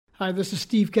Hi, this is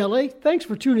Steve Kelly. Thanks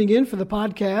for tuning in for the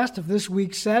podcast of this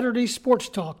week's Saturday Sports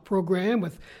Talk program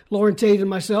with Loren, Tate, and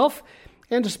myself.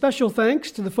 And a special thanks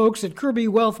to the folks at Kirby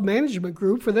Wealth Management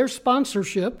Group for their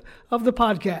sponsorship of the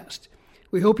podcast.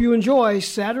 We hope you enjoy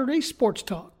Saturday Sports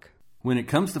Talk. When it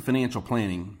comes to financial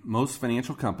planning, most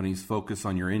financial companies focus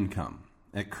on your income.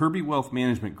 At Kirby Wealth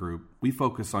Management Group, we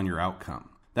focus on your outcome.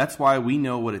 That's why we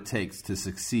know what it takes to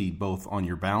succeed both on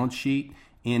your balance sheet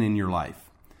and in your life.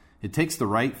 It takes the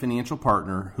right financial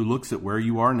partner who looks at where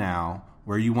you are now,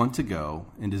 where you want to go,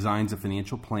 and designs a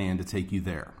financial plan to take you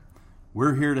there.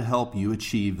 We're here to help you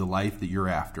achieve the life that you're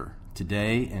after,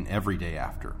 today and every day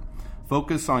after.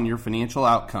 Focus on your financial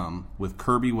outcome with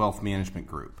Kirby Wealth Management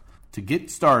Group. To get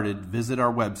started, visit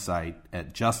our website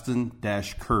at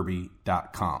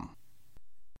justin-kirby.com.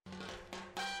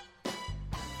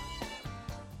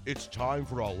 It's time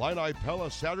for Illini Pella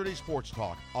Saturday Sports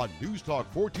Talk on News Talk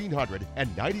 1400 and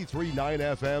 93.9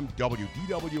 FM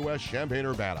WDWS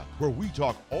Champaign-Urbana, where we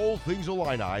talk all things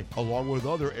Illini along with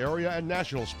other area and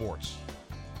national sports.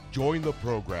 Join the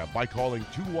program by calling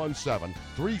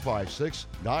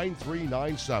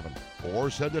 217-356-9397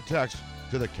 or send a text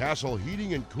to the Castle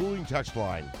Heating and Cooling text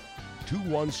line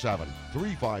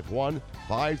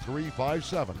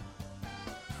 217-351-5357.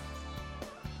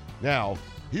 Now,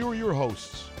 here are your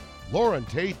hosts, Loren,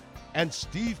 Tate, and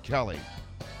Steve Kelly.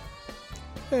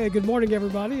 Hey, good morning,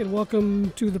 everybody, and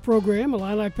welcome to the program,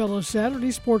 Illini Pella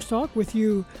Saturday Sports Talk, with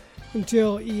you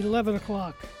until 11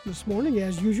 o'clock this morning,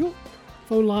 as usual.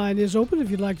 Phone line is open if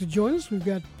you'd like to join us. We've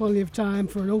got plenty of time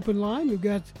for an open line. We've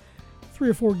got 3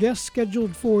 or 4 guests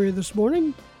scheduled for you this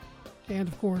morning. And,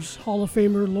 of course, Hall of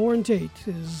Famer Loren Tate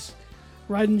is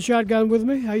riding shotgun with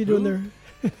me. How you doing there?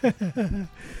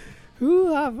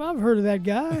 Ooh, I've heard of that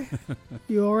guy.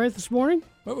 You all right this morning?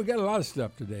 Well, we got a lot of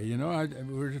stuff today. You know,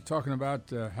 we were just talking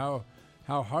about how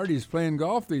hard he's playing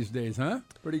golf these days, huh?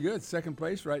 Pretty good. Second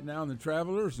place right now in the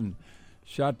Travelers and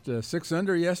shot 6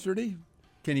 under yesterday.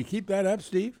 Can he keep that up,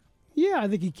 Steve? Yeah, I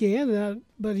think he can,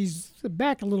 but he's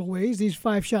back a little ways. He's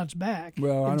 5 shots back.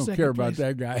 Well, I don't care about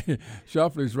that guy.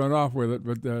 Schauffele's run off with it,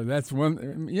 but that's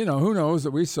one. You know, who knows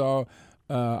that we saw.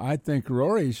 I think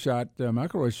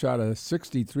McIlroy shot a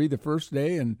 63 the first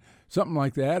day and something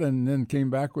like that, and then came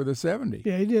back with a 70.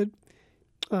 Yeah, he did.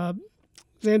 Xander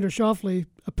Schauffele,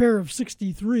 a pair of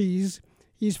 63s.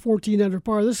 He's 14 under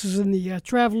par. This is in the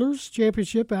Travelers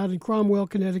Championship out in Cromwell,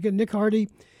 Connecticut. Nick Hardy,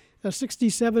 a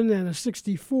 67 and a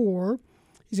 64.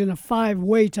 He's in a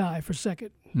 5-way tie for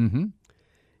second. Mm-hmm.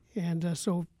 And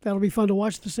so that'll be fun to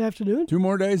watch this afternoon. 2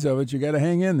 more days of it. You got to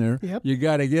hang in there. Yep. You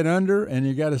got to get under, and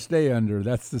you got to stay under.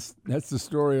 That's the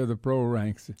story of the pro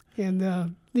ranks.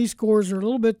 And these scores are a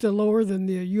little bit lower than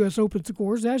the U.S. Open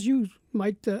scores, as you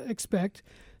might expect.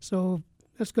 So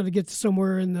that's going to get to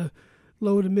somewhere in the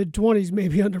low to mid-20s,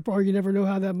 maybe under par. You never know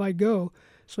how that might go.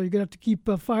 So you're going to have to keep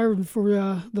firing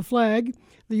for the flag.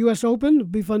 The U.S. Open will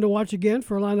be fun to watch again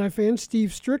for Illini fans.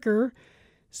 Steve Stricker,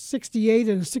 68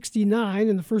 and 69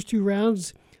 in the first 2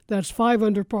 rounds. That's 5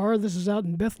 under par. This is out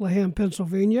in Bethlehem,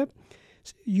 Pennsylvania.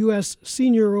 U.S.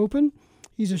 Senior Open.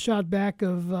 He's a shot back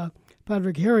of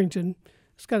Patrick Harrington.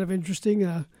 It's kind of interesting.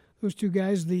 Those 2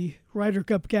 guys, the Ryder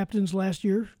Cup captains last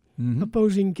year,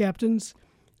 opposing captains,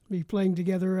 be playing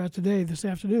together this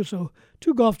afternoon. So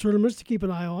 2 golf tournaments to keep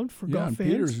an eye on for golf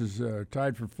fans. Peters is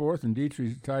tied for 4th, and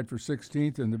Dietrich's tied for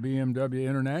 16th in the BMW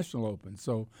International Open.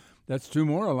 So that's 2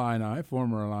 more Illini,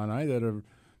 former Illini, that are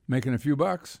making a few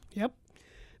bucks. Yep.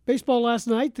 Baseball last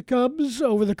night, the Cubs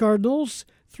over the Cardinals,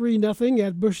 3-0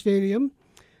 at Busch Stadium.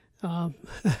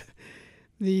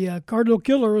 The Cardinal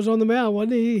killer was on the mound,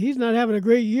 wasn't he? He's not having a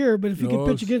great year, but if he could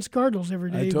pitch against Cardinals every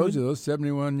day. I told you, those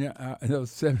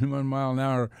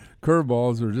 71-mile-an-hour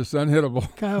curveballs are just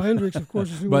unhittable. Kyle Hendricks, of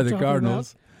course, is who by we're the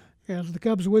Cardinals. About. Yeah, so the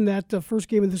Cubs win that first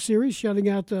game of the series, shutting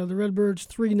out the Redbirds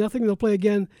 3-0. They'll play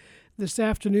again this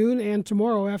afternoon and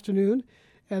tomorrow afternoon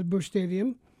at Busch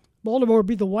Stadium. Baltimore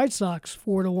beat the White Sox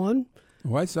 4-1. The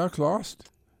White Sox lost?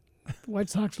 The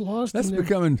White Sox lost. That's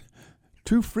becoming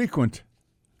too frequent.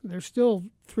 They're still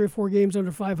 3 or 4 games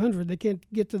under 500. They can't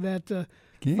get to that 500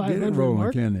 get it rolling,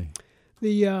 mark. Can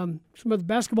they? Some of the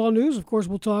basketball news, of course,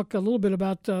 we'll talk a little bit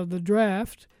about the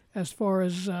draft as far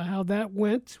as how that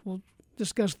went. We'll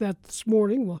discuss that this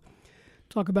morning. We'll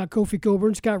talk about Kofi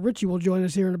Coburn. Scott Richey will join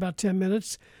us here in about 10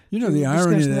 minutes. You know, the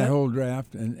irony of that whole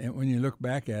draft, and when you look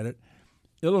back at it,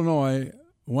 Illinois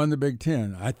won the Big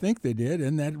Ten. I think they did.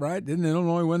 Isn't that right? Didn't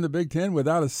Illinois win the Big Ten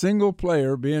without a single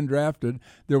player being drafted?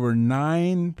 There were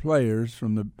 9 players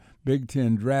from the Big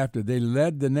Ten drafted. They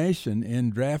led the nation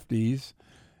in draftees,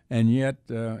 and yet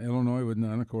Illinois with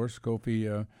none. Of course,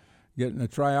 Kofi getting a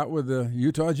tryout with the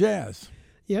Utah Jazz.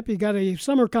 Yep, he got a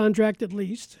summer contract at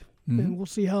least, and we'll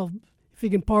see if he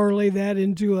can parlay that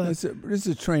into a. It's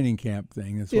a training camp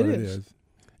thing. That's what it is.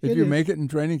 If you make it in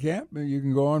training camp, you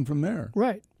can go on from there.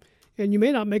 Right, and you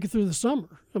may not make it through the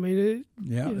summer. I mean,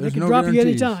 they can drop you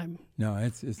any time. No,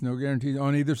 it's no guarantee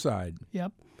on either side.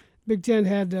 Yep. Big Ten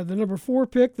had the number 4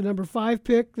 pick, the number 5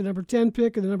 pick, the number 10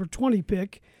 pick, and the number 20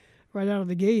 pick right out of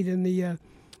the gate in the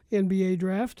NBA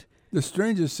draft. The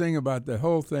strangest thing about the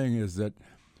whole thing is that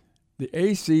the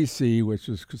ACC, which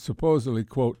was supposedly,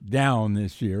 quote, down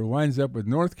this year, winds up with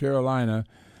North Carolina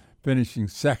finishing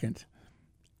second.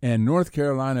 And North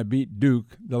Carolina beat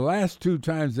Duke the last 2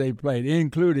 times they played,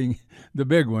 including the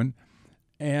big one.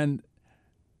 And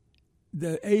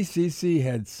the ACC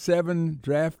had 7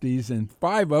 draftees, and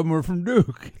 5 of them were from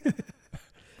Duke.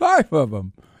 5 of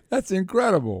them. That's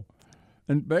incredible.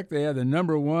 In fact, they had the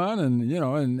number 1,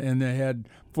 and they had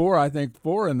 4 in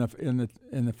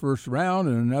the first round,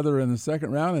 and another in the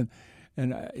second round,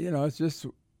 and it's just,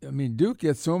 I mean, Duke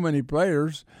gets so many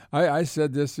players. I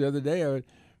said this the other day.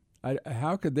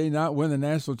 How could they not win the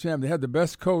national championship? They had the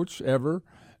best coach ever,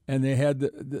 and they had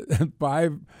the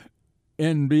 5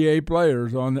 NBA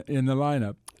players in the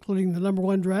lineup, including the number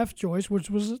 1 draft choice, which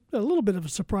was a little bit of a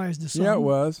surprise to some. Yeah, it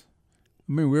was.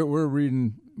 I mean, we're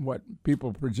reading what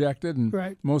people projected,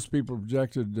 and most people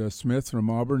projected Smith from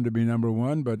Auburn to be number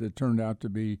 1, but it turned out to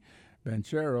be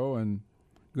Banchero, and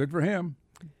good for him.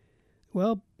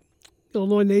 Well,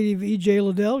 Illinois native E.J.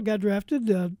 Liddell got drafted.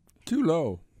 Too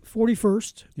low.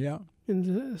 41st. Yeah.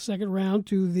 In the second round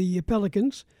to the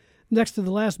Pelicans, next to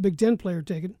the last Big Ten player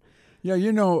taken. Yeah,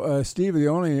 Steve, the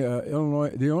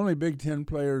only Big Ten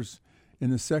players in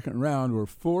the second round were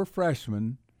 4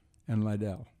 freshmen and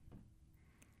Liddell.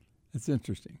 It's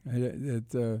interesting.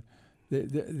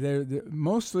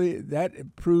 Mostly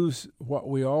that proves what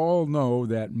we all know,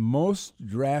 that most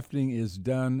drafting is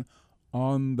done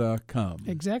on the come.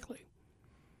 Exactly.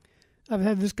 I've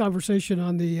had this conversation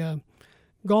on the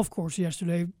golf course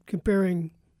yesterday,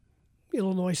 comparing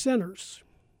Illinois centers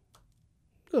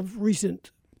of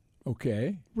recent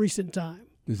time.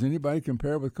 Does anybody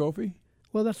compare with Kofi?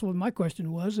 Well, that's what my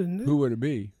question was. And who would it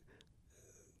be?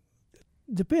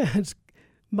 Depends.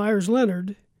 Myers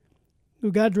Leonard, who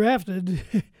got drafted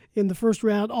in the first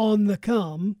round on the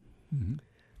come,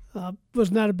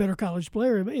 was not a better college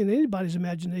player in anybody's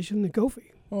imagination than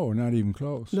Kofi. Oh, not even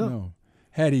close. No.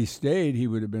 Had he stayed, he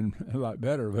would have been a lot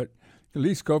better. But at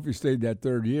least Kofi stayed that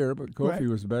third year. But Kofi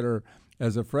was better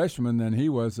as a freshman than he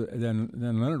was than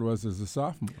Leonard was as a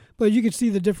sophomore. But you could see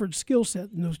the different skill set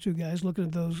in those two guys. Looking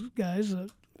at those guys,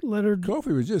 Leonard.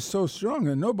 Kofi was just so strong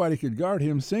that nobody could guard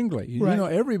him singly. Right.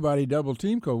 Everybody double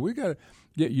team Kofi. We got to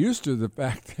get used to the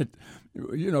fact that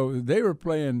they were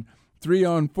playing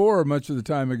 3-on-4 much of the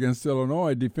time against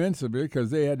Illinois defensively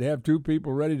because they had to have 2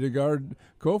 people ready to guard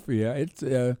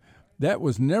Kofi. That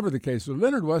was never the case. So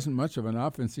Leonard wasn't much of an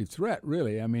offensive threat,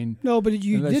 really. I mean, no, but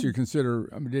unless you consider,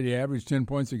 did he average 10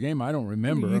 points a game? I don't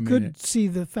remember. You could see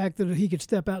the fact that he could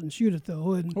step out and shoot it,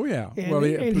 though. And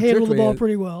handle the ball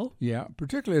pretty well. Yeah,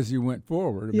 particularly as he went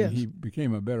forward. I mean, he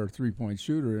became a better 3-point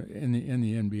shooter in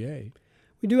the NBA.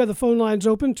 We do have the phone lines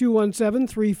open,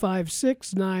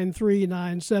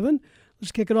 217-356-9397.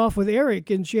 Let's kick it off with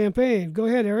Eric in Champaign. Go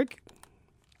ahead, Eric.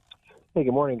 Hey,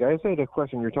 good morning, guys. I had a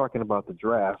question. You're talking about the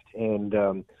draft, and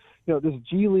this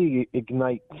G League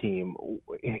Ignite team.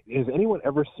 Has anyone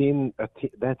ever seen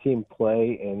that team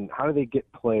play? And how do they get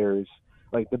players,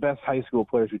 like the best high school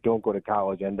players who don't go to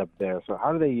college, end up there? So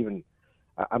how do they even?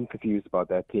 I'm confused about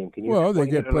that team. Can you? Well, they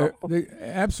get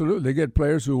absolutely. They get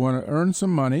players who want to earn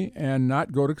some money and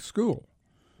not go to school.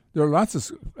 There are lots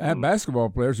of basketball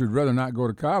players who'd rather not go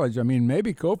to college. I mean,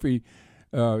 maybe Kofi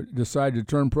decided to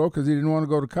turn pro because he didn't want to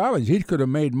go to college. He could have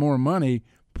made more money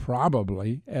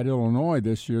probably at Illinois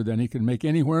this year than he could make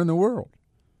anywhere in the world.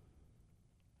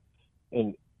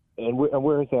 And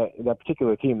where is that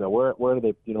particular team though? Where do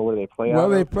they where do they play? Well,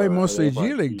 they play mostly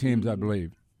G League teams, I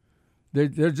believe.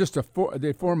 They're just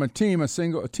they form a team that's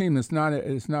not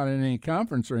in any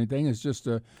conference or anything. It's just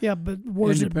a but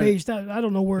where's it based out? I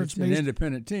don't know where it's based. An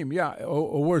independent team. Yeah.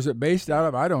 Or where's it based out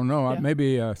of? I don't know. Yeah.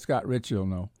 Maybe Scott Richey will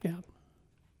know. Yeah.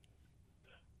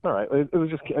 All right. It was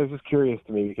just curious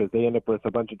to me because they end up with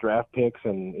a bunch of draft picks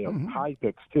and high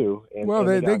picks too. And, well,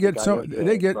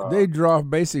 they draw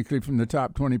basically from the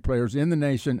top 20 players in the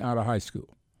nation out of high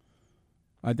school.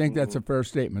 I think that's a fair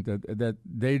statement that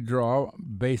they draw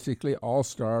basically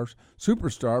all-stars,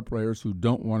 superstar players who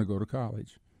don't want to go to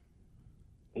college.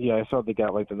 Yeah, I saw they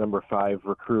got like the number 5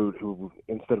 recruit who,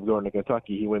 instead of going to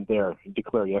Kentucky, he went there and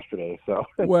declared yesterday. So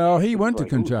well, he went to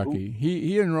Kentucky.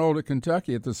 He enrolled at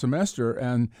Kentucky at the semester,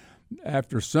 and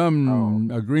after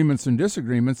some agreements and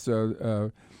disagreements,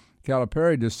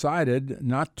 Calipari decided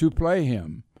not to play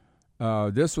him.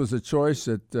 This was a choice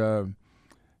that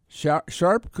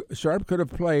Sharp could have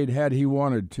played had he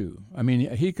wanted to. I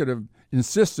mean, he could have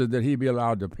insisted that he be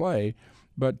allowed to play,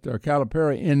 but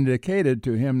Calipari indicated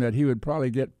to him that he would probably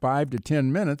get 5 to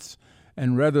 10 minutes,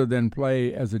 and rather than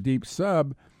play as a deep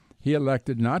sub, he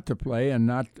elected not to play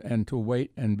and to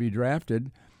wait and be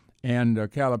drafted. And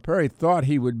Calipari thought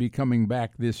he would be coming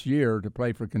back this year to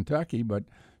play for Kentucky, but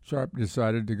Sharp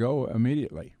decided to go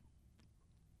immediately.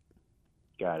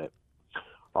 Got it.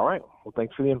 All right. Well,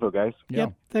 thanks for the info, guys.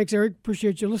 Yep. Thanks, Eric.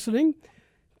 Appreciate you listening.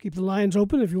 Keep the lines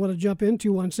open if you want to jump in,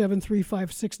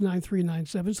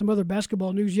 217-356-9397. Some other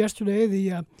basketball news yesterday.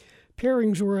 The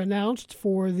pairings were announced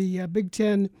for the Big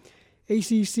Ten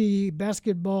ACC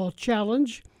Basketball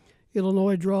Challenge.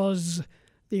 Illinois draws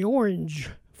the Orange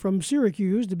from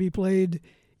Syracuse to be played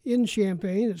in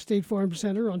Champaign at State Farm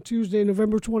Center on Tuesday,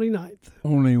 November 29th.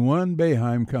 Only one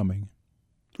Boeheim coming.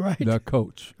 Right. The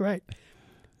coach. Right.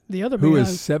 The other who Boeheim,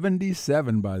 is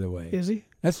 77, by the way. Is he?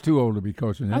 That's too old to be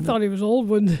coaching. I thought he was old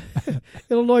when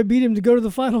Illinois beat him to go to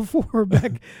the Final Four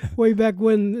way back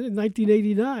when in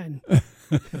 1989.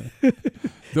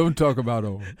 Don't talk about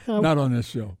old. Not on this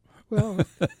show. Well,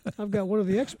 I've got one of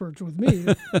the experts with me.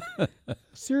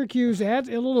 Syracuse at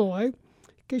Illinois. In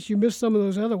case you missed some of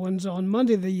those other ones, on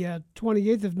Monday, the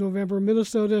 28th of November,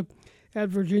 Minnesota at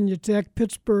Virginia Tech,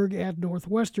 Pittsburgh at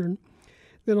Northwestern.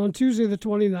 Then on Tuesday, the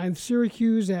 29th,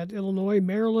 Syracuse at Illinois,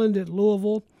 Maryland at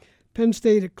Louisville, Penn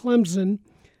State at Clemson,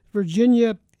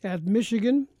 Virginia at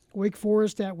Michigan, Wake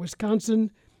Forest at Wisconsin,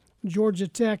 Georgia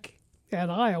Tech at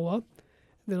Iowa.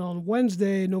 Then on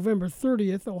Wednesday, November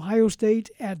 30th, Ohio State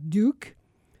at Duke,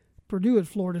 Purdue at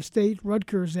Florida State,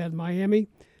 Rutgers at Miami,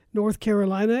 North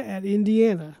Carolina at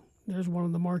Indiana. There's one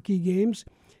of the marquee games.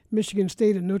 Michigan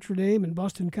State at Notre Dame, and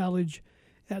Boston College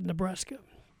at Nebraska.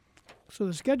 So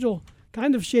the schedule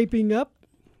kind of shaping up.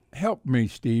 Help me,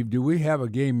 Steve. Do we have a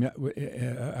game,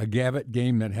 a Gavitt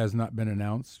game that has not been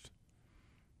announced?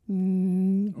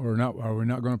 Or not? Are we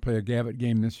not going to play a Gavitt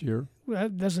game this year?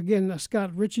 That's, again, a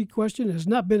Scott Richey question. It has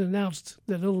not been announced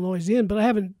that Illinois is in, but I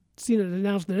haven't seen it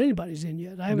announced that anybody's in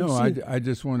yet. I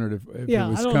just wondered if it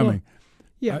was coming. Know.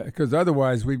 Yeah, because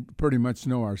otherwise we pretty much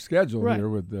know our schedule right. here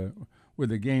with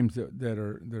the games that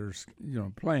are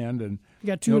planned. And you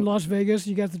got two in Las Vegas.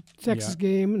 You got the Texas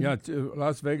game. Yeah,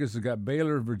 Las Vegas has got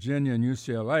Baylor, Virginia, and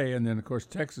UCLA, and then of course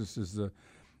Texas is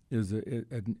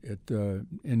in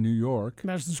New York,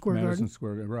 Madison Square Garden,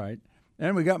 right?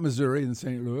 And we got Missouri and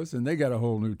St. Louis, and they got a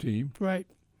whole new team, right?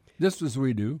 Just as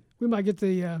we do. We might get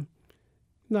the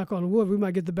knock on wood. We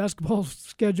might get the basketball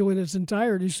schedule in its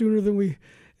entirety sooner than we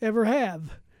ever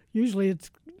have. Usually, it's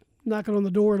knocking on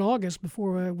the door in August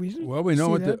before we. Well, we know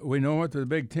what the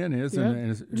Big Ten is,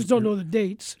 and just don't know the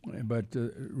dates. But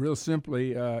real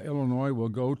simply, Illinois will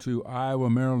go to Iowa,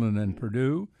 Maryland, and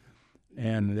Purdue,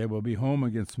 and they will be home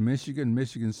against Michigan,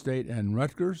 Michigan State, and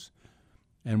Rutgers,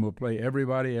 and will play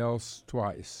everybody else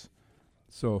twice.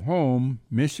 So home,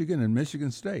 Michigan and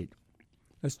Michigan State.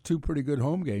 That's two pretty good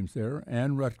home games there,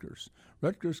 and Rutgers.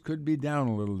 Rutgers could be down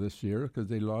a little this year because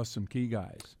they lost some key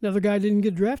guys. Another guy didn't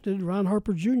get drafted, Ron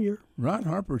Harper Jr. Ron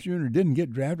Harper Jr. didn't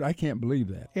get drafted. I can't believe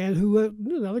that. And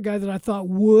another guy that I thought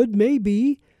would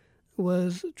maybe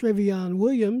was Trevion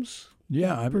Williams.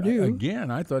 Yeah, Purdue.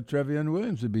 Again, I thought Trevion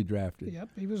Williams would be drafted. Yep,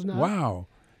 he was not. Wow.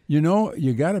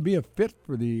 You got to be a fit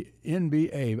for the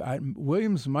NBA.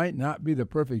 Williams might not be the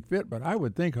perfect fit, but I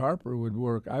would think Harper would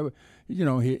work.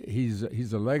 He's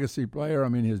a legacy player. I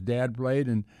mean, his dad played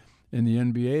in the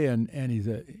NBA, and he's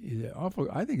awful.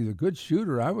 I think he's a good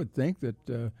shooter. I would think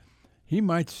that he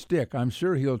might stick. I'm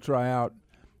sure he'll try out,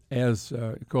 as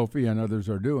Kofi and others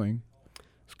are doing.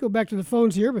 Let's go back to the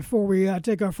phones here before we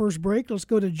take our first break. Let's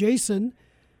go to Jason.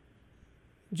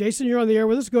 Jason, you're on the air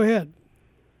with us. Go ahead.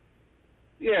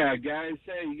 Yeah, guys.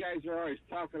 Hey, you guys are always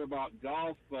talking about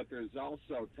golf, but there's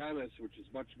also tennis, which is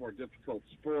much more difficult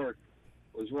sport.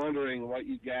 Was wondering what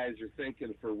you guys are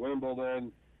thinking for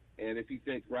Wimbledon, and if you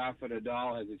think Rafa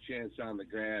Nadal has a chance on the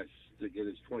grass to get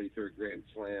his 23rd Grand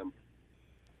Slam.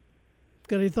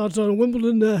 Got any thoughts on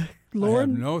Wimbledon, Loren? I have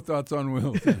no thoughts on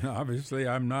Wimbledon. Obviously,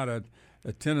 I'm not a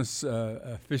tennis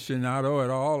aficionado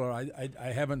at all, or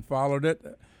I haven't followed it.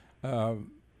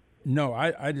 No,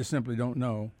 I just simply don't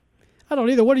know. I don't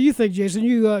either. What do you think, Jason?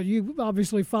 You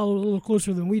obviously follow it a little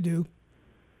closer than we do.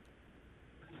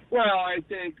 Well, I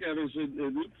think there's a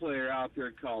new player out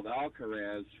there called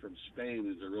Alcaraz from Spain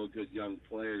who's a real good young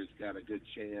player. He's got a good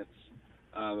chance.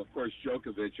 Of course,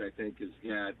 Djokovic, I think, has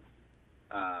got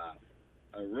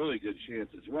a really good chance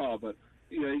as well. But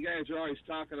you guys are always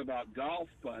talking about golf,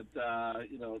 but,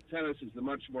 tennis is a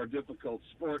much more difficult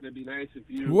sport, and it'd be nice if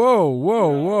you...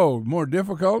 Whoa. More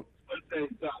difficult? Split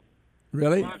things up.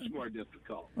 Really? Much more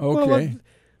difficult. Okay.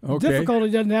 Difficulty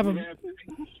doesn't have a...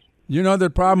 You know, the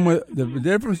problem with the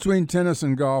difference between tennis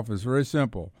and golf is very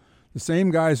simple. The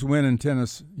same guys win in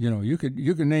tennis. You could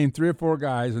name 3 or 4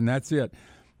 guys, and that's it.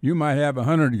 You might have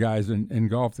 100 guys in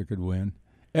golf that could win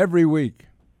every week.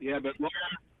 Yeah, but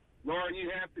Loren, you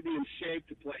have to be in shape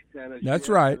to play tennis. That's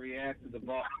you have right. to react to the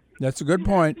ball. That's a good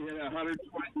point. You hit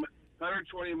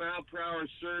 120 mile per hour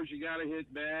surge. You got to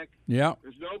hit back. Yeah.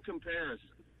 There's no comparison.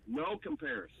 No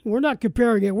comparison. We're not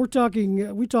comparing it. We're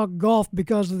talking. We talk golf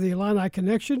because of the Illini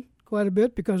connection quite a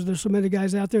bit, because there's so many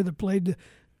guys out there that played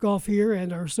golf here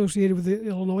and are associated with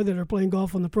Illinois that are playing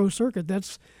golf on the pro circuit.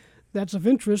 That's of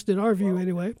interest in our view,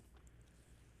 anyway.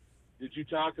 Did you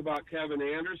talk about Kevin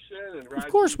Anderson and Roger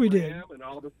Of course we did. And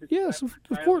all the Yes, of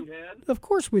course. Of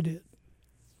course we did.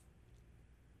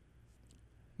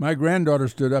 My granddaughter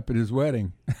stood up at his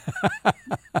wedding.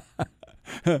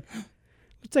 Let's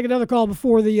take another call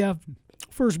before the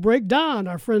first break. Don,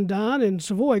 our friend Don in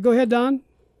Savoy. Go ahead, Don.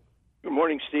 Good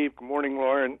morning, Steve. Good morning,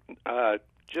 Loren.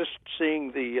 Just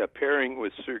seeing the pairing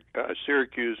with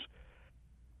Syracuse,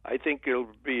 I think it'll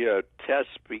be a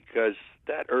test because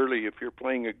that early, if you're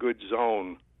playing a good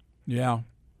zone. Yeah,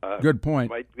 good point.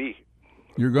 Might be.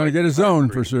 You're going to get a zone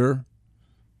for sure.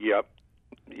 Yep.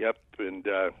 And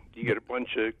you get a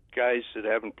bunch of guys that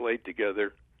haven't played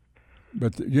together.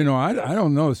 But, I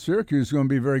don't know if Syracuse is going to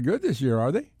be very good this year,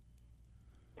 are they?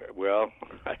 Well,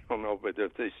 I don't know, but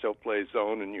if they still play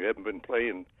zone and you haven't been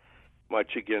playing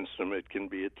much against them, it can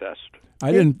be a test.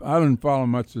 I didn't follow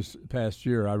much this past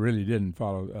year. I really didn't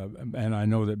follow, and I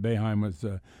know that Boeheim was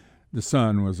the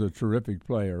son was a terrific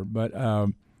player. But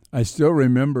I still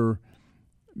remember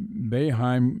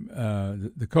Boeheim,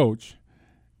 the coach,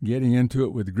 getting into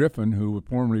it with Griffin, who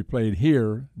formerly played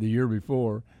here the year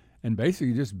before, and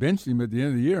basically just benched him at the end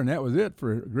of the year, and that was it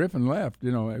for Griffin left.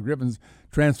 Griffin's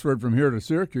transferred from here to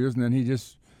Syracuse, and then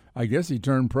I guess he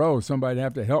turned pro. Somebody'd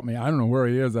have to help me. I don't know where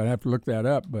he is. I'd have to look that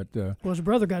up. But well, his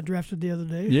brother got drafted the other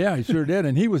day. Yeah, he sure did,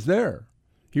 and he was there.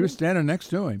 He was standing next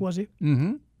to him. Was he?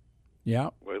 Mm-hmm.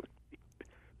 Yeah. Well,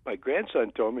 my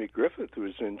grandson told me Griffith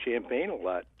was in Champaign a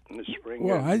lot in the spring.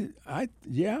 Well,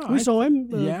 we saw him.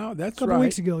 That's a couple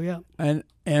weeks ago. Yeah,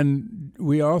 and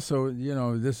we also,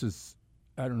 this is,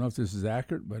 I don't know if this is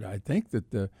accurate, but I think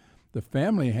that the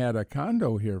family had a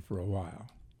condo here for a while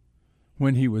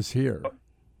when he was here.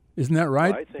 Isn't that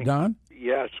right, I think, Don?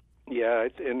 Yes. Yeah,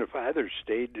 and the father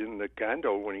stayed in the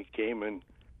condo when he came and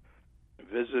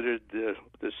visited the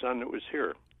son that was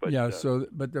here. But,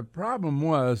 but the problem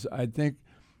was, I think,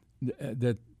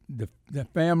 that the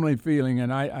family feeling,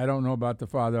 and I don't know about the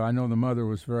father. I know the mother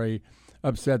was very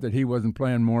upset that he wasn't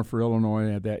playing more for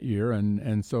Illinois that year,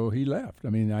 and so he left. I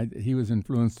mean, he was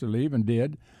influenced to leave and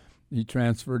did. He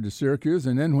transferred to Syracuse,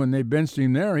 and then when they benched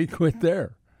him there, he quit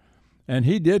there. And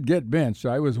he did get benched.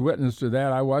 I was witness to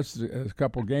that. I watched a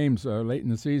couple games late in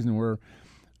the season where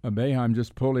Boeheim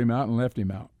just pulled him out and left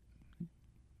him out.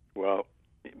 Well,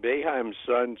 Boeheim's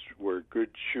sons were good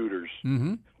shooters,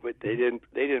 but they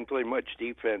didn't play much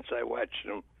defense. I watched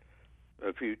them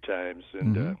a few times,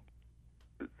 and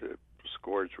the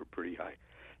scores were pretty high.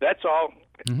 That's all.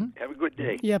 Have a good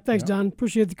day. Yeah, thanks, Don.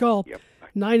 Appreciate the call. Yep.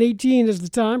 9:18 is the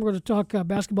time. We're going to talk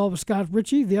basketball with Scott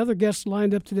Richey. The other guests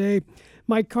lined up today,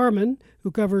 Mike Carmin,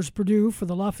 who covers Purdue for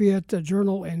the Lafayette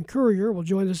Journal and Courier, will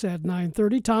join us at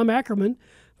 9:30. Tom Ackerman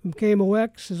from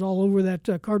KMOX is all over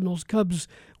that Cardinals-Cubs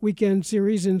weekend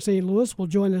series in St. Louis. Will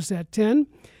join us at 10.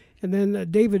 And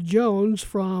then David Jones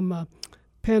from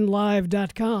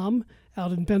PennLive.com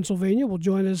out in Pennsylvania will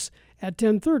join us at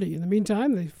 10:30. In the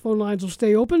meantime, the phone lines will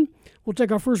stay open. We'll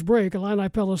take our first break. Illini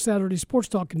Pella Saturday Sports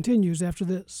Talk continues after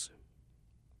this.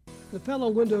 The Pella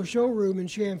Window Showroom in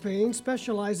Champaign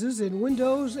specializes in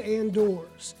windows and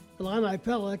doors. Illini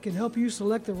Pella can help you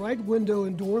select the right window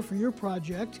and door for your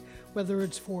project, whether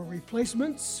it's for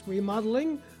replacements,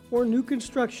 remodeling, or new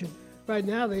construction. Right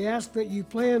now, they ask that you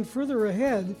plan further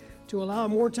ahead to allow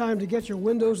more time to get your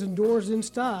windows and doors in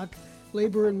stock.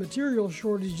 Labor and material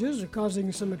shortages are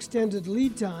causing some extended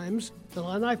lead times.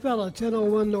 Illini Pella,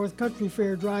 1001 North Country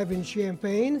Fair Drive in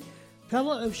Champaign,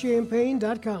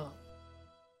 PellaofChampaign.com.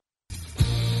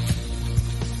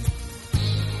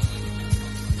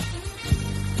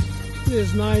 It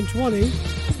is 9:20.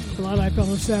 Illini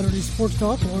Pella Saturday Sports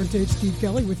Talk. Loren, Tate, Steve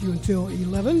Kelly with you until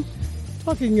 11.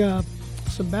 Talking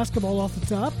some basketball off the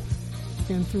top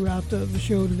and throughout the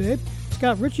show today.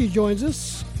 Scott Richey joins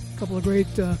us. A couple of great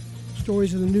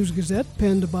stories in the News-Gazette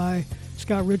penned by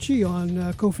Scott Richey on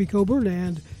Kofi Coburn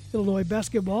and Illinois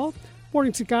basketball.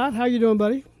 Morning, Scott. How you doing,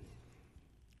 buddy?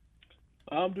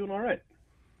 I'm doing all right.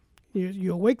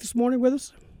 You awake this morning with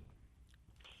us?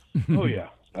 Oh, yeah.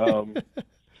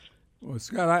 Well,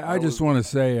 Scott, I just want to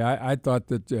say I thought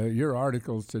that your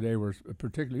articles today were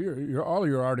particularly all of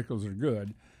your articles are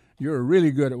good. You're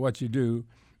really good at what you do,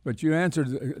 but you answered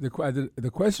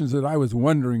the questions that I was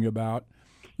wondering about.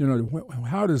 You know,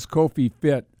 how does Kofi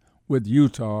fit with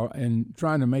Utah and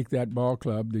trying to make that ball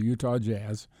club, the Utah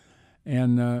Jazz?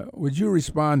 And would you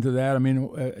respond to that? I mean,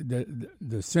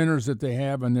 the centers that they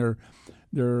have and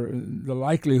the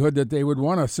likelihood that they would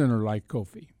want a center like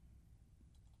Kofi.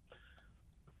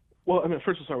 Well, I mean,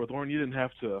 first I'll start with Loren. You didn't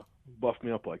have to buff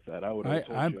me up like that.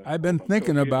 I've been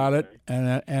thinking about it,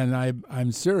 and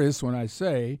I'm serious when I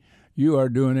say you are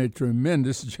doing a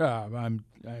tremendous job.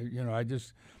 I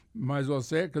just might as well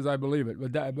say it because I believe it.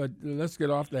 But let's get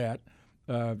off that.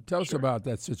 Tell us about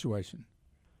that situation.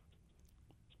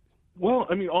 Well,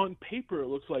 I mean, on paper, it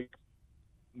looks like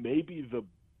maybe the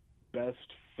best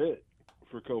fit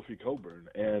for Kofi Cockburn,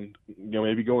 and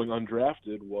maybe going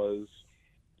undrafted was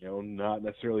not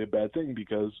necessarily a bad thing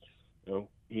because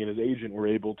he and his agent were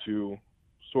able to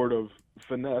sort of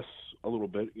finesse a little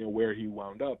bit where he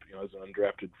wound up as an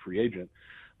undrafted free agent,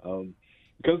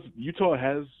 because Utah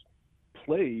has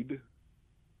played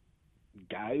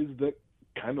guys that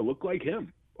kind of look like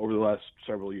him over the last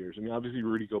several years. I mean, obviously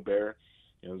Rudy Gobert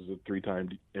is a 3-time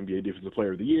NBA Defensive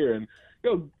Player of the Year, and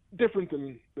different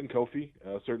than Kofi.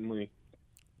 Certainly,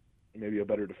 maybe a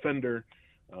better defender.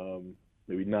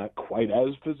 Maybe not quite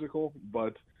as physical,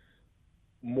 but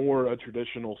more a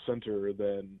traditional center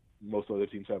than most other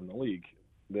teams have in the league.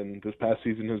 Then this past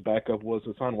season, his backup was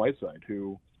Hassan Whiteside,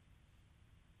 who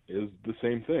is the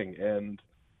same thing, and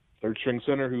third-string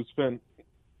center who spent,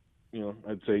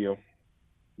 I'd say,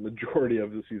 majority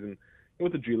of the season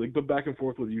with the G League, but back and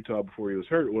forth with Utah before he was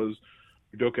hurt, was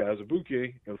Udoka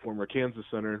Azubuike, a former Kansas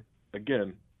center.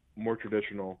 Again, more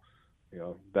traditional,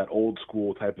 that old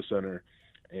school type of center,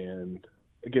 and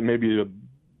again, maybe a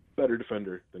better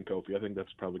defender than Kofi. I think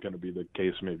that's probably going to be the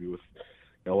case, maybe with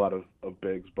a lot of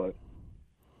bigs. But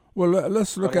well,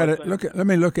 let's look at it. Let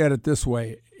me look at it this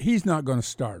way: he's not going to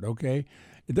start. Okay,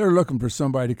 they're looking for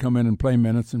somebody to come in and play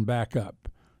minutes and back up.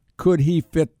 Could he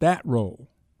fit that role?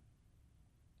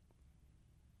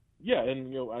 Yeah,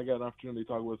 and I got an opportunity to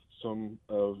talk with some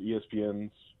of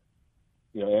ESPN's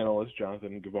analysts,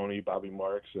 Jonathan Givony, Bobby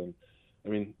Marks, and I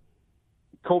mean,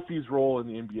 Kofi's role in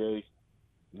the NBA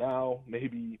now,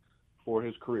 maybe for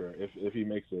his career, if he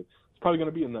makes it, it's probably going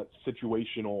to be in that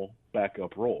situational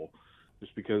backup role,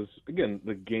 just because again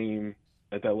the game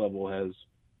at that level has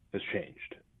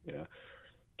changed.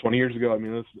 20 years ago, I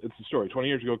mean, it's the story. 20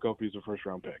 years ago, Kofi's a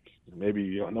first-round pick,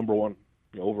 maybe number one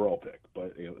overall pick,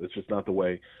 but it's just not the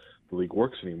way the league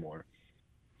works anymore.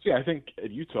 So yeah, I think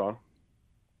at Utah,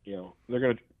 they're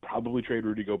going to probably trade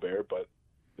Rudy Gobert, but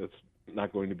it's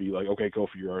not going to be like, okay,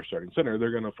 Kofi, you're our starting center.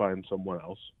 They're going to find someone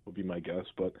else, would be my guess.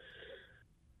 But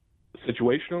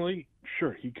situationally,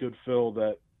 sure, he could fill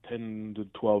that 10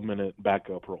 to 12-minute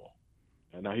backup role.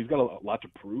 And now he's got a lot to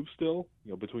prove still,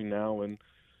 between now and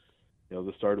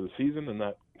the start of the season, and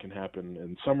that can happen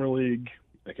in summer league.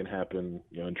 That can happen,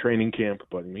 in training camp.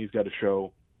 But he's got to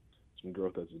show some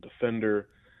growth as a defender,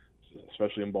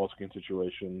 especially in ball screen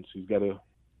situations. He's got to,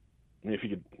 if he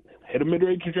could hit a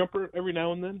mid-range jumper every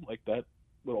now and then, like that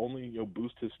will only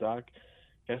boost his stock.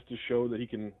 He has to show that he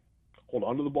can hold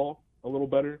onto the ball a little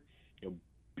better,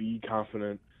 be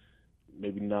confident,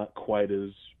 maybe not quite as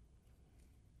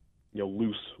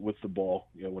loose with the ball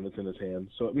when it's in his hands.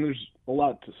 So I mean, there's a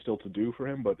lot still to do for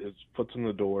him, but his foot's in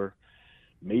the door,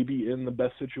 maybe in the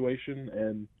best situation,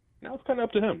 and now it's kind of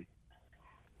up to him.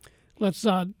 Let's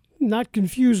not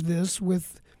confuse this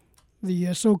with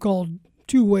the so-called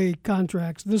two-way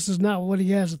contracts. This is not what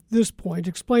he has at this point.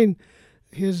 Explain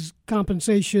his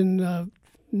compensation.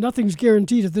 Nothing's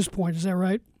guaranteed at this point. Is that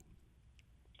right?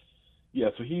 Yeah,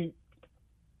 so it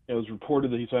was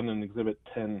reported that he signed an Exhibit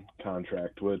 10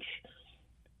 contract, which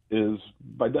is,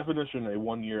 by definition, a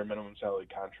one-year minimum salary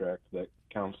contract that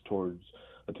counts towards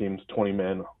a team's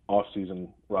 20-man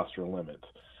off-season roster limit.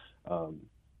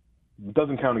 It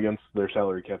doesn't count against their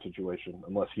salary cap situation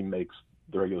unless he makes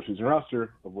the regular season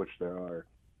roster, of which there are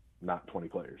not 20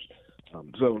 players. And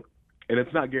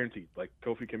it's not guaranteed. Like,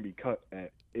 Kofi can be cut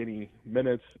at any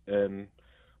minute and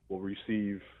will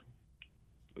receive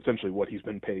essentially what he's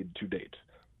been paid to date,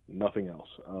 nothing else.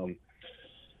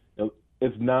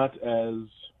 It's not as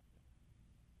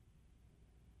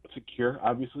secure,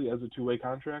 obviously, as a two-way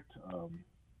contract.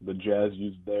 The Jazz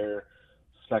used their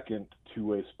second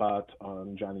two-way spot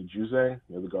on Johnny Juzang,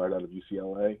 the guard out of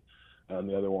UCLA, and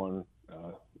the other one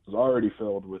was already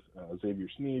filled with Xavier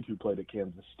Sneed, who played at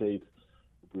Kansas State,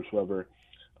 Bruce Weber.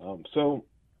 So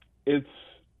it's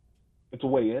a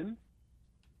way in,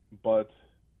 but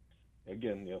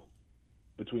again,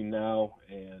 between now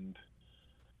and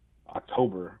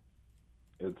October,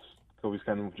 Kofi's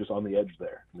kind of just on the edge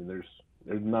there. I mean, there's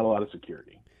not a lot of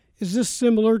security. Is this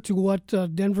similar to what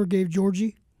Denver gave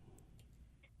Georgie?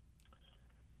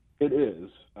 It is,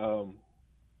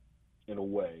 in a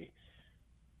way,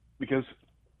 because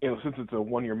since it's a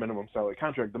 1-year minimum salary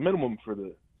contract, the minimum for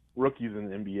the rookies in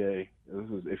the NBA,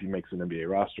 this is if he makes an NBA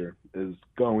roster, is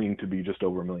going to be just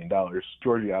over $1 million.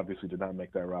 Georgie obviously did not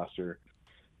make that roster,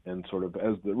 and sort of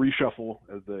as the reshuffle,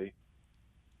 as they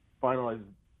finalized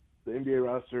the NBA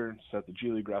roster, set the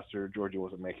G League roster, Georgia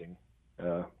wasn't making,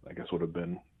 I guess would have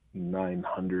been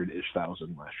 $900,000-ish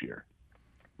last year.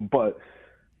 But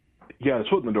he got his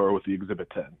foot in the door with the Exhibit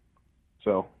 10.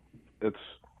 So it's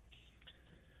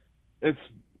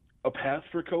a path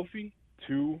for Kofi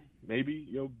to maybe,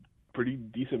 pretty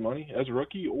decent money as a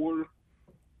rookie, or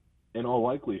in all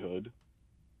likelihood,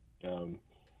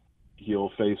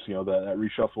 he'll face, that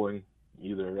reshuffling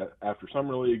either after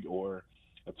Summer League or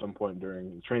at some point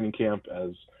during the training camp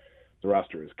as the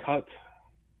roster is cut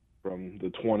from the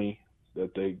 20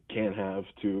 that they can have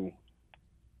to,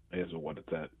 I guess, what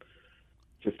it's at,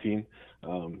 15.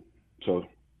 So,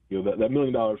 that $1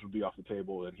 million would be off the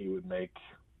table, and he would make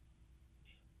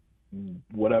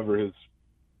whatever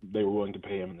they were willing to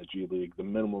pay him in the G League. The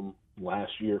minimum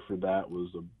last year for that was,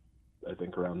 I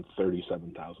think, around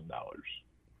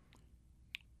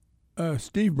 $37,000.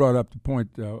 Steve brought up the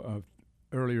point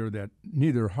earlier that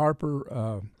neither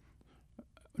Harper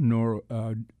nor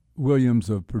Williams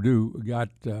of Purdue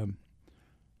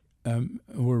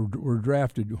were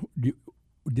drafted.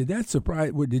 Did that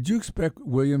surprise? Did you expect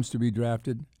Williams to be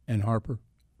drafted and Harper?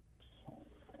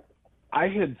 I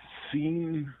had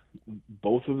seen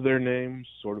both of their names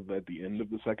sort of at the end of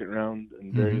the second round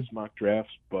in various mock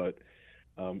drafts, but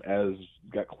as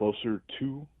got closer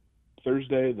to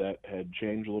Thursday, that had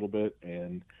changed a little bit.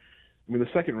 And I mean, the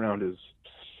second round is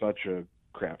such a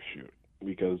crapshoot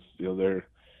because there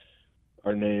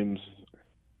are names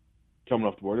coming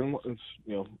off the board, and it's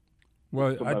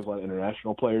sometimes a lot of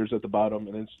international players at the bottom,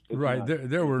 and it's right. not,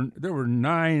 there were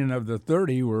 9 of the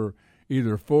 30 were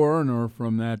either foreign or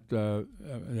from that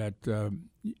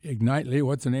Ignite League.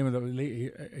 What's the name of the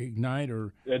league? Ignite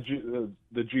or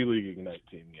the G League Ignite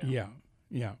team? Yeah.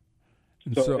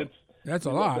 And so that's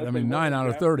a lot. I mean, 9 out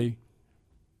of 30.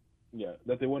 Yeah,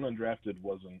 that they went undrafted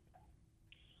wasn't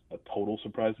a total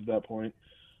surprise at that point.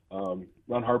 Ron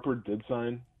Harper did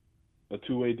sign a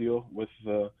 2-way deal with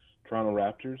the Toronto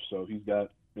Raptors, so he's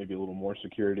got maybe a little more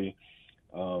security.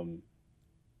 And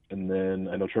then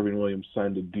I know Trevion Williams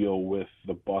signed a deal with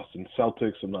the Boston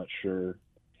Celtics. I'm not sure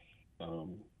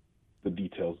the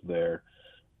details there,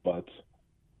 but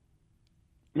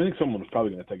I think someone was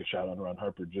probably going to take a shot on Ron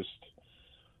Harper just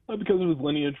not because of his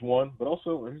lineage, one, but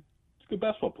also he's a good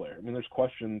basketball player. I mean, there's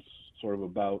questions sort of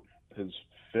about his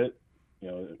fit.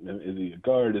 Is he a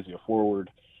guard? Is he a forward?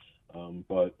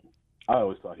 But I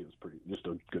always thought he was just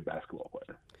a good basketball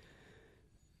player.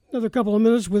 Another couple of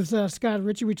minutes with Scott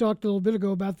Richey. We talked a little bit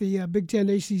ago about the Big Ten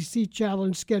ACC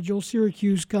Challenge schedule.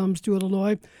 Syracuse comes to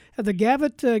Illinois. Have the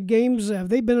Gavitt games, have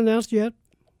they been announced yet?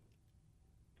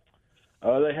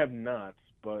 They have not,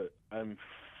 but I'm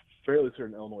fairly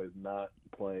certain Illinois is not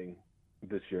playing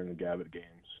this year in the Gavitt games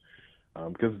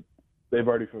because they've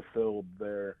already fulfilled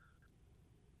their,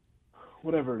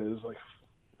 whatever it is, like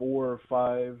 4 or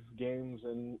 5 games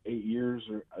in 8 years.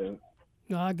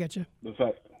 No, I get you. The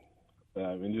fact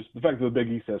that the Big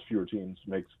East has fewer teams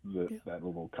makes that a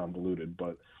little convoluted,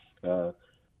 but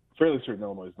fairly certain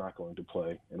Illinois is not going to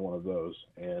play in one of those,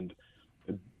 and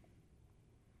it'd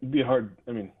be hard.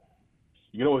 I mean,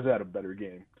 you can always add a better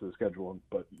game to the schedule,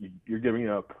 but you're giving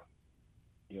up,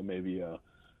 maybe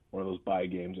one of those bye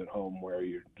games at home where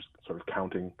you're just sort of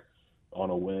counting on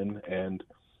a win, and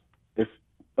if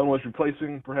Illinois is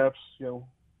replacing perhaps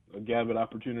a Gavitt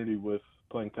opportunity with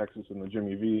playing Texas in the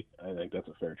Jimmy V, I think that's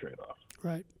a fair trade-off.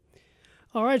 Right.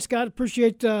 All right, Scott,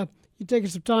 appreciate you taking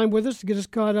some time with us to get us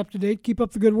caught up to date. Keep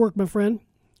up the good work, my friend.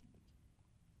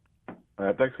 All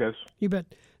right, thanks, guys. You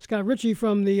bet. Scott Richey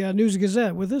from the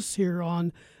News-Gazette with us here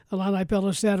on Illini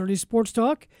Pella Saturday Sports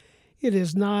Talk. It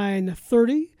is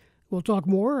 9:30. We'll talk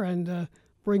more and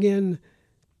bring in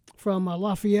from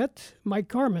Lafayette, Mike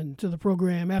Carmin to the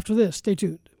program after this. Stay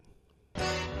tuned.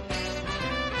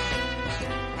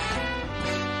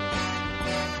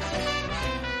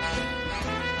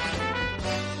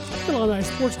 Illini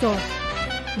Sports Talk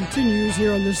continues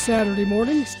here on this Saturday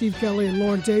morning. Steve Kelly and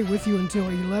Loren Tate with you until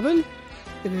 11.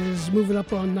 It is moving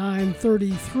up on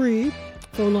 9:33.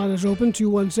 Phone line is open,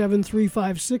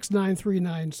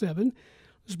 217-356-9397.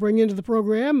 Let's bring into the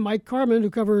program Mike Carmin, who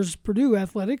covers Purdue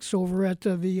athletics over at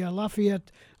the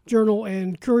Lafayette Journal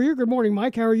and Courier. Good morning,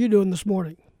 Mike. How are you doing this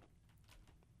morning?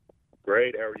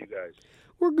 Great. How are you guys?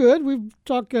 We're good. We're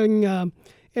talking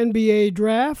NBA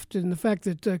draft and the fact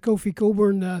that Kofi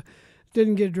Cockburn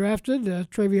didn't get drafted.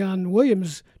 Travion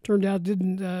Williams turned out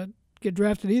didn't get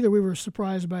drafted either. We were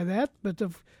surprised by that. But,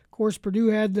 of course, Purdue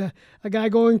had a guy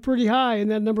going pretty high in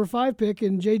that number 5 pick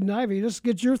in Jaden Ivey. Let's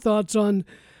get your thoughts on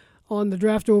the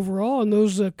draft overall and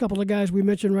those couple of guys we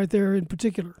mentioned right there in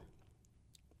particular.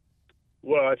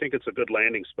 Well, I think it's a good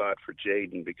landing spot for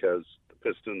Jaden because the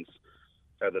Pistons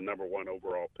had the number 1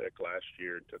 overall pick last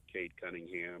year and took Cade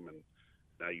Cunningham, and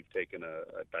now you've taken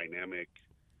a dynamic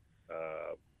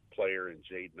player in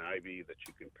Jaden Ivey that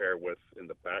you can pair with in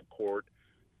the backcourt.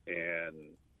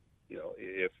 And,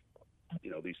 if,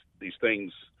 these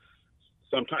things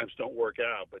sometimes don't work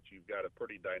out, but you've got a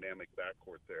pretty dynamic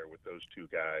backcourt there with those two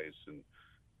guys. And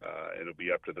it'll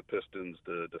be up to the Pistons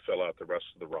to fill out the rest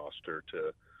of the roster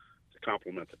to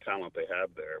complement the talent they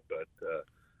have there. But,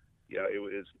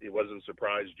 it wasn't a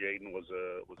surprise. Jaden was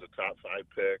a top 5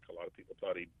 pick. A lot of people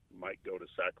thought he might go to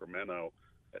Sacramento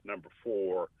at number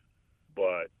 4,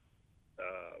 but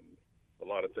a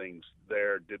lot of things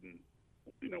there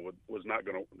they were not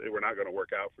going to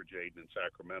work out for Jaden in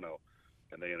Sacramento,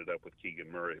 and they ended up with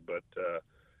Keegan Murray. But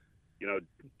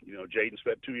Jaden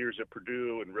spent 2 years at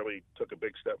Purdue and really took a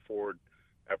big step forward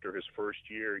after his first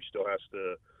year. He still has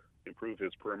to improve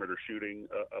his perimeter shooting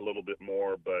a little bit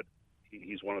more, but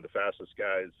he's one of the fastest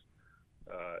guys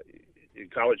in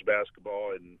college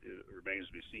basketball, and it remains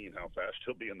to be seen how fast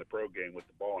he'll be in the pro game with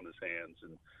the ball in his hands.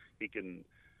 And he can,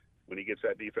 when he gets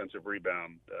that defensive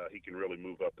rebound, he can really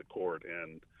move up the court.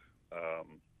 And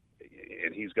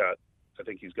I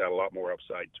think he's got a lot more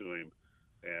upside to him,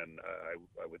 and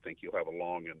I would think he'll have a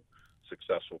long and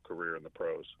successful career in the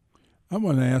pros. I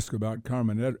want to ask about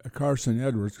Carson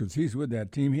Edwards because he's with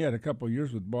that team. He had a couple of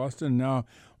years with Boston, now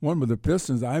one with the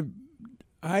Pistons. I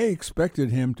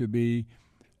expected him to be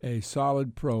a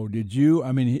solid pro. Did you?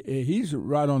 I mean, he's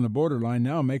right on the borderline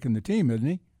now, making the team, isn't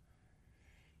he?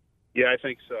 Yeah, I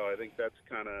think so. I think that's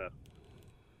kind of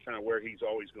where he's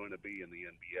always going to be in the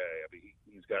NBA. I mean,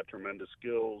 he's got tremendous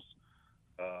skills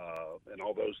and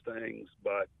all those things,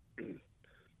 but I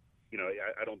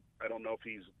don't know if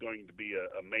he's going to be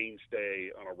a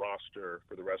mainstay on a roster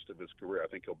for the rest of his career. I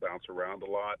think he'll bounce around a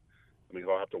lot. I mean,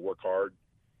 he'll have to work hard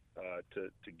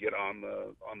to get on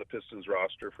the Pistons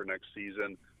roster for next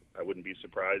season. I wouldn't be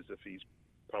surprised if he's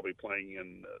probably playing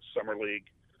in Summer League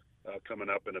coming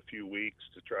up in a few weeks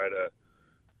to try to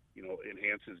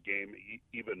enhance his game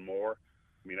even more.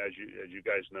 I mean, as you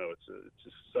guys know, it's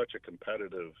just such a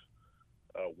competitive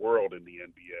world in the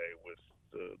NBA with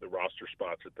the roster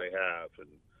spots that they have, and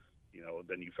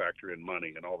then you factor in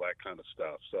money and all that kind of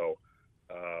stuff. So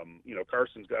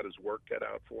Carson's got his work cut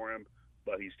out for him,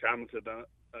 but he's talented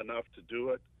enough to do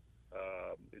it.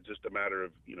 It's just a matter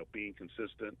of being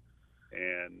consistent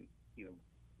and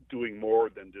doing more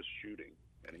than just shooting.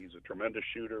 And he's a tremendous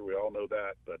shooter. We all know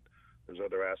that, but there's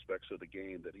other aspects of the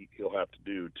game that he'll have to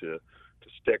do to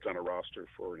stick on a roster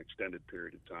for an extended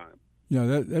period of time.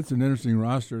 Yeah, that's an interesting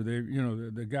roster. They,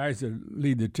 the guys that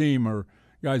lead the team are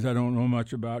guys I don't know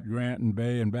much about, Grant and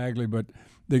Bay and Bagley, but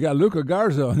they got Luka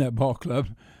Garza on that ball club,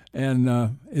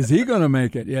 and is he going to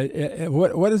make it? Yeah,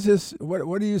 what is his?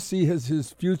 What do you see as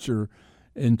his future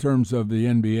in terms of the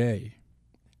NBA?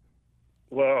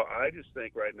 Well, I just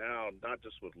think right now, not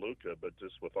just with Luka, but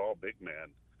just with all big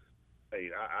men. Hey,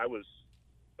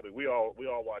 we all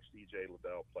watched E.J.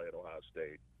 Liddell play at Ohio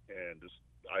State, and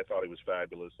I thought he was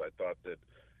fabulous. I thought that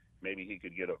maybe he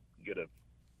could get a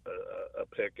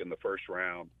pick in the first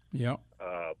round. Yeah.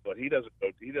 But he doesn't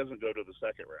go to the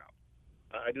second round.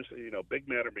 I just big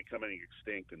men are becoming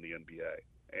extinct in the NBA,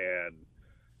 and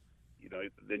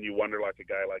then you wonder, like a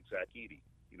guy like Zach Edey.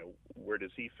 Where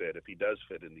does he fit if he does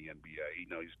fit in the NBA?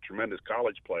 He's a tremendous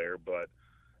college player, but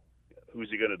who's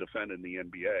he going to defend in the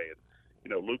NBA? And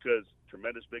Luka's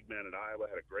tremendous big man in Iowa,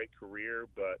 had a great career,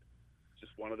 but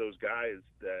just one of those guys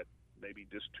that maybe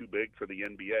just too big for the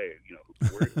NBA.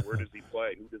 Where does he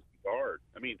play? Who does he guard?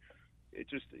 I mean,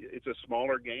 it's a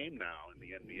smaller game now in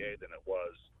the NBA than it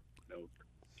was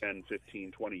 10,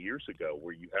 15, 20 years ago,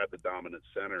 where you had the dominant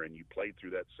center and you played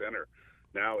through that center.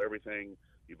 Now everything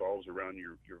evolves around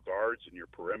your guards and your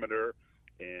perimeter,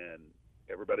 and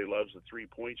everybody loves the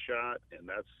three-point shot, and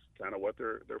that's kind of what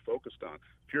they're focused on.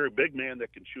 If you're a big man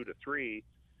that can shoot a three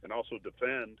and also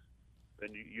defend,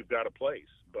 then you've got a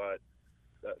place. But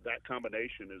that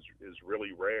combination is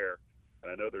really rare,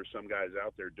 And I know there's some guys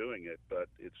out there doing it, but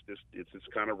it's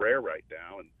kind of rare right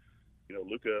now. And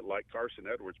Luka, like Carson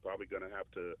Edwards, probably going to have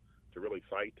to really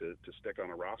fight to stick on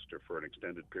a roster for an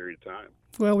extended period of time.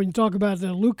 Well, when you talk about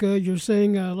Luka, you're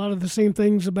saying a lot of the same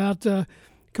things about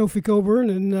Kofi Cockburn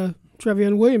and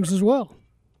Trevion Williams as well.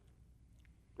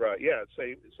 Right. Yeah.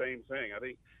 Same thing. I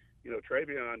think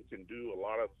Trevion can do a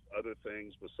lot of other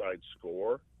things besides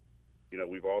score.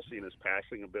 We've all seen his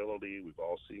passing ability. We've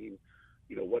all seen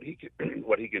what he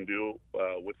can do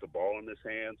with the ball in his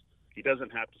hands. He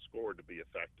doesn't have to score to be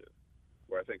effective.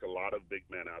 Where I think a lot of big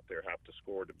men out there have to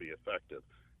score to be effective.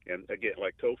 And again,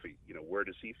 like Kofi, where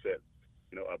does he fit?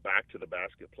 A back to the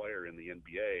basket player in the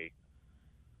NBA,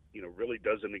 really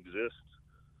doesn't exist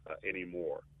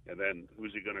anymore. And then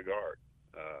who's he going to guard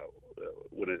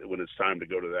when it's time to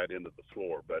go to that end of the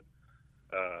floor? But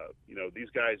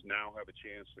these guys now have a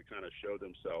chance to kind of show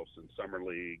themselves in summer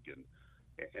league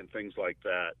and things like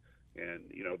that. And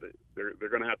they're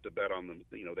going to have to bet on them.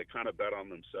 They kind of bet on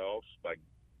themselves by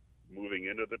moving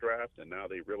into the draft, and now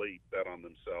they really bet on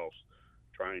themselves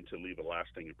trying to leave a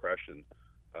lasting impression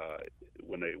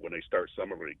when they start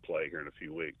summer league play here in a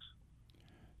few weeks.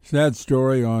 Sad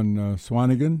story on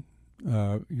Swanigan.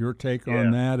 Your take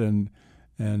on that, and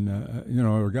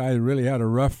a guy who really had a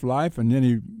rough life, and then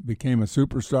he became a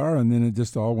superstar, and then it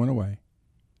just all went away.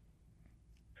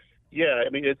 Yeah, I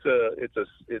mean it's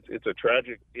a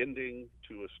tragic ending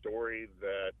to a story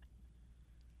that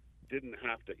didn't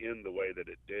have to end the way that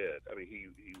it did. I mean,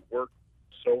 he worked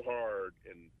so hard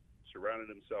and surrounded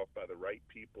himself by the right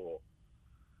people,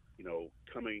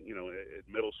 coming, at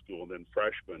middle school and then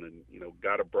freshman and,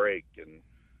 got a break. And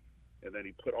then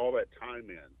he put all that time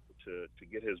in to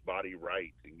get his body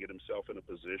right and get himself in a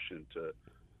position to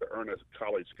earn a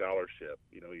college scholarship.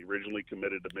 He originally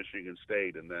committed to Michigan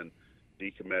State and then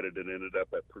decommitted and ended up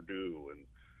at Purdue. And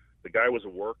the guy was a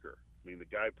worker. I mean, the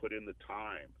guy put in the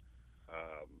time.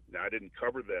 Now, I didn't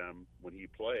cover them when he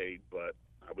played, but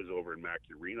I was over in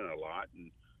Mackey Arena a lot,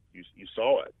 and you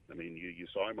saw it. I mean, you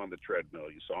saw him on the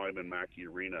treadmill. You saw him in Mackey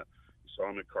Arena. You saw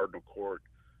him at Cardinal Court,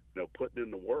 putting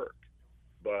in the work.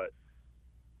 But,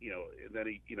 and then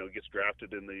he, gets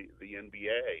drafted in the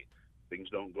NBA. Things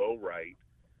don't go right.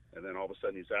 And then all of a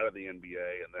sudden he's out of the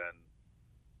NBA, and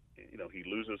then, he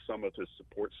loses some of his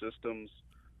support systems,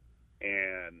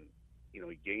 and, he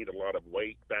gained a lot of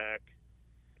weight back.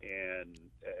 And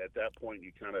at that point,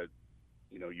 you kind of,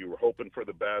 you were hoping for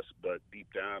the best, but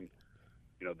deep down,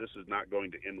 this is not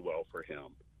going to end well for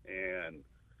him. And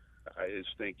I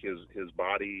just think his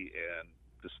body and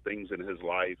just things in his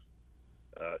life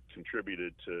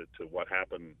contributed to what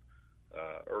happened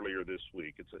earlier this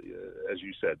week. It's, as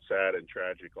you said, sad and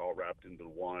tragic, all wrapped into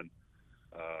one.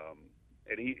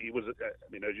 And he was, I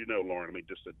mean, as you know, Loren,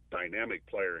 just a dynamic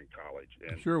player in college.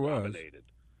 And sure was.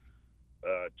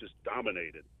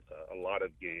 Dominated a lot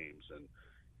of games, and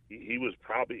he's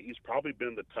probably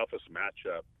been the toughest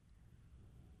matchup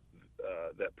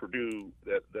that Purdue,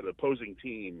 that opposing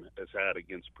team has had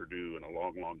against Purdue in a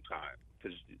long time.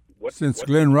 Since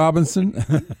Glenn Robinson.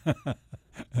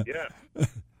 Yeah.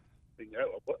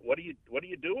 What do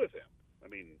you do with him? I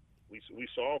mean, we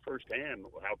saw firsthand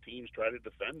how teams try to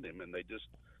defend him, and they just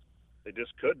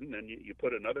couldn't. And you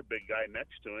put another big guy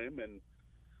next to him, and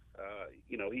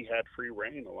he had free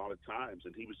reign a lot of times,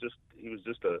 and he was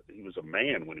a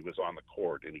man when he was on the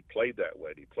court, and he played that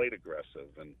way. He played aggressive,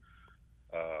 and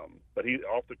but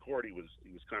off the court he was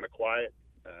kind of quiet,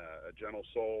 a gentle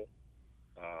soul,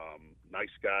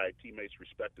 nice guy. Teammates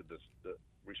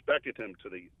respected him to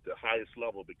the highest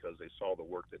level because they saw the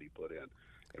work that he put in,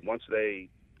 and once they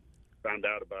found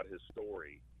out about his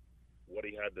story, what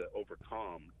he had to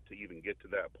overcome to even get to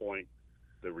that point,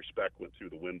 the respect went through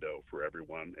the window for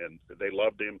everyone, and they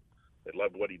loved him. They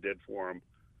loved what he did for them,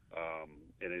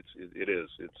 and it's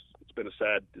been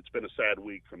a sad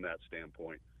week from that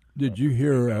standpoint. Did you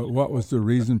hear what was the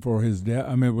reason for his death?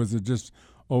 I mean, was it just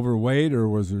overweight, or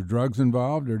was there drugs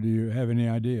involved, or do you have any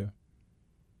idea?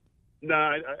 No,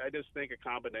 I just think a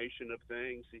combination of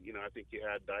things. I think he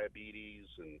had diabetes,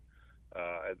 and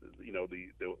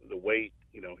the weight.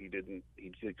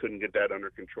 He couldn't get that under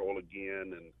control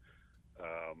again, and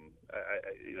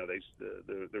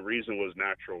the reason was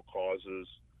natural causes,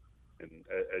 and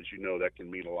as you know, that can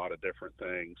mean a lot of different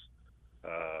things.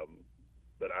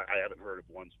 But I haven't heard of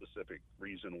one specific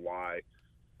reason why,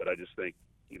 but I just think,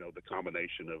 the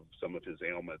combination of some of his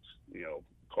ailments,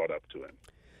 caught up to him.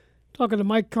 Talking to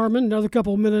Mike Carmin, another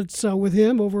couple of minutes with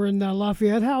him over in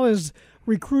Lafayette. How is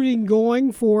recruiting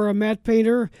going for Matt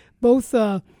Painter, both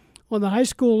on the high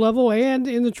school level and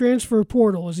in the transfer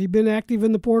portal? Has he been active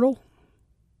in the portal?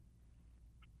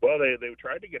 Well, they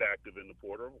tried to get active in the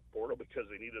portal because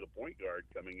they needed a point guard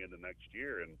coming into next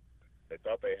year, and they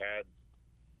thought they had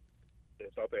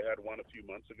one a few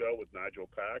months ago with Nigel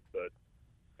Pack, but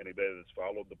anybody that's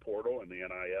followed the portal and the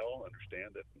NIL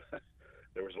understand that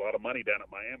there was a lot of money down at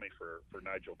Miami for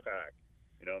Nigel Pack.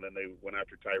 You know, and then they went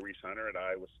after Tyrese Hunter at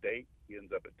Iowa State. He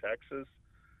ends up at Texas.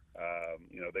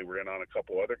 You know, they were in on a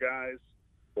couple other guys,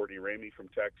 Courtney Ramey from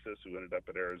Texas, who ended up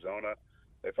at Arizona.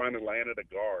 They finally landed a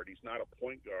guard. He's not a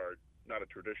point guard, not a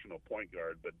traditional point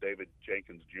guard, but David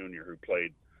Jenkins Jr., who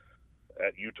played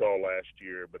at Utah last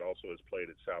year, but also has played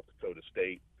at South Dakota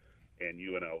State and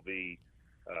UNLV.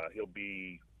 He'll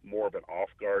be more of an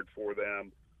off guard for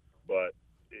them, but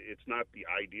it's not the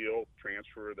ideal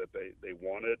transfer that they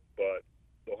wanted, but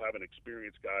they'll have an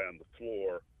experienced guy on the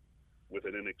floor with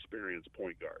an inexperienced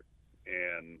point guard.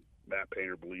 And Matt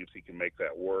Painter believes he can make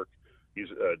that work.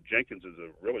 Jenkins is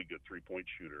a really good three-point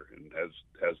shooter and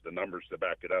has the numbers to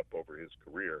back it up over his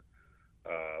career.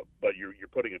 But you're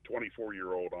putting a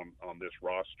 24-year-old on this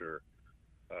roster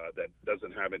that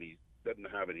doesn't have any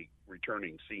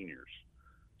returning seniors.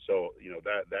 So you know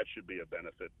that should be a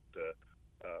benefit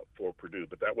for Purdue.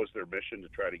 But that was their mission, to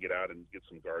try to get out and get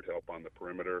some guard help on the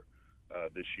perimeter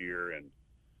this year. And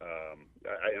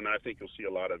I think you'll see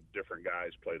a lot of different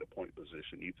guys play the point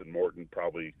position. Ethan Morton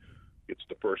probably gets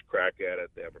the first crack at it.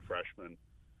 They have a freshman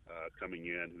coming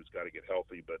in who's got to get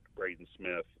healthy, but Braden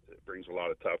Smith brings a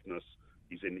lot of toughness.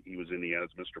 He was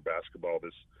Indiana's Mr. Basketball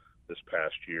this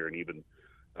past year, and even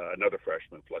another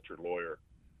freshman, Fletcher Lawyer,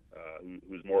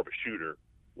 who's more of a shooter,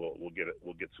 will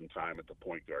get some time at the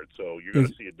point guard. So you're going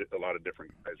to see a lot of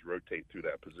different guys rotate through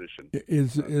that position.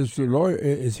 Is the Lawyer?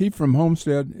 Is he from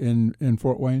Homestead in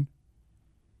Fort Wayne?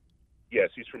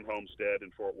 Yes, he's from Homestead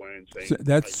in Fort Wayne.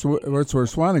 That's where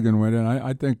Swanigan went, and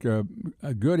I think Luke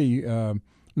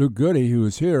Goody, who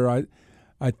was here, I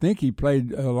think he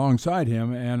played alongside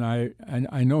him, and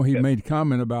I know he made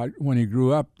comment about when he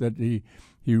grew up that he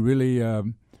really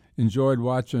enjoyed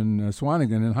watching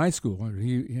Swanigan in high school.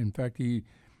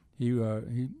 He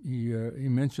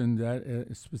mentioned that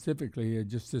specifically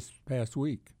just this past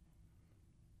week.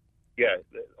 Yeah,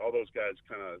 all those guys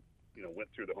kind of went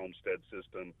through the Homestead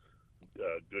system.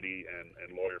 Goody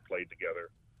and Lawyer played together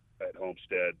at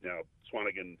Homestead. Now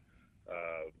Swanigan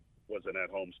wasn't at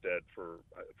Homestead for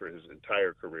his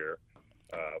entire career,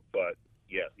 but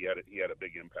yeah, he had a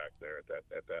big impact there at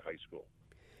that high school.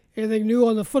 Anything new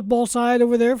on the football side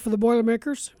over there for the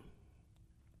Boilermakers?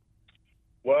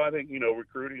 Well, I think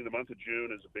recruiting. The month of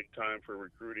June is a big time for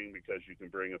recruiting because you can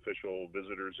bring official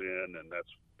visitors in, and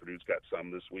Purdue's got some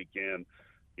this weekend.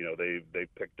 They've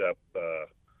picked up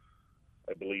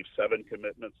I believe 7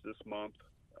 commitments this month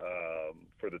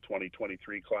for the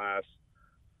 2023 class,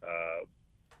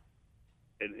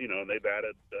 and they've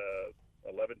added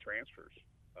 11 transfers.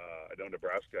 I know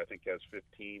Nebraska I think has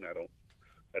 15. I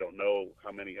don't know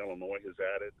how many Illinois has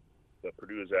added, but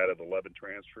Purdue has added 11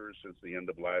 transfers since the end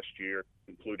of last year,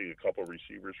 including a couple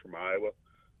receivers from Iowa,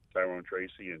 Tyrone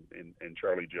Tracy and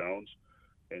Charlie Jones.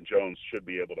 And Jones should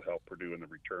be able to help Purdue in the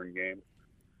return game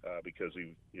because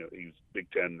he's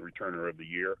Big Ten Returner of the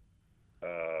Year.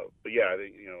 But yeah, I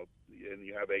think and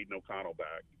you have Aiden O'Connell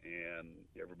back, and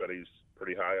everybody's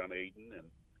pretty high on Aiden and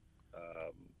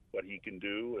what he can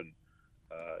do, and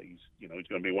he's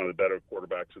going to be one of the better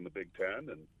quarterbacks in the Big Ten.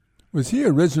 And was he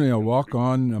originally a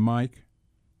walk-on, Mike?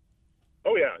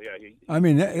 Oh yeah. I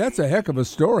mean, that's a heck of a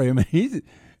story. I mean,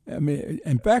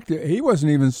 in fact, he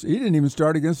didn't even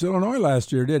start against Illinois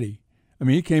last year, did he? I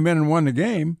mean, he came in and won the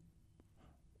game.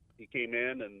 He came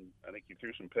in, and I think he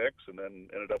threw some picks, and then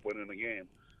ended up winning the game.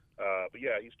 But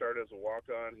yeah, he started as a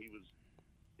walk-on. He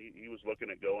was looking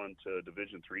at going to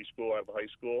Division III school out of high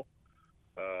school.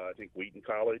 I think Wheaton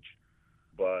College,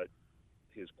 but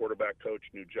his quarterback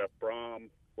coach knew Jeff Brom.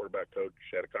 Quarterback coach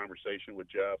had a conversation with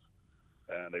Jeff,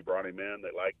 and they brought him in.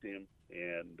 They liked him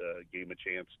and gave him a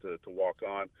chance to walk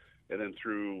on. And then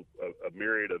through a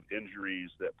myriad of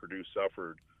injuries that Purdue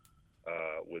suffered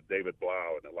with David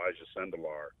Blau and Elijah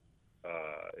Sendelar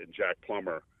and Jack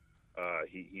Plummer,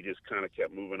 he just kind of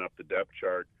kept moving up the depth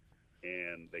chart,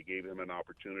 and they gave him an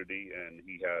opportunity, and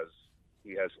he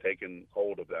has taken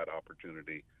hold of that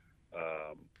opportunity.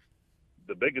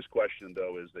 The biggest question,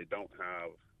 though, is they don't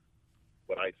have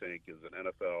what I think is an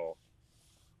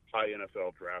high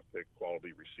NFL draft pick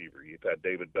quality receiver. You've had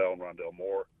David Bell and Rondell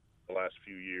Moore the last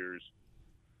few years.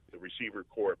 The receiver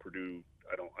core at Purdue,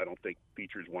 I don't think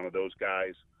features one of those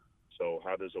guys. So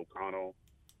how does O'Connell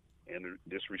and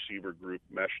this receiver group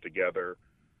mesh together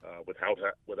without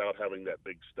having that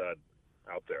big stud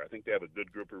out there? I think they have a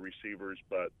good group of receivers,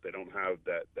 but they don't have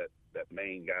that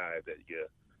main guy that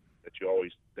that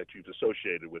you've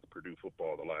associated with Purdue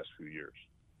football the last few years.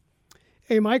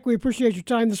 Hey, Mike, we appreciate your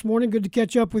time this morning. Good to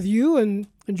catch up with you, and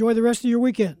enjoy the rest of your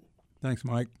weekend. Thanks,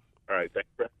 Mike. All right, thanks,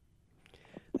 Brett.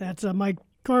 That's Mike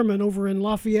Carmin over in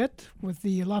Lafayette with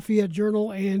the Lafayette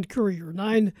Journal and Courier.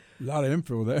 A lot of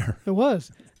info there. It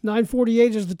was.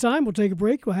 9:48 is the time. We'll take a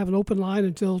break. We'll have an open line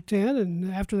until 10,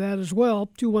 and after that as well,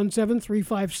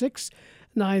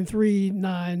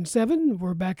 217-356-9397.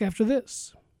 We're back after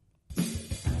this.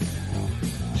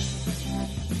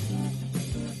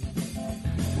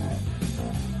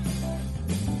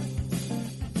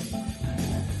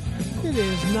 It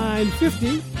is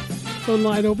 9:50. Phone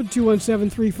line open,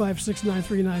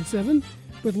 217-356-9397.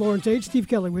 With Loren Tate, Steve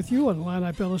Kelly with you on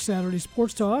Illini Pella Saturday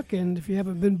Sports Talk. And if you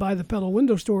haven't been by the Pella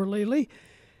Window Store lately,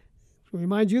 to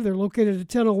remind you, they're located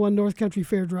at 1001 North Country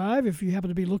Fair Drive. If you happen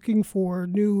to be looking for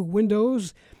new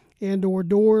windows and or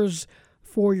doors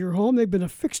for your home, they've been a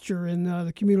fixture in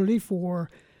the community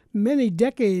for many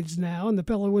decades now. And the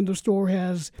Pella Window Store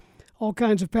has all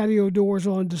kinds of patio doors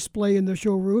on display in the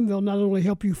showroom. They'll not only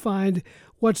help you find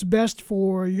what's best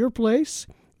for your place,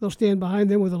 they'll stand behind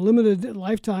them with a limited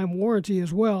lifetime warranty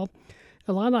as well.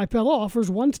 Illini Pella offers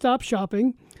one-stop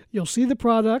shopping. You'll see the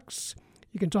products.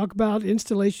 You can talk about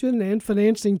installation and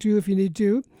financing too if you need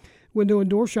to. Window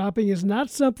and door shopping is not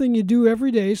something you do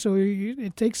every day, so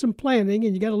it takes some planning,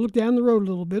 and you got to look down the road a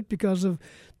little bit because of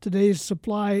today's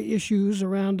supply issues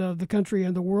around the country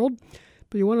and the world.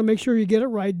 But you want to make sure you get it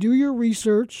right. Do your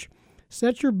research,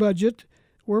 set your budget,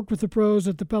 work with the pros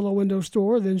at the Pella Window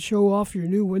Store, then show off your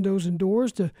new windows and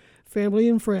doors to family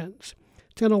and friends.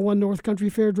 1001 North Country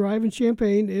Fair Drive in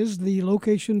Champaign is the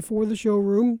location for the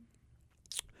showroom.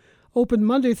 Open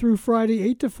Monday through Friday,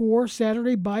 8 to 4,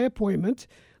 Saturday by appointment.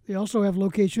 They also have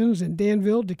locations in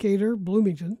Danville, Decatur,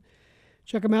 Bloomington.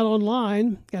 Check them out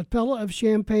online at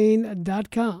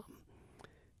pellaofchampaign.com.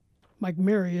 Mike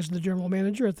Mary is the general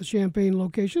manager at the Champaign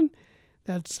location.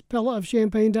 That's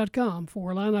pellaofchampaign.com for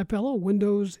Illini Pella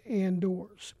windows and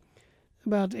doors.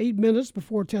 About 8 minutes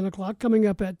before 10 o'clock, coming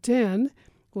up at 10,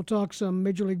 we'll talk some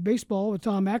Major League Baseball with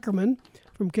Tom Ackerman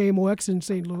from KMOX in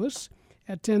St. Louis.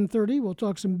 At 10:30, we'll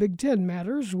talk some Big Ten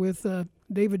matters with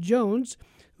David Jones,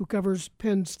 who covers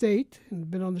Penn State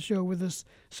and been on the show with us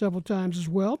several times as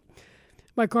well.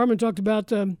 Mike Carmin talked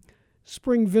about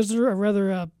spring visitor, or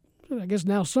rather, I guess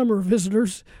now summer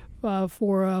visitors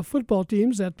for football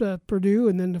teams at Purdue,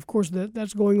 and then, of course,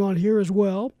 that's going on here as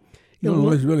well.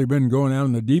 Illinois really been going out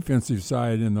on the defensive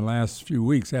side in the last few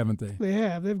weeks, haven't they? They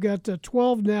have. They've got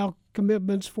 12 now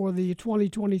commitments for the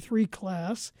 2023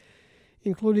 class,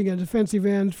 including a defensive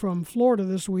end from Florida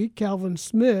this week, Calvin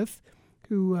Smith,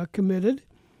 who committed,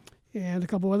 and a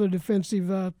couple other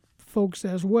defensive folks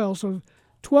as well. So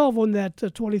 12 on that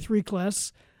 23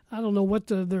 class. I don't know what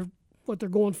they're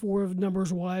going for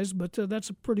numbers-wise, but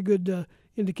that's a pretty good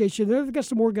indication. They've got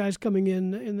some more guys coming in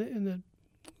the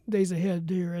days ahead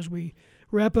here as we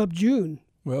wrap up June.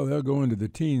 Well, they'll go into the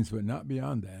teens, but not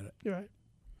beyond that. You're right.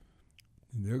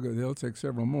 They'll take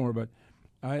several more, but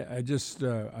I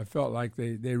felt like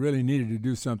they really needed to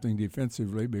do something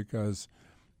defensively because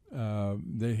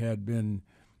they had been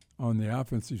on the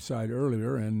offensive side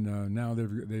earlier, and now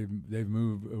they've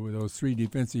moved with those three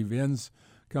defensive ends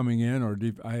coming in, or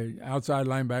outside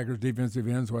linebackers, defensive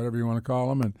ends, whatever you want to call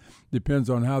them, and depends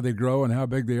on how they grow and how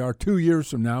big they are 2 years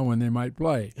from now when they might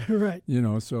play. Right.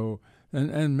 So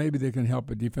and maybe they can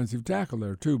help a defensive tackle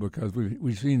there too, because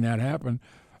we've seen that happen.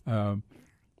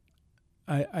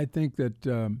 I think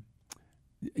that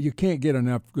you can't get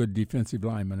enough good defensive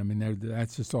linemen. I mean,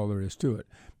 that's just all there is to it,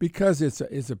 because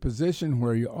it's a position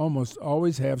where you almost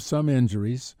always have some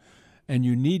injuries. And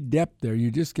you need depth there.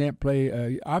 You just can't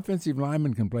play. Offensive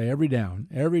linemen can play every down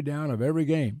of every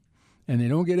game, and they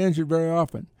don't get injured very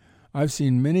often. I've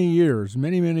seen many years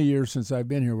since I've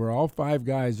been here where all five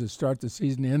guys that start the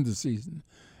season end the season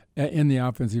in the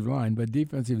offensive line, but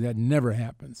defensive, that never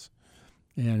happens.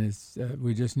 And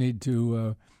we just need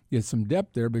to get some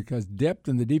depth there, because depth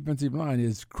in the defensive line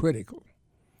is critical.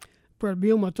 Brett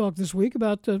Bielema talked this week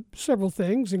about several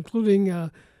things,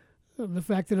 including the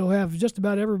fact that he'll have just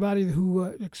about everybody who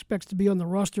expects to be on the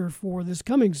roster for this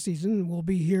coming season will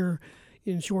be here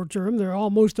in short term. They're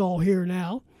almost all here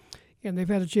now, and they've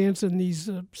had a chance in these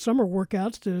summer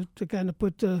workouts to kind of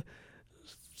put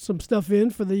some stuff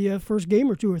in for the first game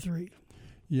or two or three.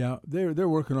 Yeah, they're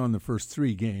working on the first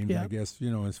three games, yeah. I guess,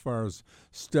 as far as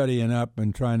studying up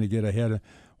and trying to get ahead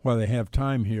while they have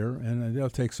time here. And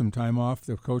they'll take some time off,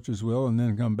 the coaches will, and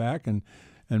then come back and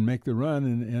make the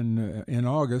run in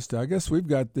August. I guess we've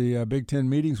got the Big Ten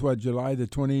meetings, July the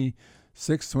 26th,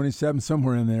 27th,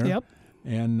 somewhere in there. Yep.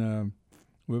 And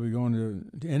We'll be going to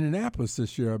Indianapolis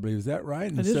this year, I believe. Is that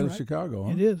right? Instead of Chicago,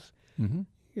 huh? It is. Mm-hmm.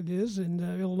 It is, and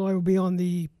Illinois will be on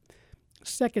the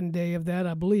second day of that,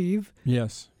 I believe.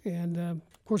 Yes. And,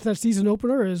 of course, that season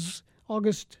opener is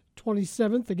August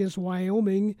 27th against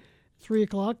Wyoming, 3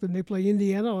 o'clock. Then they play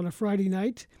Indiana on a Friday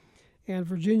night and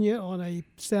Virginia on a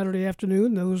Saturday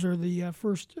afternoon. Those are the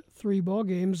first 3 ball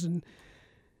games, and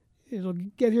it'll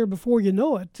get here before you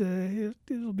know it.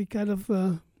 It'll be kind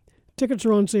of tickets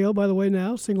are on sale, by the way,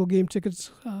 now. Single-game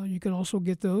tickets, you can also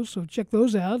get those. So check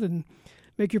those out and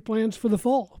make your plans for the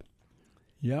fall.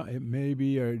 Yeah, it may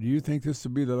be. Do you think this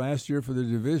will be the last year for the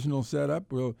divisional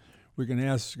setup? We can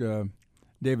ask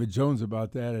David Jones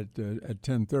about that at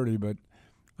 10:30, but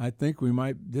I think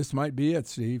this might be it,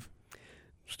 Steve.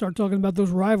 Start talking about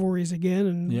those rivalries again.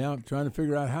 And yeah, trying to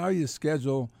figure out how you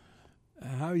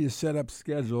set up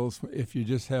schedules if you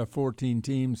just have 14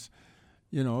 teams,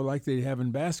 like they have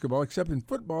in basketball, except in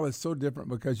football it's so different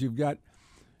because you've got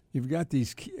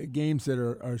these games that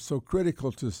are so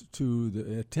critical to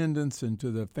the attendance and to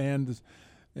the fans.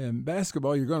 In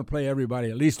basketball, you're going to play everybody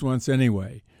at least once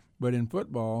anyway. But in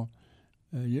football,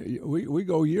 we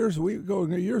go years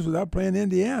without playing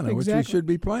Indiana, exactly. Which we should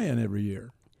be playing every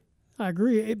year. I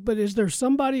agree. But is there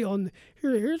somebody on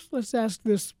here's let's ask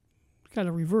this kind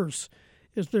of reverse.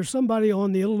 Is there somebody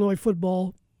on the Illinois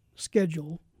football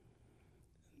schedule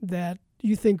that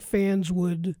you think fans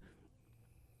would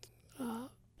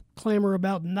clamor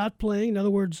about not playing? In other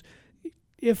words,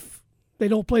 if they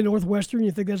don't play Northwestern,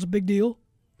 you think that's a big deal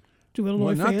to Illinois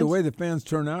fans? Well, not the way the fans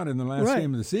turn out in the last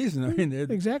game of the season. I mean,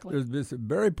 exactly. There's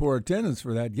very poor attendance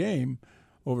for that game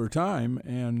over time,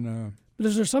 and but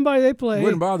is there somebody they play? It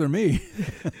wouldn't bother me.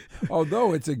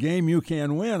 Although it's a game you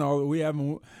can win.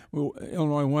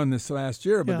 Illinois won this last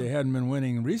year, but they hadn't been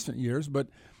winning in recent years. But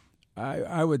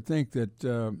I would think that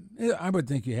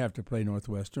you have to play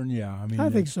Northwestern. Yeah, I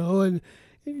think so. And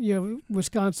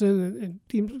Wisconsin and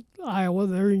teams Iowa,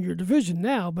 they're in your division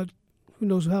now, but who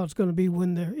knows how it's going to be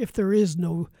if there is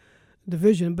no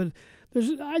division. But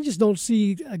I just don't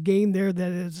see a game there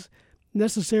that is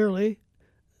necessarily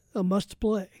a must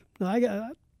play. Now,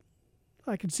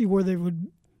 I can see where there would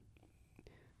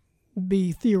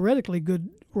be theoretically good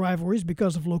rivalries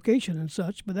because of location and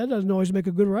such, but that doesn't always make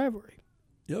a good rivalry.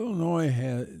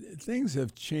 Things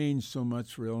have changed so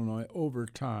much for Illinois over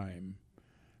time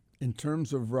in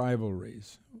terms of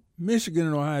rivalries. Michigan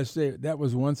and Ohio State, that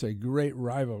was once a great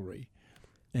rivalry,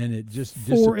 and it just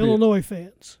disappeared. For Illinois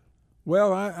fans.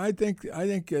 Well, I think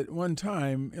at one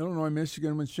time, Illinois,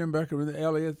 Michigan, when Schembecker and the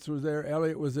Elliots was there,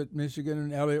 Elliott was at Michigan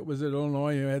and Elliott was at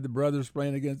Illinois. You had the brothers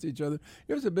playing against each other.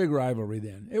 It was a big rivalry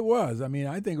then. It was. I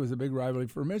think it was a big rivalry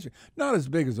for Michigan. Not as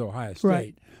big as Ohio State.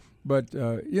 Right. But,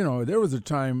 there was a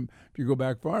time, if you go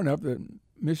back far enough, that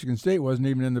Michigan State wasn't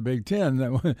even in the Big Ten.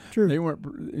 True. They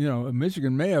weren't,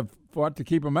 Michigan may have fought to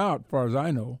keep them out, as far as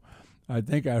I know. I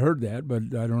think I heard that, but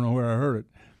I don't know where I heard it.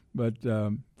 But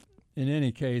in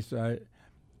any case, I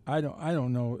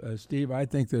don't know, Steve. I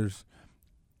think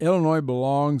Illinois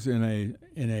belongs in a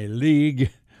league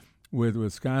with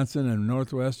Wisconsin and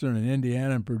Northwestern and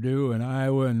Indiana and Purdue and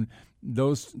Iowa, and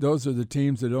those are the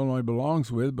teams that Illinois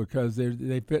belongs with because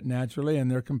they fit naturally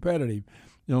and they're competitive.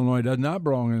 Illinois does not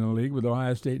belong in the league with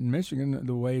Ohio State and Michigan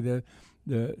the way the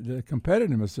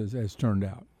competitiveness has turned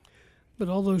out. But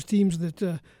all those teams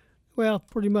that,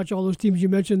 pretty much all those teams you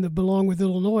mentioned that belong with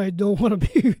Illinois don't want to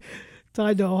be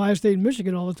tied to Ohio State and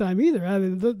Michigan all the time either. I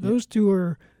mean, those two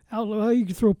are out. Well, you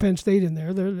can throw Penn State in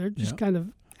there. They're just kind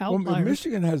of outliers. Well,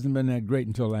 Michigan hasn't been that great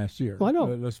until last year. Well, I know.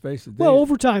 Let's face it.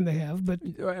 Over time they have, but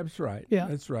that's right. Yeah,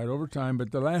 that's right. Over time,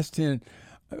 but the last 10.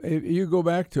 If you go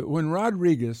back to when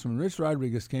Rich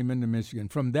Rodriguez came into Michigan,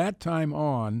 from that time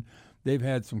on, they've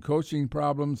had some coaching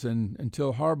problems, and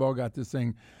until Harbaugh got this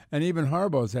thing, and even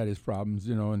Harbaugh's had his problems,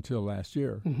 until last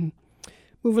year. Mm-hmm.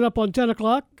 Moving up on 10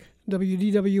 o'clock,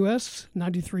 WDWS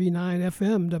 93.9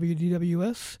 FM,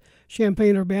 WDWS,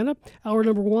 Champaign-Urbana. Hour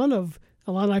number 1 of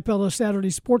Illini Pella Saturday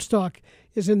Sports Talk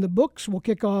is in the books. We'll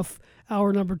kick off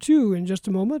hour number 2 in just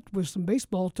a moment with some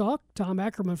baseball talk. Tom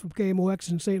Ackerman from KMOX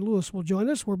in St. Louis will join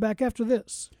us. We're back after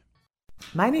this.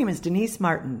 My name is Denise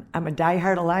Martin. I'm a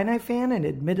diehard Illini fan and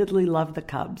admittedly love the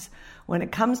Cubs. When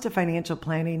it comes to financial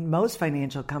planning, most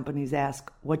financial companies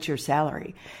ask, what's your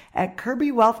salary? At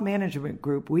Kirby Wealth Management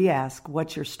Group, we ask,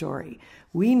 what's your story?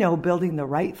 We know building the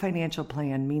right financial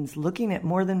plan means looking at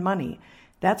more than money.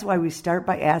 That's why we start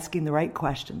by asking the right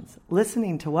questions,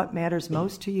 listening to what matters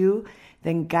most to you,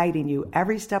 then guiding you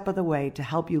every step of the way to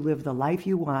help you live the life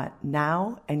you want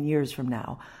now and years from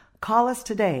now. Call us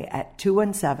today at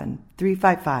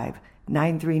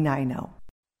 217-355-9390.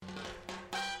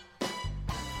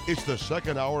 It's the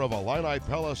second hour of Illini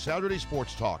Pella Saturday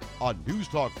Sports Talk on News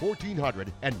Talk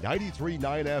 1400 and 93.9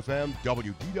 FM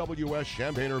WDWS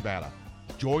Champaign-Urbana.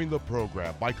 Join the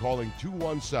program by calling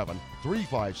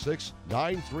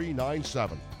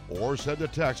 217-356-9397 or send a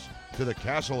text to the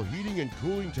Castle Heating and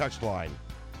Cooling text line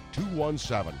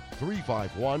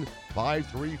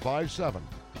 217-351-5357.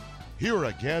 Here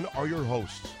again are your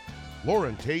hosts,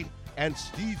 Loren, Tate, and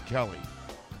Steve Kelly.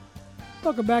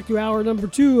 Welcome back to hour number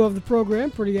 2 of the program.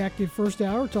 Pretty active first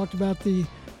hour. Talked about the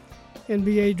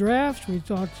NBA draft. We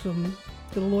talked some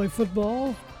Illinois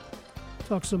football.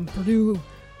 Talked some Purdue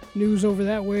news over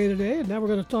that way today. And now we're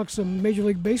going to talk some Major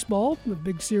League Baseball, the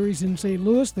big series in St.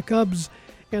 Louis, the Cubs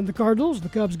and the Cardinals. The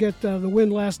Cubs get the win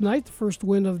last night, the first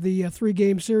win of the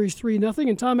 3-game series, 3-0.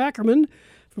 And Tom Ackerman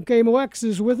from KMOX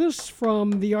is with us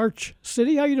from the Arch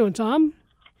City. How you doing, Tom?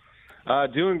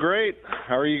 Doing great.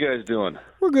 How are you guys doing?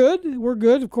 We're good. We're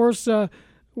good. Of course,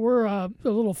 we're a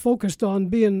little focused on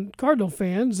being Cardinal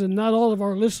fans, and not all of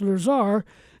our listeners are,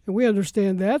 and we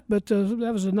understand that. But that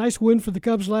was a nice win for the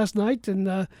Cubs last night,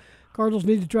 and Cardinals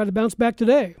need to try to bounce back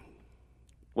today.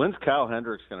 When's Kyle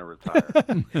Hendricks going to retire?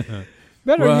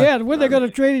 Better yet, when they're going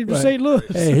to trade him to St. Louis.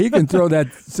 Hey, he can throw that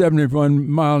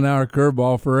 71-mile-an-hour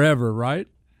curveball forever, right?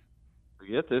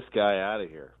 Get this guy out of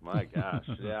here. My gosh.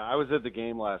 Yeah, I was at the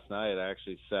game last night. I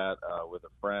actually sat with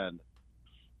a friend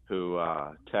who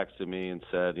texted me and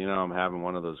said, I'm having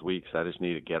one of those weeks. I just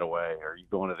need a getaway. Are you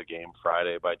going to the game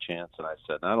Friday by chance? And I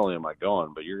said, not only am I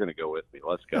going, but you're going to go with me.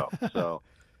 Let's go. So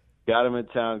got him in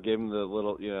town, gave him the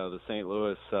little, the St.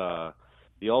 Louis,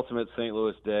 the ultimate St.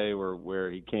 Louis day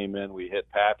where he came in. We hit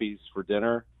Pappy's for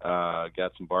dinner,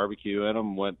 got some barbecue in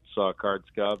him, went, saw Cards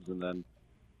Cubs, and then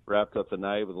wrapped up the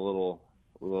night with a little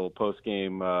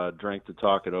post-game drink to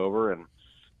talk it over. And,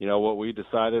 what we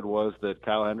decided was that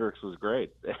Kyle Hendricks was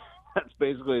great. That's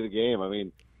basically the game. I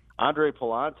mean, Andre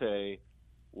Pallante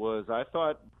was, I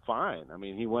thought, fine. I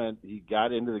mean, he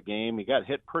got into the game. He got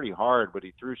hit pretty hard, but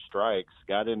he threw strikes,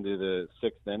 got into the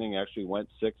 6th inning, actually went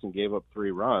 6 and gave up 3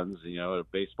 runs. A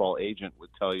baseball agent would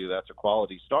tell you that's a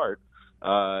quality start.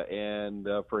 And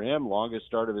for him, longest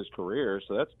start of his career,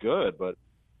 so that's good. But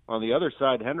on the other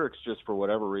side, Hendricks, just for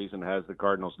whatever reason, has the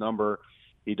Cardinals' number.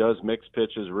 He does mix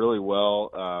pitches really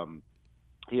well.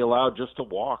 He allowed just a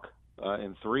walk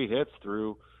in 3 hits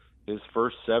through his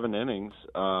first 7 innings.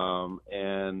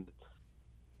 And,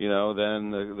 then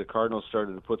the Cardinals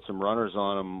started to put some runners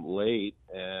on him late,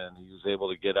 and he was able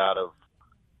to get out of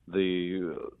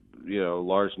the,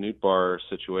 Lars Nootbaar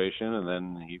situation, and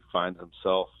then he finds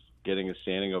himself getting a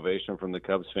standing ovation from the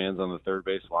Cubs fans on the third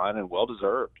base line, and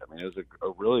well-deserved. I mean, it was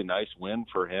a really nice win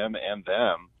for him and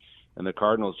them, and the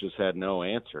Cardinals just had no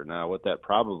answer. Now, what that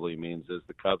probably means is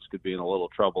the Cubs could be in a little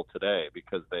trouble today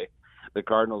because the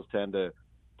Cardinals tend to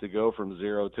go from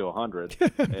 0 to 100,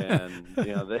 and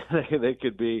they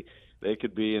could be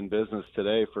in business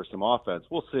today for some offense.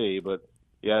 We'll see, but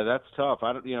yeah, that's tough.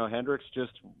 Hendricks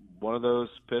just one of those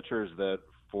pitchers that,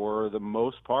 for the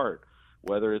most part,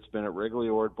 whether it's been at Wrigley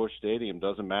or at Busch Stadium,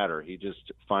 doesn't matter. He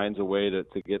just finds a way to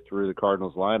get through the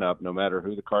Cardinals lineup, no matter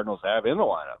who the Cardinals have in the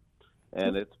lineup.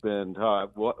 And it's been tough.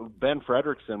 Ben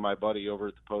Fredrickson, my buddy over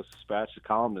at the Post-Dispatch, the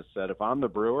columnist, said, if I'm the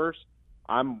Brewers,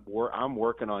 I'm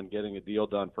working on getting a deal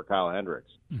done for Kyle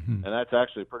Hendricks. Mm-hmm. And that's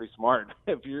actually pretty smart.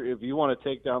 If you want to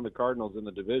take down the Cardinals in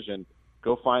the division,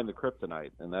 go find the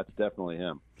kryptonite, and that's definitely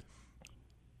him.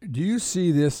 Do you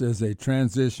see this as a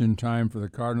transition time for the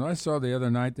Cardinals? I saw the other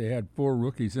night they had 4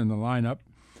 rookies in the lineup,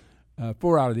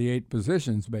 4 out of the 8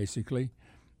 positions, basically.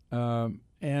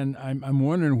 And I'm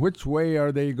wondering which way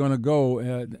are they going to go?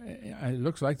 It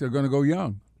looks like they're going to go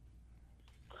young.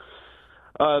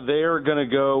 They are going to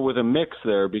go with a mix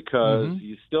there because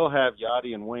you still have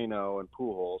Yachty and Waino and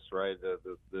Pujols, right?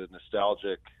 The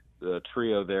nostalgic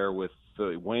trio there with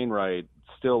Wainwright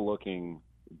still looking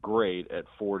great at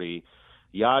 40.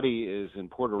 Yachty is in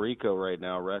Puerto Rico right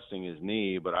now resting his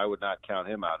knee, but I would not count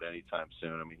him out anytime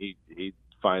soon. I mean, he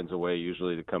finds a way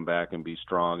usually to come back and be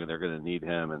strong, and they're going to need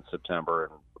him in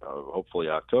September and hopefully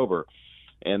October.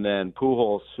 And then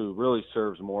Pujols, who really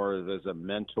serves more as a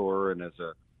mentor and as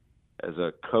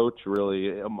a coach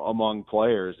really among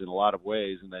players in a lot of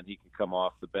ways, and then he can come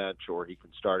off the bench or he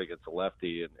can start against a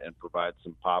lefty and provide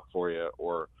some pop for you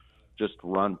or just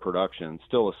run production.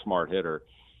 Still a smart hitter.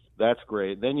 That's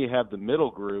great. Then you have the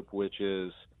middle group, which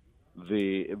is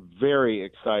the very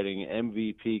exciting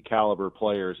MVP caliber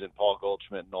players in Paul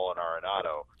Goldschmidt and Nolan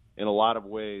Arenado. In a lot of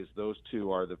ways, those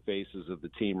two are the faces of the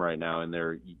team right now in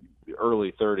their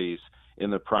early 30s, in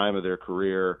the prime of their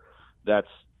career. That's,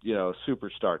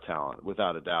 superstar talent,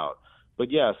 without a doubt.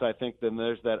 But yes, I think then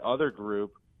there's that other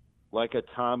group like a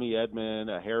Tommy Edman,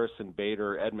 a Harrison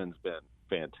Bader. Edman's been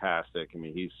fantastic. I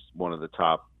mean, he's one of the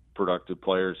top productive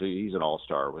players. He's an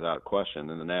all-star without question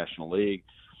in the National League.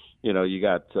 You know, you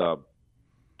got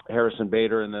Harrison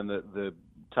Bader and then the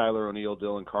Tyler O'Neill,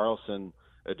 Dylan Carlson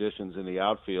additions in the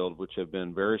outfield, which have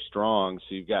been very strong.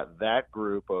 So you've got that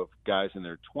group of guys in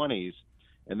their 20s.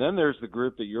 And then there's the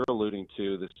group that you're alluding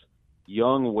to, this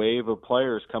young wave of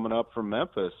players coming up from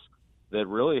Memphis that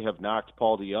really have knocked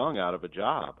Paul DeYoung out of a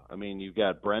job. I mean, you've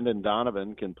got Brendan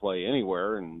Donovan can play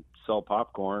anywhere and sell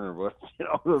popcorn or what, you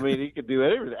know, I mean, he could do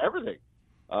everything.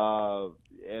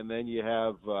 And then you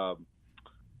have,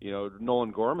 you know,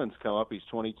 Nolan Gorman's come up. He's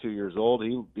 22 years old.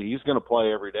 He's going to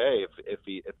play every day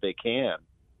if they can,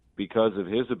 because of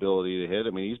his ability to hit.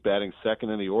 I mean, he's batting second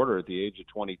in the order at the age of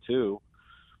 22.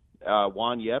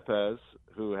 Juan Yepes,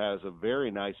 who has a very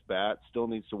nice bat, still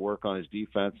needs to work on his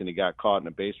defense, and he got caught in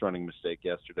a base running mistake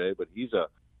yesterday, but he's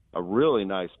a really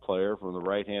nice player from the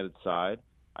right-handed side.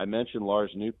 I mentioned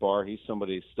Lars Nootbaar. He's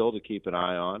somebody still to keep an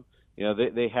eye on. You know,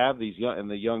 they have these young,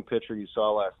 and the young pitcher you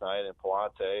saw last night in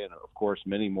Palante, and of course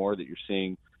many more that you're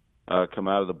seeing come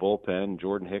out of the bullpen.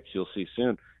 Jordan Hicks you'll see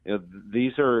soon. You know,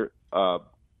 these are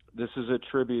this is a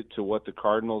tribute to what the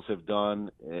Cardinals have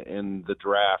done in the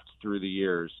draft through the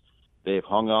years. They've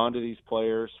hung on to these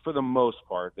players for the most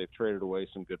part. They've traded away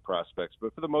some good prospects,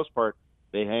 but for the most part,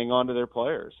 they hang on to their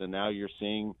players. And now you're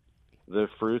seeing the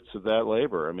fruits of that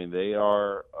labor. I mean, they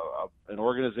are an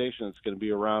organization that's going to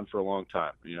be around for a long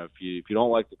time. You know, if you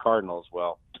don't like the Cardinals,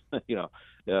 well, you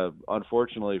know,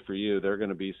 unfortunately for you, they're going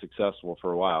to be successful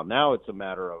for a while. Now it's a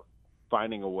matter of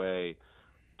finding a way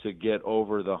to get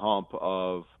over the hump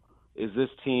of, is this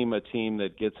team a team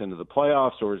that gets into the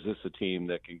playoffs, or is this a team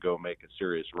that can go make a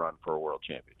serious run for a world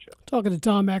championship? Talking to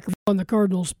Tom Ackerman on the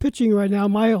Cardinals. Pitching right now,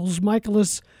 Miles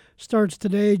Michaelis starts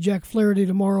today, Jack Flaherty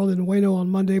tomorrow, then Waino on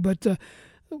Monday. But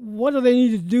what do they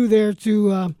need to do there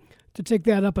to take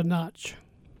that up a notch?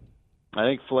 I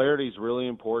think Flaherty's really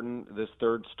important. This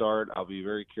third start, I'll be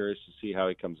very curious to see how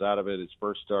he comes out of it. His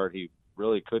first start, he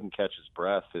really couldn't catch his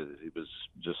breath. He was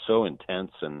just so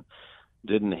intense and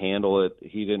didn't handle it.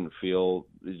 He didn't feel,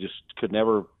 he just could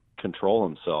never control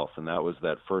himself, and that was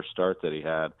that first start that he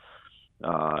had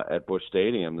at Busch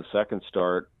Stadium. The second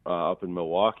start up in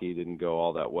Milwaukee didn't go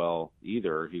all that well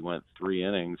either. He went 3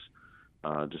 innings,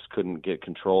 just couldn't get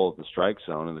control of the strike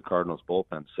zone, and the Cardinals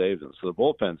bullpen saved him. So the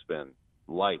bullpen's been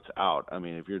lights out. I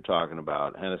mean, if you're talking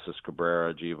about Genesis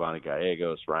Cabrera, Giovanni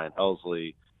Gallegos, Ryan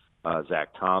Helsley, Zach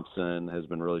Thompson has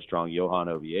been really strong. Johan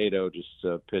Oviedo just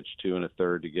pitched 2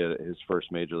 1/3 to get his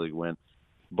first major league win.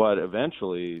 But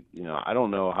eventually, you know, I don't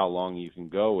know how long you can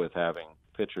go with having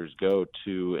pitchers go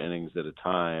 2 innings at a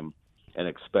time and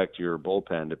expect your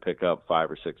bullpen to pick up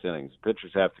 5 or 6 innings.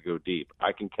 Pitchers have to go deep.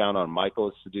 I can count on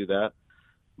Michaelis to do that.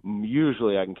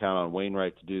 Usually I can count on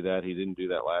Wainwright to do that. He didn't do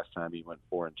that last time. He went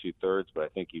 4 2/3, but I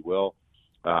think he will.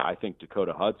 I think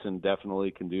Dakota Hudson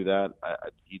definitely can do that.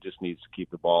 He just needs to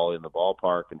keep the ball in the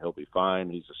ballpark, and he'll be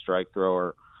fine. He's a strike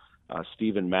thrower.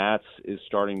 Steven Matz is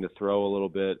starting to throw a little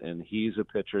bit, and he's a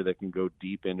pitcher that can go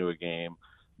deep into a game.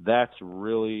 That's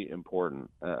really important.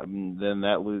 Then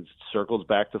that circles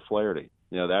back to Flaherty.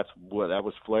 You know, that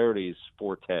was Flaherty's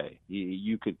forte.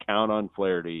 You could count on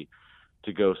Flaherty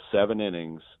to go 7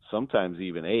 innings, sometimes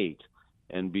even 8,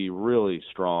 and be really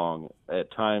strong,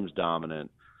 at times dominant.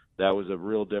 That was a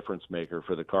real difference maker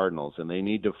for the Cardinals, and they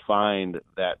need to find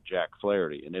that Jack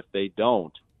Flaherty. And if they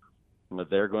don't,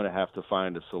 they're going to have to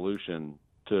find a solution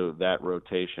to that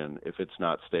rotation if it's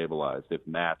not stabilized. If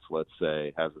Matz, let's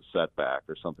say, has a setback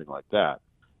or something like that,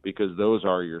 because those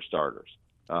are your starters.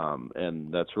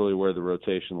 And that's really where the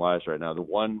rotation lies right now. The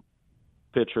one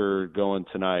pitcher going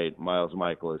tonight, Miles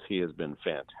Michaelis, he has been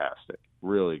fantastic,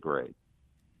 really great.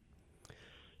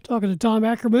 Talking to Tom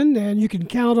Ackerman, and you can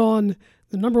count on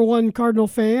the number one Cardinal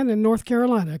fan in North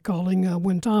Carolina calling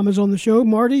when Tom is on the show.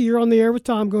 Marty, you're on the air with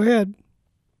Tom. Go ahead.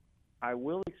 I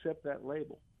will accept that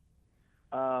label.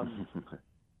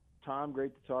 Tom,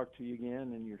 great to talk to you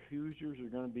again. And your Hoosiers are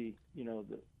going to be, you know,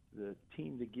 the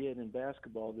team to get in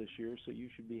basketball this year, so you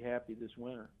should be happy this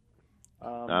winter.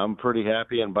 I'm pretty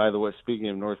happy. And by the way, speaking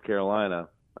of North Carolina,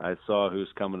 I saw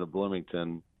who's coming to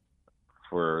Bloomington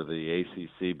for the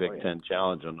ACC Big Ten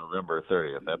Challenge on November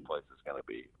 30th. That place is going to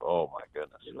be, oh my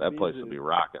goodness, that place will be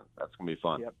rocking. That's going to be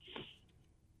fun. Yep.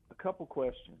 A couple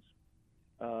questions.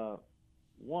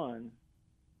 One,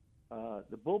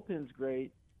 the bullpen's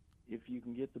great if you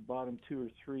can get the bottom 2 or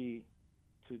 3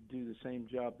 to do the same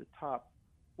job the top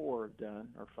 4 have done,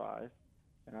 or 5.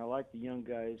 And I like the young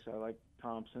guys. I like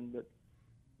Thompson. But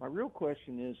my real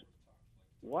question is,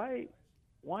 why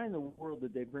in the world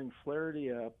did they bring Flaherty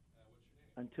up?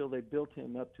 until they built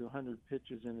him up to 100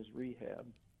 pitches in his rehab,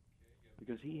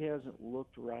 because he hasn't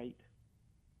looked right,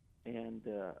 and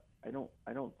I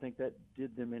don't think that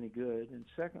did them any good. And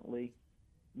secondly,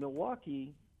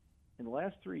 Milwaukee, in the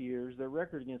last 3 years, their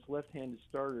record against left-handed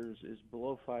starters is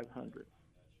below 500.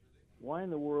 Why in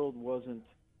the world wasn't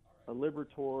a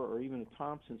Liberatore or even a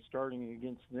Thompson starting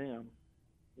against them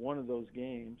one of those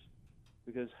games?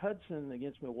 Because Hudson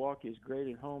against Milwaukee is great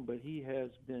at home, but he has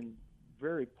been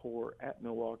very poor at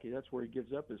Milwaukee. That's where he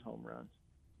gives up his home runs.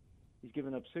 He's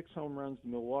given up 6 home runs to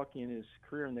Milwaukee in his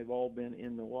career, and they've all been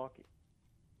in Milwaukee.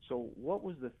 So what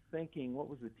was the thinking, what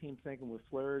was the team thinking with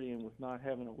Flaherty and with not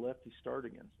having a lefty start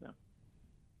against them?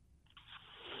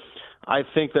 I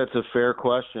think that's a fair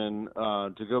question.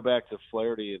 To go back to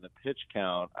Flaherty and the pitch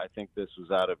count, I think this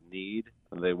was out of need.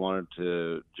 They wanted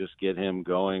to just get him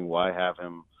going. Why have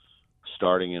him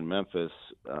starting in Memphis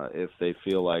if they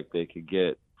feel like they could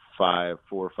get 4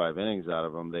 or 5 innings out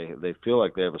of him? They feel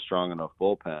like they have a strong enough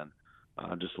bullpen.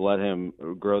 Just let him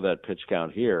grow that pitch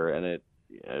count here, and it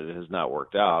has not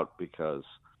worked out because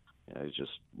he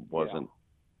just wasn't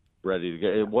ready to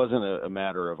get. It wasn't a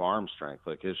matter of arm strength.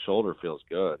 Like, his shoulder feels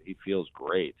good. He feels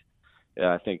great.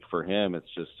 I think for him,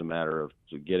 it's just a matter of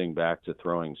getting back to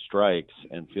throwing strikes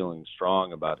and feeling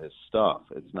strong about his stuff.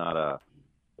 It's not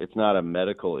a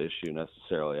medical issue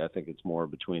necessarily. I think it's more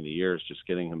between the years, just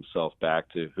getting himself back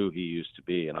to who he used to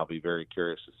be, and I'll be very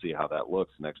curious to see how that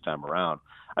looks next time around.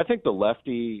 I think the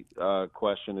lefty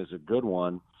question is a good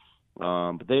one,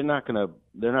 but they're not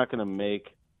gonna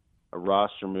make a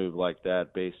roster move like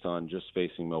that based on just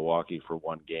facing Milwaukee for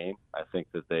one game. I think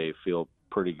that they feel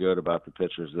pretty good about the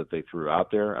pitchers that they threw out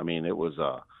there. I mean, it was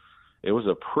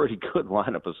a pretty good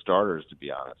lineup of starters, to be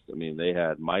honest. I mean, they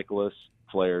had Michaelis,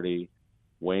 Flaherty,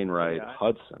 Wainwright,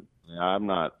 Hudson. I'm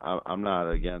not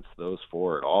against those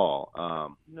 4 at all.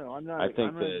 No, I'm not. I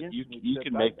think that you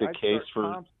can make the case for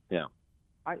Thompson. Yeah.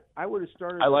 I would have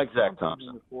started. I like Zach Thompson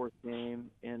in the 4th game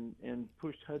and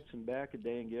pushed Hudson back a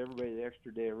day and give everybody the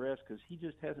extra day of rest because he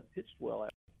just hasn't pitched well.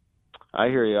 I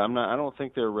hear you. I don't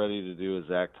think they're ready to do a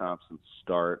Zach Thompson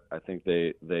start. I think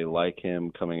they like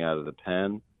him coming out of the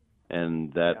pen,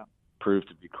 and that proved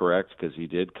to be correct because he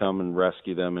did come and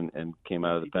rescue them and came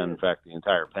out of the pen. In fact, the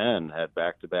entire pen had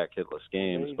back-to-back hitless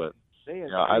games.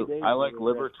 I like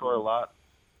Liberatore a lot.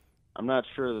 I'm not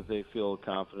sure that they feel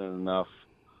confident enough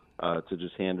to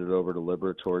just hand it over to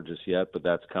Liberatore just yet, but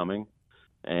that's coming.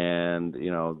 And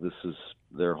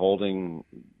they're holding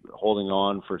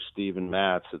on for Steven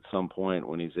Matz at some point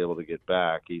when he's able to get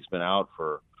back. He's been out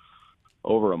for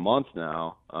over a month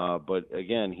now, but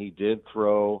again, he did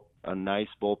throw a nice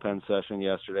bullpen session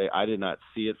yesterday. I did not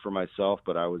see it for myself,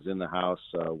 but I was in the house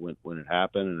when it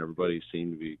happened, and everybody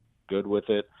seemed to be good with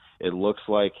it. It looks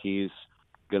like he's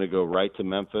going to go right to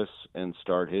Memphis and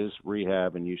start his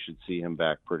rehab, and you should see him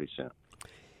back pretty soon.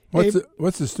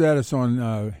 What's the status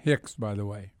on Hicks, by the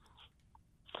way?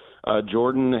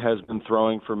 Jordan has been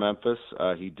throwing for Memphis.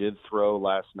 He did throw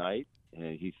last night,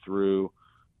 and he threw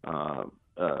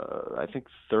I think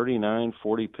 39,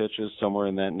 40 pitches, somewhere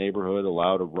in that neighborhood,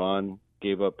 allowed a run,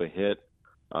 gave up a hit,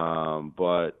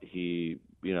 but he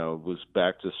was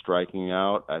back to striking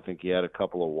out. I think he had a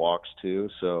couple of walks too,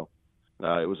 so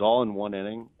it was all in one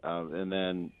inning, and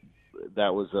then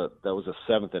that was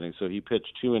a 7th inning. So he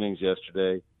pitched 2 innings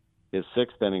yesterday. His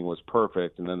 6th inning was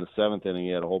perfect, and then the 7th inning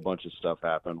he had a whole bunch of stuff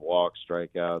happen: walks,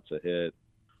 strikeouts, a hit,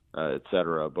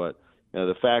 etc. But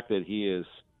the fact that he is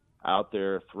out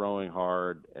there throwing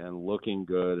hard and looking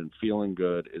good and feeling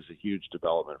good is a huge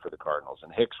development for the Cardinals.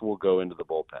 And Hicks will go into the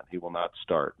bullpen. He will not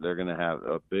start. They're going to have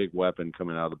a big weapon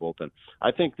coming out of the bullpen.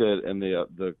 I think that, and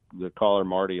the caller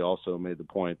Marty also made the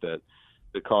point that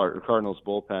the Cardinals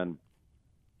bullpen,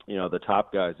 the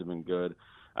top guys have been good.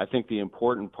 I think the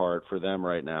important part for them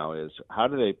right now is how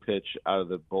do they pitch out of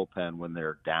the bullpen when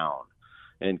they're down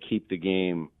and keep the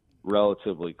game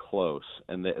relatively close.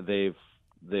 And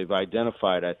they've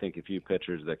identified, I think, a few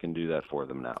pitchers that can do that for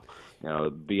them now.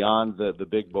 Beyond the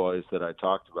big boys that I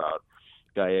talked about,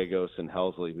 Gallegos and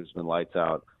Helsley, who's been lights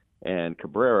out, and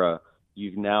Cabrera,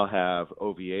 you now have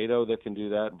Oviedo that can do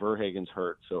that. Verhagen's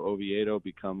hurt, so Oviedo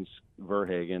becomes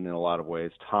Verhagen in a lot of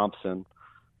ways. Thompson,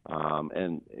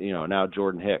 and now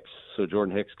Jordan Hicks. So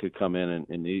Jordan Hicks could come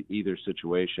in either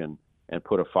situation and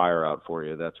put a fire out for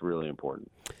you. That's really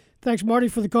important. Thanks, Marty,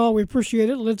 for the call. We appreciate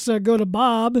it. Let's go to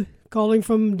Bob calling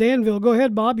from Danville. Go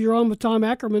ahead, Bob. You're on with Tom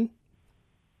Ackerman.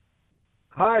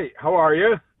 Hi, how are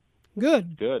you?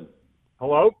 Good. Good.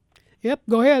 Hello? Yep,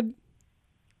 go ahead.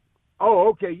 Oh,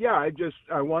 okay. Yeah,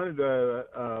 I wanted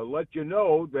to let you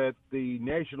know that the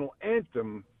national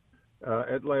anthem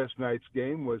at last night's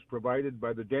game was provided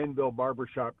by the Danville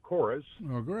Barbershop Chorus.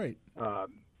 Oh, great.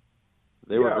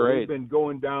 They were great. We've been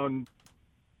going down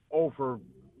for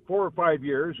 4 or 5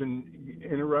 years, and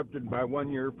interrupted by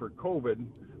 1 year for COVID.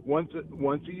 Once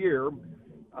a year.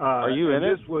 Are you in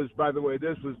it? This was, by the way,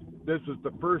 this was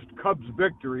the first Cubs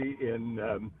victory in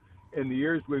the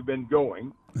years we've been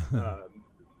going.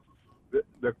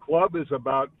 The club is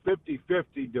about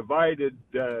 50-50 divided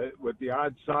with the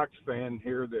odd Sox fan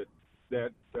here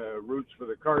that roots for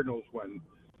the Cardinals when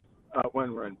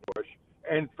we're in Busch.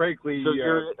 And frankly, so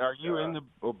are you in the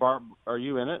bar? Are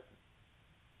you in it?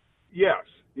 Yes,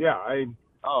 yeah.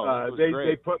 They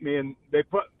great. put me in. They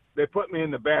put me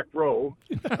in the back row.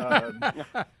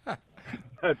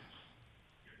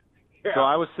 So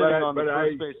I was sitting on the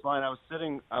first base line. I was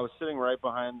sitting right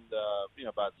behind,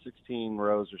 about 16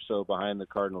 rows or so behind the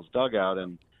Cardinals dugout.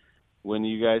 And when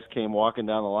you guys came walking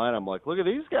down the line, I'm like, "Look at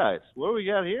these guys! What do we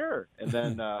got here?" And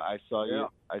then I saw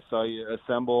you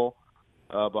assemble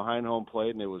behind home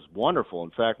plate, and it was wonderful.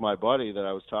 In fact, my buddy that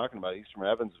I was talking about, he's from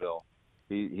Evansville.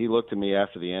 He looked at me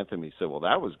after the anthem. He said, "Well,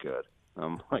 that was good."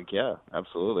 I'm like, "Yeah,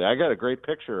 absolutely." I got a great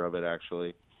picture of it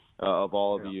actually. Of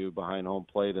all of you behind home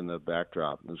plate in the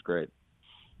backdrop. It was great.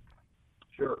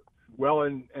 Sure. Well,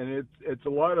 and it's a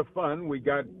lot of fun.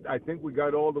 I think we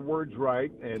got all the words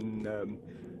right, and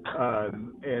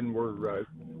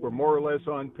we're more or less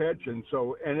on pitch, and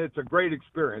it's a great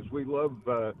experience. We love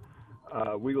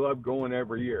going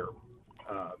every year.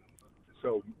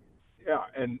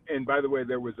 And by the way,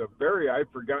 there was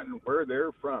I've forgotten where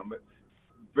they're from, but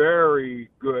very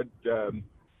good.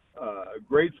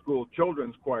 Grade school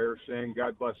children's choir sang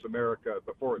 "God Bless America"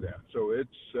 before that, so it's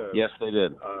yes, they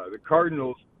did. The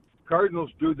Cardinals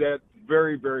do that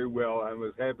very, very well. I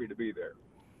was happy to be there.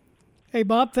 Hey,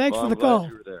 Bob, thanks for the call.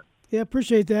 You were there. Yeah,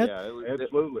 appreciate that. Yeah,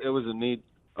 absolutely. It was a neat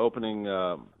opening.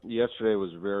 Yesterday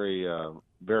was very,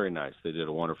 very nice. They did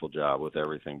a wonderful job with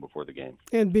everything before the game.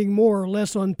 And being more or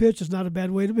less on pitch is not a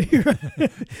bad way to be.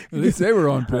 At least they were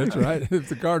on pitch, right? If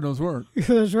the Cardinals weren't.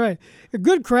 That's right. A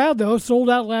good crowd, though. Sold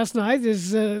out last night.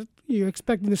 Is you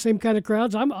expecting the same kind of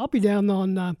crowds? I'll be down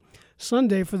on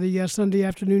Sunday for the Sunday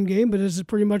afternoon game, but is it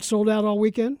pretty much sold out all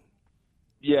weekend?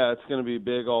 Yeah, it's going to be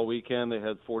big all weekend. They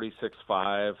had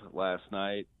 46,500 last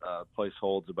night. Place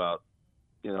holds about,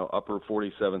 upper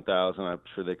 47,000. I'm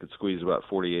sure they could squeeze about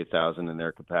 48,000 in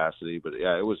their capacity. But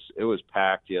yeah, it was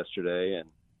packed yesterday, and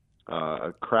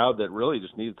a crowd that really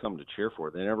just needed something to cheer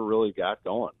for. They never really got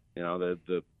going.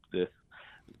 The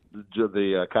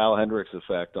Kyle Hendricks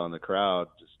effect on the crowd,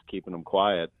 just keeping them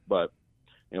quiet. But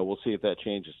we'll see if that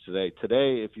changes today.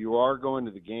 Today, if you are going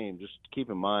to the game, just keep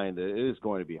in mind that it is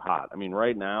going to be hot. I mean,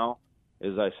 right now,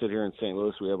 as I sit here in St.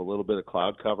 Louis, we have a little bit of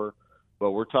cloud cover,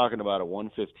 but we're talking about a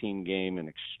 115 game in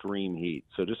extreme heat.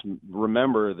 So just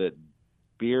remember that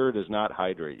beer does not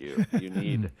hydrate you. You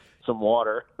need some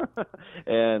water,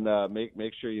 and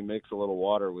make sure you mix a little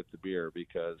water with the beer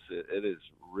because it is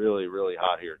really, really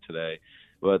hot here today.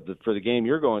 But for the game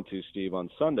you're going to, Steve, on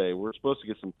Sunday, we're supposed to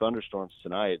get some thunderstorms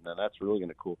tonight, and then that's really going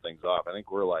to cool things off. I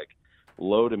think we're like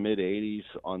low to mid-80s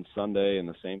on Sunday, and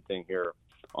the same thing here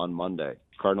on Monday.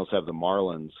 Cardinals have the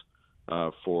Marlins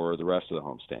for the rest of the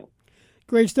homestand.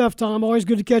 Great stuff, Tom. Always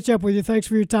good to catch up with you. Thanks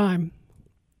for your time.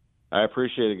 I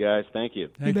appreciate it, guys. Thank you.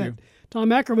 Thank you.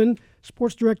 Tom Ackerman,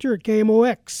 sports director at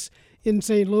KMOX in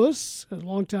St. Louis, a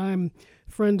longtime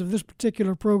friend of this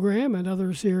particular program and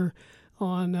others here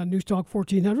on News Talk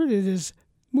 1400. It is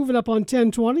moving up on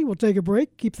 10:20. We'll take a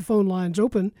break. Keep the phone lines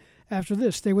open after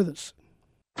this. Stay with us.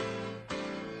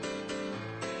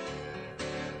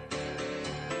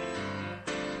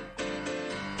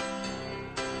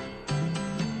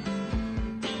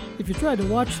 If you tried to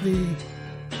watch the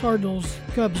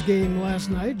Cardinals-Cubs game last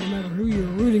night, no matter who you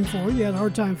were rooting for, you had a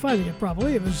hard time finding it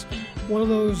probably. It was one of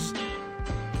those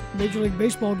Major League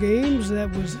Baseball games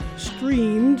that was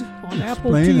streamed on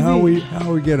Apple TV. Explain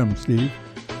how we get them, Steve.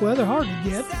 Well, they're hard to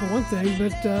get, for one thing,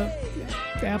 but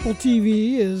Apple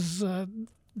TV is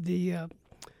the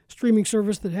streaming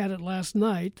service that had it last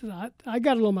night. I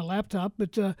got it on my laptop,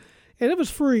 but and it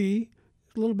was free,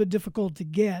 a little bit difficult to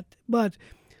get. But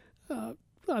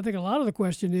I think a lot of the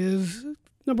question is,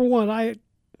 number one,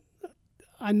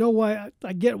 I know why,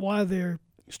 I get why they're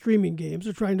streaming games.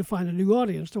 They're trying to find a new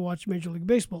audience to watch Major League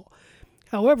Baseball.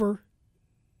 However,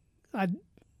 I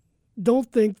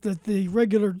don't think that the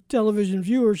regular television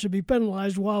viewer should be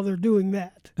penalized while they're doing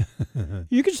that.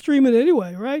 You can stream it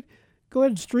anyway, right? Go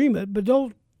ahead and stream it, but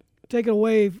don't take it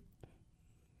away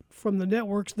from the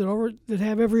networks that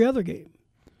have every other game.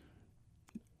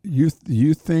 You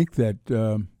think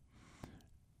that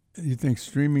you think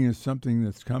streaming is something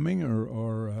that's coming,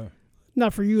 or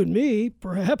Not for you and me,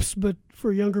 perhaps, but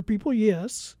for younger people,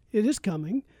 yes, it is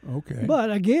coming. Okay.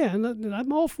 But again,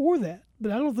 I'm all for that.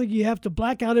 But I don't think you have to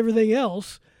black out everything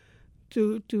else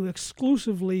to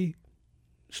exclusively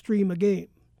stream a game.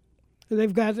 And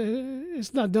they've got,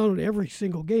 it's not done on every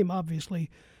single game, obviously,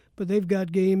 but they've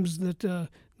got games that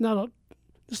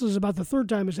this is about the third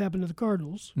time it's happened to the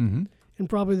Cardinals, mm-hmm. and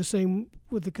probably the same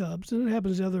with the Cubs, and it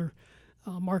happens to other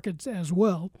markets as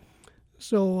well.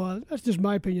 So that's just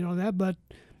my opinion on that. But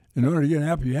in order to get an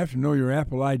Apple, you have to know your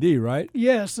Apple ID, right?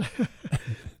 Yes.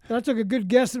 I took a good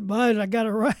guess at mine, and I got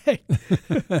it right.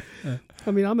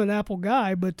 I mean, I'm an Apple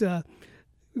guy, but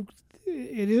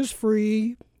it is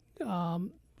free,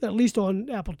 at least on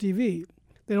Apple TV.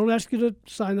 They don't ask you to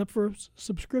sign up for a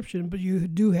subscription, but you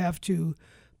do have to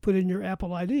put in your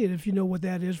Apple ID. And if you know what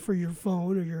that is for your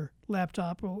phone or your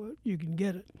laptop, you can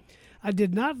get it. I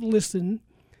did not listen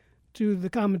to the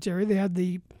commentary. They had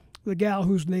the gal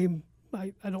whose name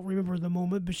I don't remember at the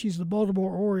moment, but she's the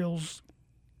Baltimore Orioles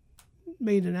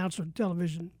main announcer on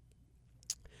television.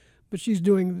 But she's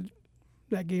doing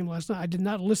that game last night. I did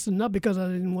not listen, not because I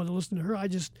didn't want to listen to her. I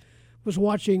just was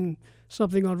watching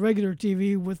something on regular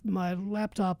TV with my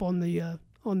laptop on the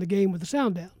game with the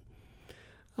sound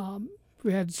down.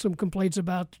 We had some complaints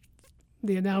about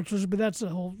the announcers, but that's a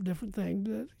whole different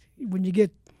thing. When you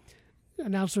get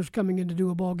announcers coming in to do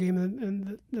a ball game,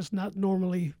 and that's not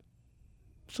normally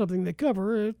something they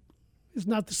cover, it's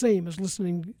not the same as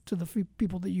listening to the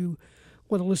people that you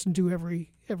want to listen to every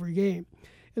game.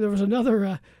 And there was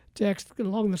another text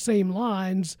along the same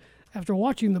lines. After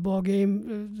watching the ball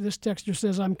game, this texter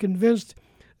says, "I'm convinced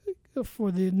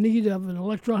for the need of an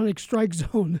electronic strike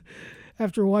zone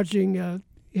after watching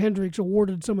Hendricks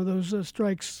awarded some of those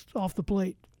strikes off the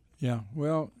plate." Yeah,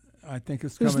 well, I think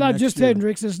it's coming. It's not next just year.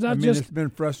 Hendricks. It's not just. It's been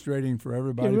frustrating for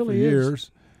everybody really for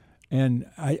years, and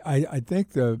I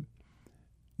think the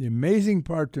amazing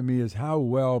part to me is how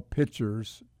well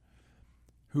pitchers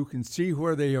who can see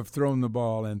where they have thrown the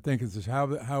ball and think it's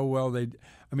how well they.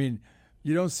 I mean,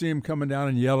 you don't see them coming down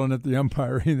and yelling at the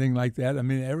umpire or anything like that. I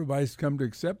mean, everybody's come to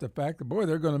accept the fact that, boy,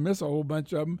 they're going to miss a whole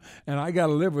bunch of them, and I got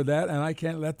to live with that, and I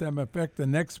can't let them affect the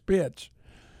next pitch.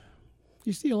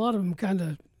 You see a lot of them kind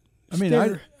of. I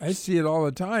mean, I see it all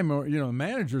the time. Or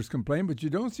managers complain, but you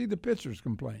don't see the pitchers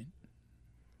complain.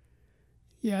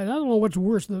 Yeah, and I don't know what's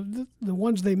worse, the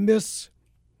ones they miss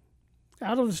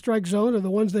out of the strike zone or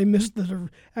the ones they miss that are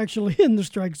actually in the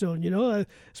strike zone.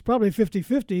 It's probably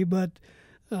 50-50, but.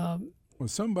 Well,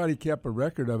 somebody kept a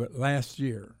record of it last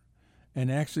year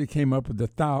and actually came up with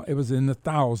it was in the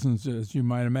thousands, as you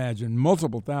might imagine,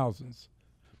 multiple thousands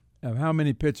of how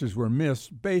many pitches were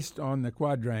missed based on the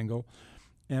quadrangle.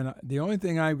 And the only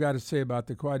thing I've got to say about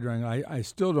the quadrangle, I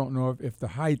still don't know if the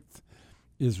height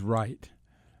is right,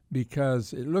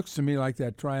 because it looks to me like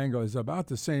that triangle is about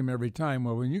the same every time.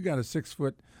 Well, when you got a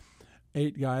 6'8"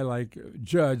 guy like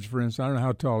Judge, for instance, I don't know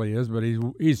how tall he is, but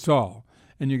he's tall.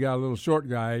 And you got a little short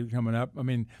guy coming up. I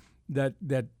mean, that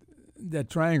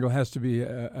triangle has to be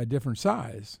a different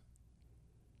size.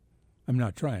 I'm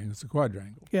not triangle; it's a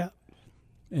quadrangle. Yeah.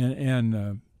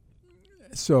 And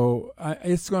so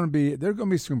it's going to be. There are going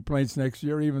to be some complaints next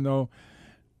year, even though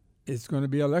it's going to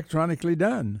be electronically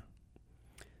done.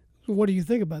 So what do you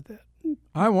think about that?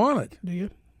 I want it. Do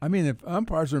you? I mean, if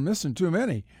umpires are missing too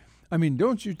many, I mean,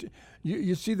 don't you?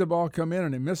 You see the ball come in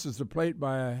and it misses the plate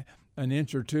by an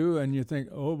inch or two, and you think,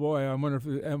 oh boy, I wonder if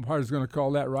the umpire is going to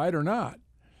call that right or not.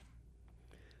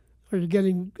 Are you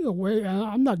getting away?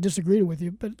 I'm not disagreeing with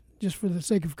you, but just for the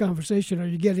sake of conversation, are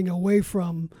you getting away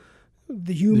from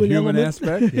the human element?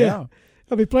 Aspect? Yeah.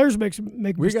 I mean, players make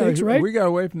mistakes, right? We got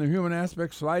away from the human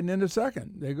aspect sliding into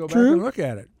second. They go back and look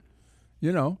at it.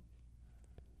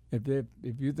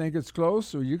 If you think it's close,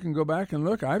 so you can go back and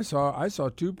look. I saw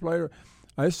two players.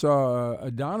 I saw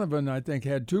Donovan, I think,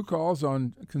 had two calls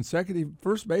on consecutive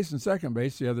first base and second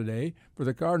base the other day for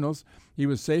the Cardinals. He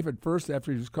was safe at first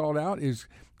after he was called out. He was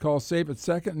called safe at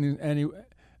second, and he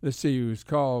was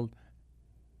called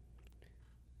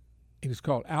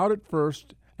out at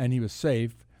first, and he was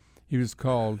safe. He was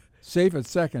called safe at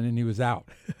second, and he was out.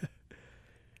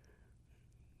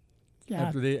 Yeah.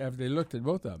 After they looked at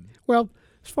both of them. Well,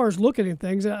 as far as looking at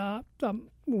things,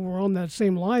 we're on that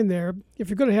same line there. If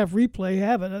you're going to have replay,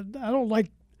 have it. I don't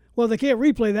like. Well, they can't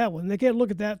replay that one. They can't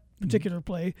look at that particular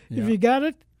play. Yeah. If you got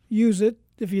it, use it.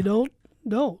 If you don't.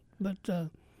 But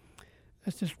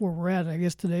that's just where we're at, I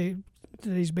guess,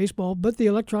 today's baseball. But the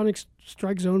electronic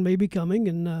strike zone may be coming,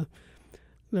 and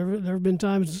there have been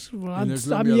times when I'm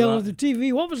yelling at the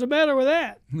TV, what was the matter with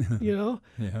that? Yeah.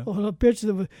 On a pitch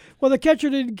the catcher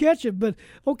didn't catch it, but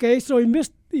okay, so he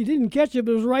didn't catch it,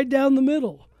 but it was right down the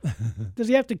middle. Does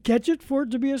he have to catch it for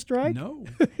it to be a strike? No.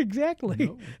 Exactly.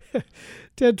 No.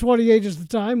 10:28 is the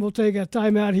time. We'll take a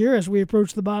timeout here as we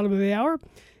approach the bottom of the hour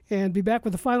and be back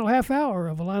with the final half hour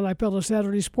of Illini Pella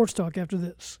Saturday Sports Talk after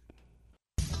this.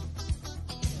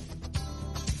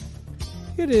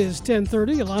 It is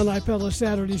 10:30, Illini Pella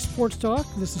Saturday Sports Talk.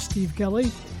 This is Steve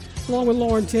Kelly, along with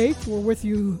Loren Tate. We're with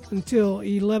you until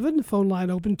 11. Phone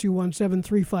line open,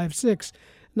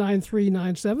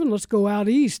 217-356-9397. Let's go out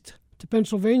east to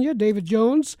Pennsylvania. David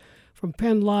Jones from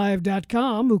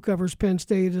PennLive.com, who covers Penn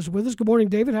State, is with us. Good morning,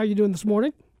 David. How are you doing this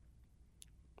morning?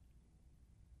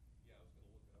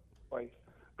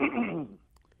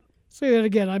 Say that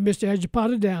again. I missed you. Had you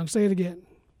potted down? Say it again.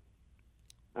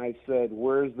 I said,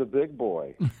 "Where's the big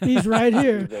boy?" He's right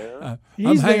here.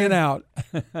 I'm hanging out.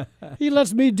 He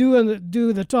lets me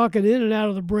do the talking in and out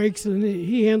of the breaks, and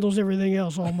he handles everything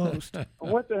else almost.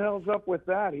 What the hell's up with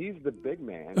that? He's the big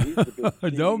man. He's the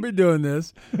big Don't be doing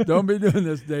this. Don't be doing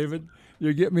this, David.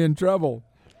 You'll get me in trouble.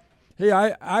 Hey,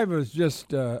 I was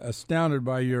just astounded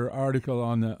by your article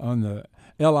on the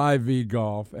LIV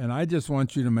golf, and I just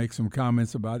want you to make some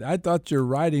comments about it. I thought your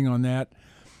writing on that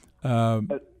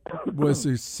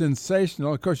was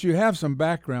sensational. Of course, you have some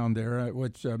background there,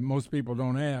 which most people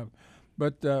don't have.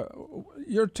 But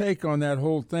your take on that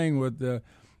whole thing with the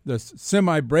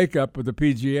semi-breakup with the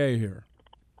PGA here.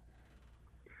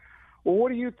 Well,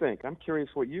 what do you think? I'm curious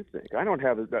what you think. I don't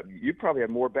have that. You probably have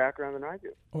more background than I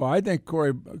do. Well, I think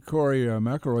Corey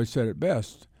McElroy said it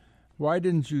best. Why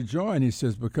didn't you join? He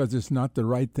says, because it's not the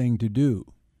right thing to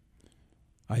do.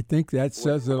 I think that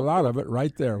says a lot of it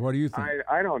right there. What do you think?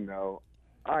 I don't know.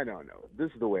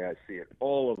 This is the way I see it.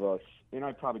 All of us, and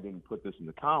I probably didn't put this in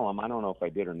the column. I don't know if I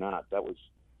did or not. That was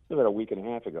about a week and a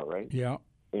half ago, right? Yeah.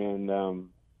 And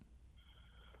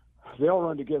they all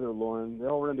run together, Loren. They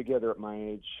all run together at my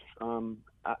age. I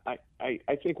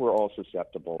think we're all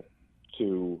susceptible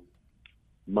to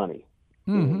money,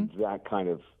 that kind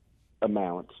of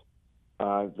amount.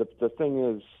 The thing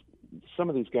is, some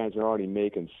of these guys are already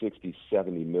making $60,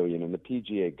 $70 million, and the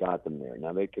PGA got them there.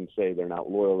 Now, they can say they're not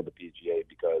loyal to the PGA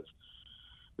because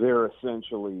they're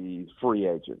essentially free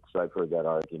agents. I've heard that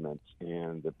argument,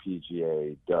 and the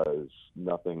PGA does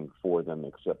nothing for them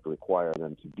except require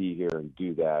them to be here and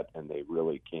do that, and they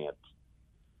really can't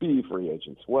be free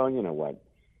agents. Well, you know what?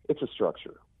 It's a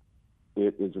structure.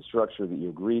 It is a structure that you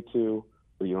agree to,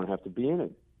 but you don't have to be in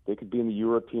it. They could be in the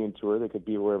European Tour. They could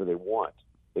be wherever they want.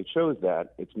 They chose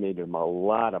that. It's made them a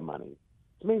lot of money.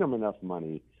 It's made them enough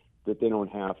money that they don't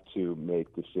have to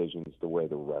make decisions the way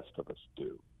the rest of us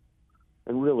do.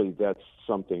 And really, that's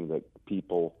something that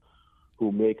people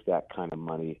who make that kind of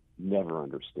money never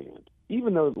understand,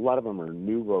 even though a lot of them are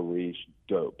nouveau riche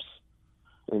dopes.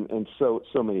 And so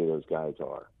many of those guys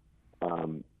are.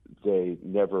 They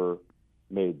never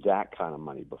made that kind of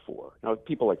money before. Now,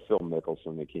 people like Phil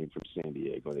Mickelson, they came from San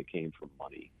Diego. They came from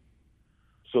money.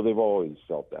 So they've always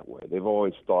felt that way. They've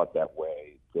always thought that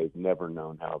way. They've never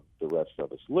known how the rest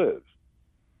of us live.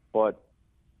 But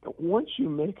once you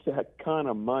make that kind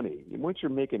of money, once you're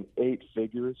making 8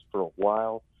 figures for a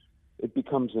while, it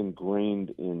becomes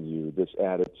ingrained in you, this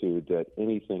attitude that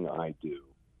anything I do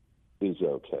is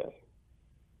okay.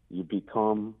 You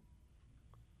become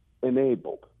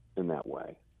enabled in that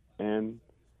way. And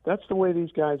that's the way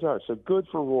these guys are. So good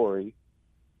for Rory,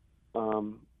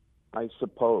 I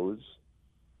suppose.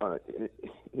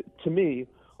 To me,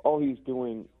 all he's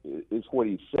doing is what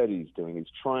he said he's doing. He's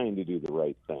trying to do the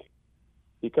right thing,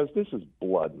 because this is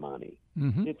blood money.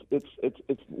 Mm-hmm.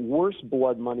 It's worse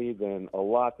blood money than a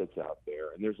lot that's out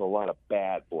there, and there's a lot of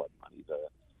bad blood money.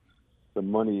 The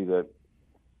money that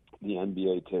the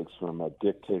NBA takes from a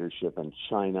dictatorship in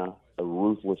China, a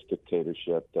ruthless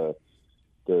dictatorship, the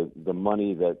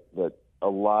money that a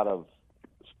lot of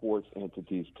sports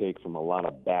entities take from a lot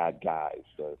of bad guys.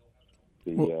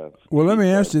 Well, let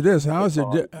me ask you this: how is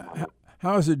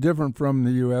it different from the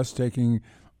U.S. taking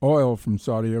oil from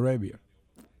Saudi Arabia?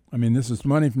 I mean, this is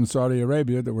money from Saudi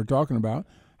Arabia that we're talking about.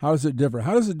 How is it different?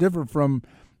 How does it differ from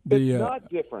the? It's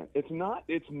not different. It's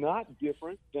not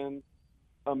different than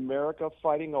America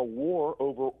fighting a war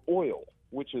over oil,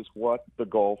 which is what the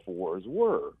Gulf Wars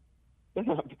were. They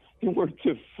weren't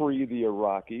to free the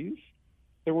Iraqis.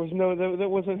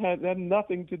 That had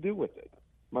nothing to do with it.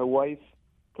 My wife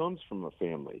comes from a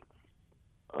family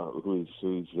whose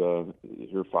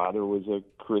her father was a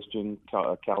Christian,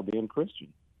 a Chaldean Christian,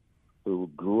 who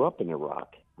grew up in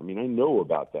Iraq. I mean, I know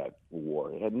about that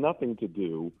war. It had nothing to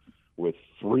do with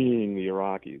freeing the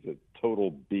Iraqis. It's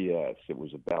total BS. It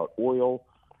was about oil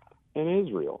and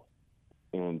Israel,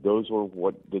 and those were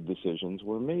what the decisions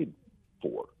were made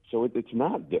for. So it's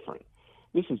not different.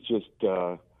 This is just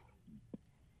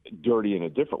dirty in a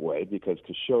different way because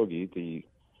Khashoggi,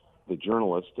 the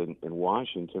journalist in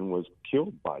Washington, was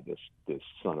killed by this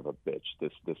son of a bitch,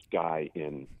 this guy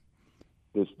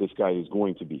this guy who's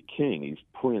going to be king. He's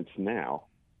prince now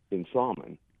in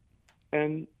Salman,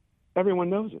 and everyone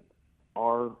knows it.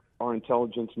 Our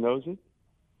intelligence knows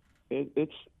it.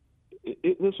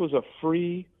 This was a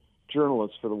free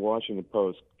journalist for the Washington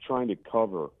Post trying to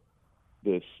cover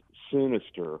this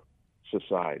sinister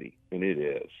society, and it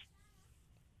is.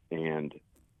 And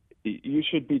you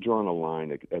should be drawing a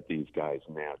line at these guys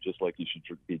now, just like you should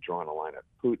be drawing a line at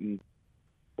Putin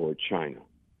or China.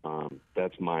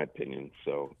 That's my opinion.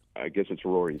 So I guess it's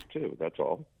Rory's too. That's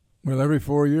all. Well, every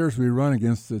 4 years we run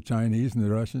against the Chinese and the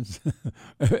Russians,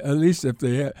 at least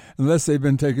unless they've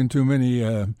been taking too many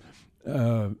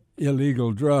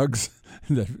illegal drugs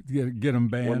that get them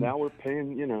banned. Well, now we're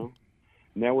paying.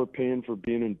 Now we're paying for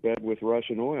being in bed with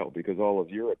Russian oil because all of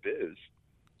Europe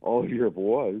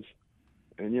was,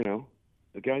 and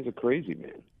the guy's a crazy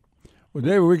man. Well,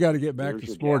 David, we got to get back to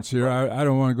sports here. I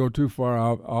don't want to go too far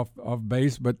off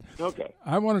base, but okay.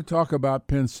 I want to talk about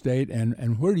Penn State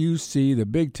and where do you see the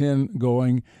Big Ten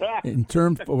going in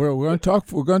terms. We're going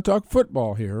to talk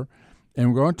football here,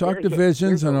 and we're going to talk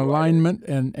divisions and alignment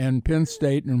and Penn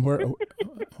State and where.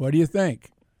 What do you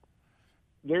think?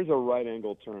 There's a right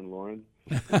angle turn, Loren.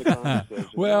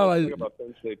 Well, I think about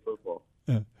Penn State football.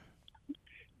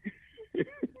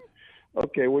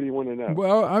 Okay, what do you want to know?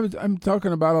 Well, I'm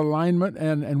talking about alignment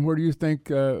and where do you think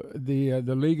the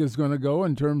league is going to go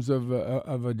in terms of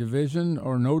a division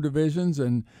or no divisions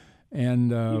and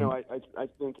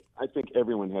I think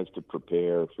everyone has to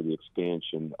prepare for the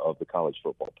expansion of the college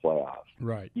football playoff.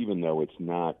 Right. Even though it's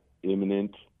not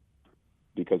imminent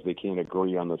because they can't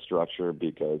agree on the structure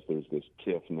because there's this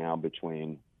tiff now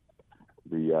between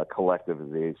the collective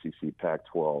of the ACC,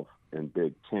 Pac-12, and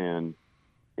Big Ten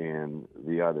and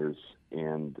the others,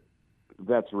 and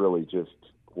that's really just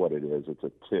what it is. It's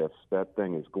a tiff. That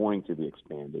thing is going to be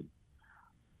expanded.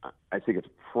 I think it's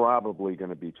probably going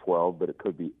to be 12, but it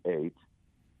could be 8.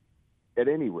 At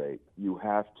any rate, you're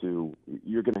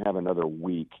going to have another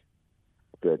week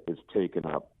that is taken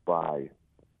up by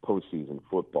postseason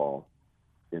football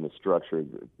in a structure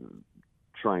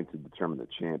trying to determine the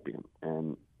champion.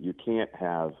 And you can't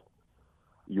have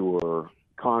your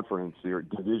conference, your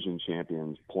division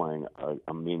champions playing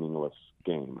a meaningless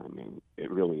game. I mean, it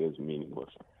really is meaningless.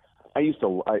 I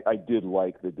did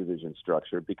like the division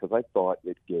structure because I thought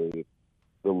it gave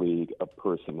the league a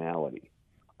personality.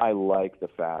 I like the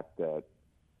fact that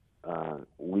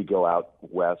we go out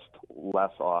west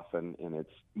less often and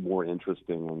it's more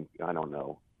interesting. And I don't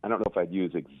know if I'd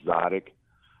use exotic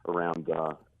around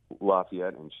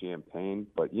Lafayette and Champaign,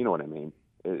 but you know what I mean.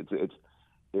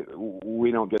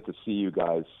 We don't get to see you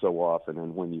guys so often,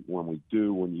 and when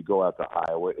you go out to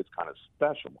Iowa, it's kind of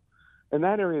special. And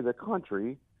that area of the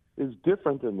country is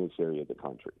different than this area of the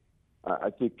country. I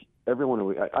think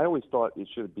everyone. I always thought it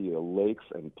should be a lakes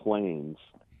and plains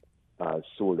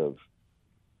sort of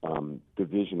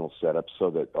divisional setup, so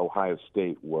that Ohio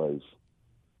State was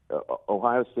in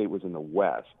the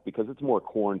west because it's more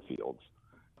cornfields.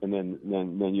 And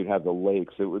then you'd have the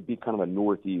lakes. It would be kind of a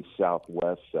northeast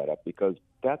southwest setup because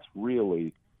that's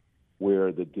really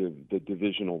where the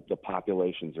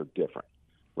populations are different.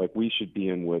 Like we should be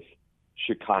in with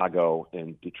Chicago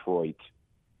and Detroit,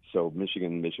 so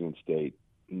Michigan State,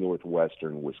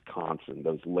 Northwestern, Wisconsin,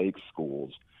 those lake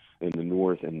schools in the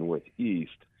north and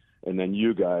northeast, and then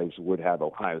you guys would have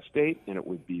Ohio State, and it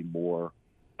would be more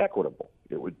equitable.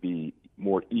 It would be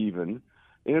more even,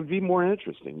 and it'd be more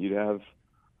interesting. You'd have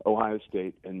Ohio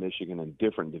State and Michigan in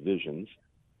different divisions.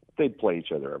 They'd play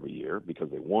each other every year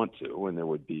because they want to, and there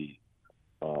would be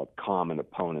common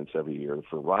opponents every year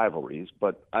for rivalries.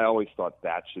 But I always thought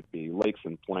that should be Lakes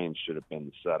and Plains should have been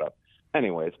the setup.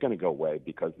 Anyway, it's going to go away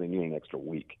because they need an extra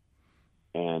week,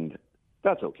 and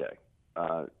that's okay.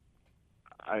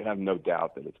 I have no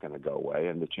doubt that it's going to go away,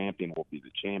 and the champion will be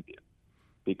the champion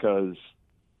because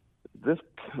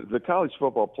the college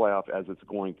football playoff, as it's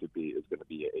going to be, is going to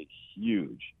be a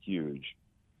huge, huge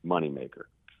moneymaker.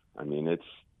 I mean,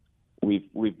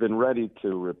 we've been ready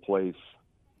to replace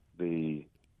the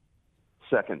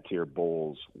second-tier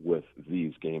bowls with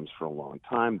these games for a long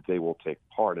time. They will take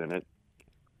part in it,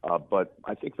 but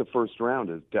I think the first round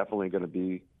is definitely going to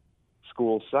be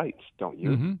school sites, don't you?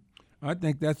 Mm-hmm. I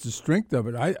think that's the strength of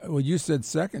it. You said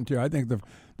second tier. I think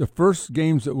the first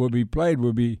games that will be played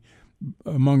will be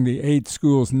among the 8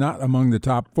 schools, not among the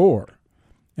top 4.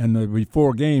 And there'll be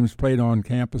 4 games played on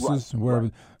campuses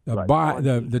where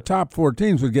the top 4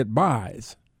 teams would get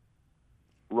byes.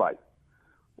 Right.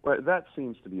 Well, that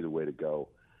seems to be the way to go.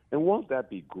 And won't that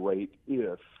be great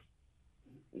if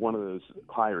one of those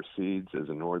higher seeds is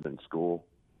a northern school?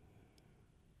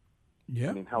 Yeah.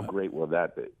 I mean, how great will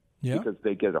that be? Yeah. Because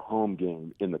they get a home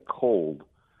game in the cold.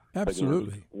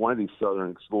 Absolutely. One of these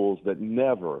southern schools that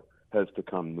never has to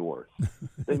come north.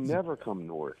 They never come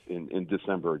north in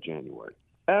December or January,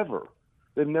 ever.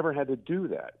 They've never had to do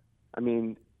that. I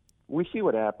mean, we see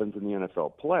what happens in the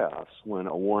NFL playoffs when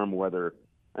a warm weather.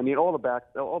 I mean, all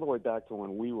the way back to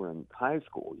when we were in high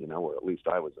school, or at least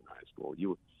I was in high school.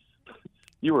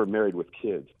 You were married with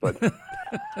kids, but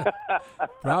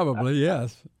probably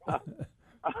yes.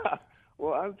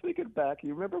 Well, I'm thinking back.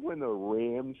 You remember when the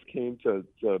Rams came to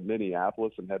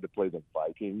Minneapolis and had to play the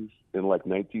Vikings in like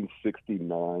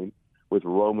 1969 with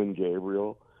Roman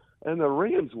Gabriel? And the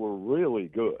Rams were really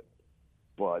good,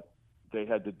 but they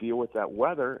had to deal with that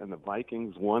weather, and the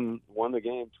Vikings won the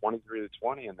game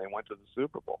 23-20, and they went to the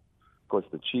Super Bowl. Of course,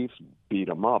 the Chiefs beat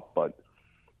them up, but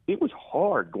it was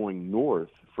hard going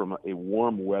north from a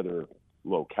warm weather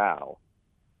locale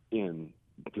in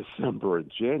December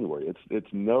and January. It's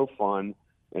no fun,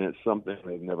 and it's something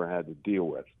they've never had to deal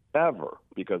with ever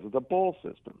because of the bowl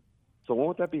system. So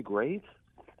won't that be great?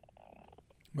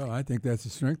 Well, I think that's the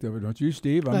strength of it, don't you,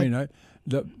 Steve? I mean,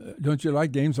 don't you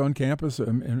like games on campus?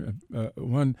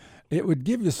 One, it would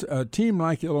give us a team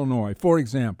like Illinois, for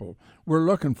example. We're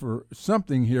looking for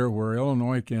something here where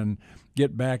Illinois can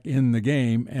get back in the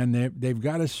game, and they've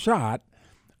got a shot.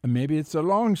 Maybe it's a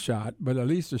long shot, but at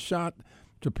least a shot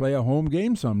to play a home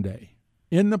game someday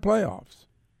in the playoffs.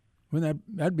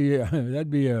 That'd be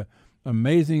a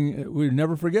amazing. We'd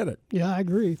never forget it. Yeah, I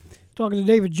agree. Talking to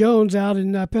David Jones out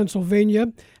in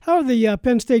Pennsylvania. How are the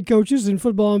Penn State coaches in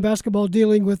football and basketball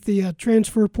dealing with the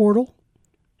transfer portal?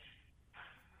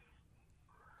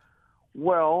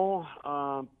 Well,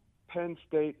 Penn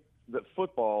State, the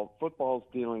football's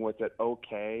dealing with it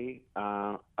okay.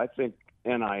 I think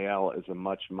NIL is a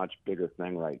much, much bigger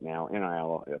thing right now.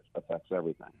 NIL affects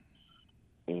everything.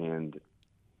 And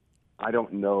I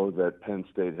don't know that Penn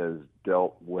State has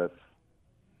dealt with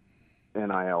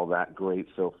NIL that great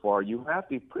so far. You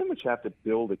pretty much have to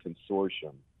build a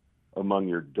consortium among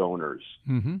your donors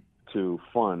to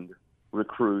fund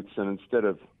recruits, and instead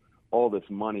of all this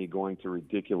money going to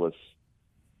ridiculous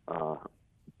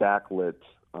backlit,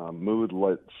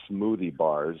 moodlit smoothie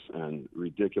bars and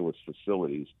ridiculous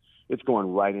facilities, it's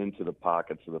going right into the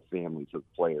pockets of the families of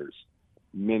players,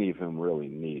 many of whom really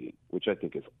need it, which I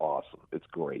think is awesome. It's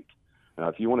great. Now,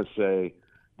 if you want to say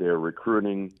they're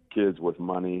recruiting kids with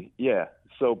money, yeah,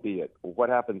 so be it. What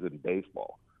happens in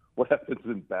baseball? What happens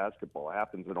in basketball? It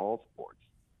happens in all sports,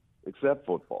 except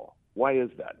football. Why is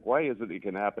that? Why is it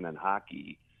can happen in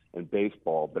hockey and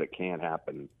baseball, but it can't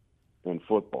happen in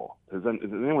football? Does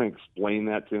anyone explain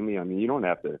that to me? I mean, you don't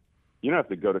have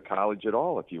to go to college at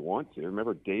all if you want to.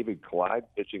 Remember David Clyde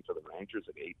pitching for the Rangers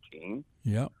at 18?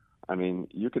 Yeah. I mean,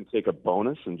 you can take a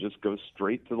bonus and just go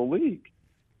straight to the league.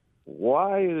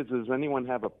 Why does anyone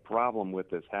have a problem with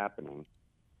this happening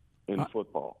in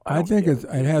football? I think it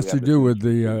has to do with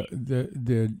the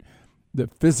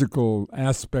physical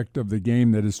aspect of the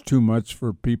game that is too much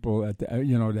for people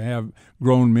to have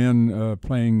grown men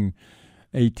playing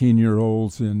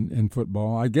 18-year-olds in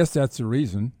football. I guess that's the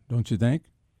reason, don't you think?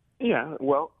 Yeah,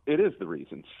 well, it is the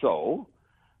reason. So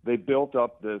they built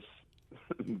up this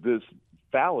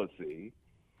fallacy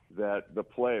that the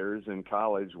players in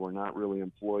college were not really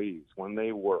employees when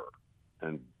they were.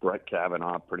 And Brett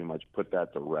Kavanaugh pretty much put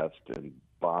that to rest and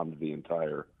bombed the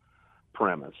entire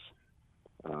premise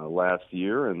last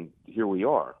year, and here we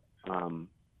are. And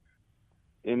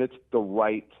it's the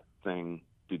right thing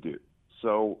to do.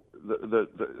 So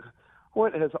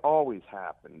what has always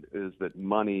happened is that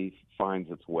money finds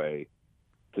its way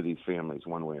to these families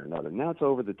one way or another. Now it's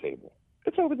over the table.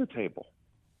 It's over the table.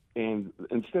 And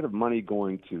instead of money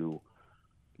going to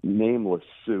nameless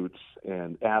suits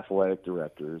and athletic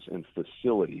directors and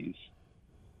facilities,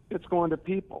 it's going to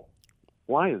people.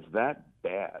 Why is that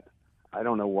bad? I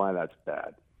don't know why that's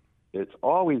bad. It's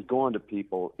always going to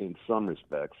people in some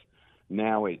respects.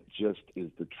 Now it just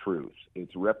is the truth. It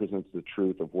represents the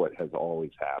truth of what has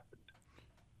always happened.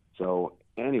 So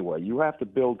anyway, you have to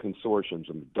build consortiums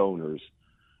of donors.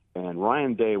 And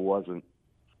Ryan Day wasn't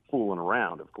fooling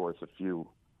around, of course, a few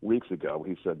weeks ago.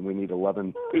 He said we need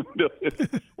 11 million.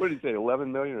 What did he say,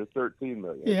 11 million or 13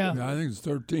 million? Yeah. I think it's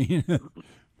 13.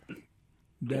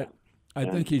 I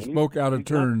think he spoke out of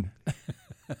turn.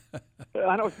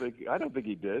 I don't think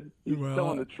he did. He's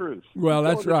telling the truth. Well,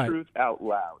 that's right. The truth out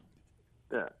loud.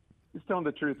 Yeah. He's telling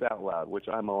the truth out loud, which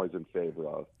I'm always in favor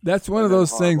of. That's one of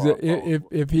those things that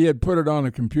if he had put it on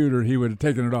a computer, he would have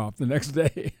taken it off the next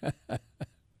day.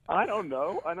 I don't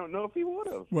know. I don't know if he would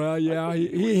have. Well, yeah,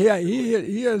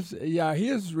 he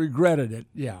has regretted it.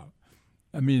 Yeah,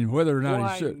 I mean, whether or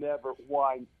not he should.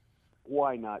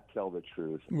 Why not tell the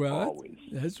truth? Well, always.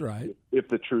 That's right. If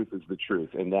the truth is the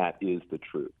truth, and that is the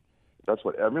truth, that's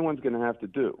what everyone's going to have to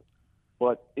do.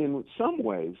 But in some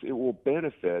ways, it will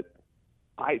benefit,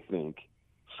 I think,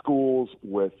 schools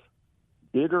with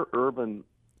bigger urban.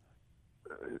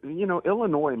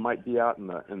 Illinois might be out in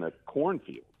the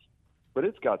cornfields, but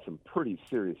it's got some pretty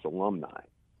serious alumni.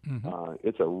 Mm-hmm.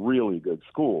 It's a really good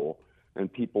school,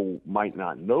 and people might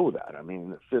not know that. I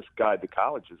mean, the Fisk Guide to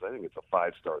Colleges, I think it's a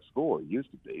 5-star school. It used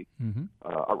to be. Mm-hmm.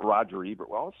 Roger Ebert,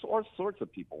 all sorts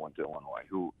of people went to Illinois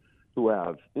who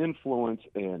have influence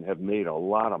and have made a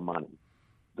lot of money.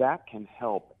 That can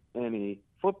help any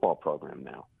football program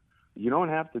now. You don't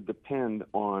have to depend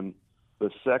on the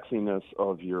sexiness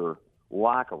of your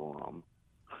locker room.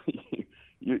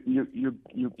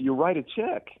 You write a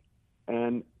check,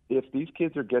 and if these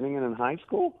kids are getting it in high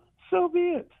school, so be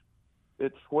it.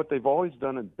 It's what they've always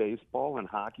done in baseball and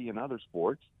hockey and other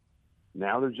sports.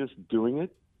 Now they're just doing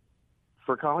it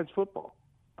for college football.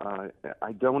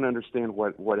 I don't understand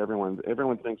what everyone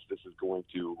thinks this is going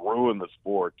to ruin the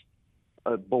sport.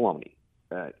 Baloney.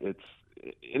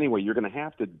 Anyway, you're going to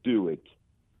have to do it,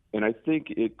 and I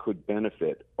think it could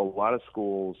benefit a lot of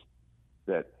schools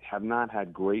that have not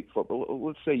had great football.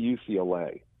 Let's say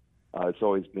UCLA. It's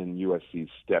always been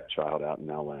USC's stepchild out in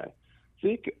LA.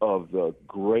 Think of the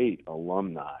great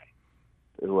alumni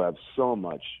who have so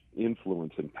much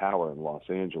influence and power in Los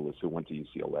Angeles who went to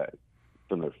UCLA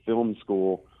from their film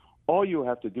school. All you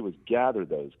have to do is gather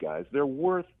those guys. They're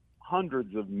worth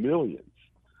hundreds of millions.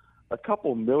 A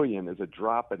couple million is a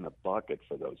drop in the bucket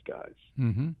for those guys.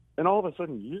 Mm-hmm. And all of a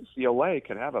sudden, UCLA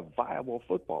can have a viable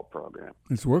football program.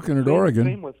 It's working at Oregon.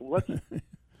 Same with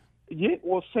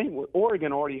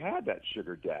Oregon already had that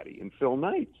sugar daddy in Phil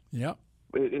Knight. Yep.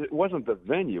 It wasn't the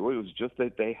venue. It was just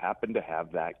that they happened to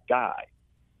have that guy.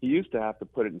 He used to have to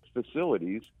put it in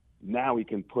facilities. Now he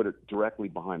can put it directly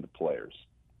behind the players.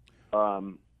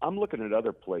 I'm looking at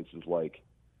other places like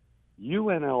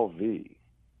UNLV.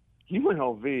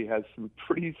 UNLV has some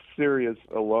pretty serious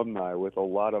alumni with a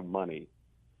lot of money.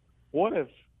 What if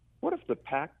the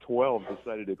Pac-12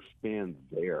 decided to expand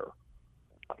there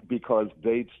because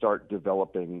they'd start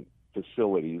developing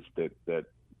facilities that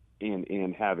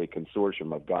and have a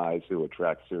consortium of guys who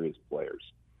attract serious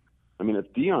players? I mean,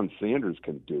 if Deion Sanders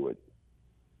can do it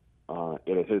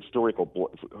at a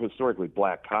historically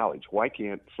black college, why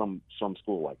can't some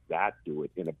school like that do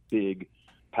it in a big,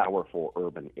 powerful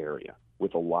urban area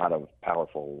with a lot of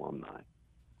powerful alumni?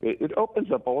 It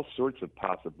opens up all sorts of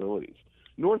possibilities.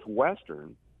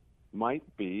 Northwestern might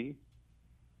be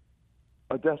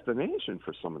a destination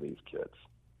for some of these kids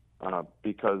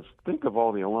because think of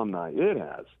all the alumni it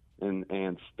has,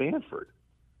 and Stanford.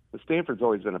 Stanford's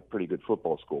always been a pretty good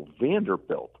football school.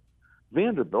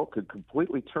 Vanderbilt could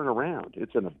completely turn around.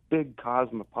 It's in a big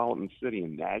cosmopolitan city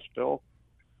in Nashville.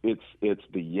 It's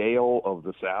the Yale of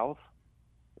the South.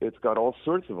 It's got all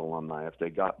sorts of alumni if they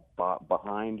got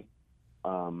behind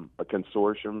a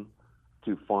consortium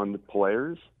to fund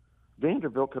players.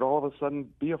 Vanderbilt could all of a sudden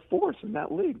be a force in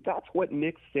that league. That's what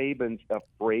Nick Saban's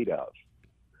afraid of.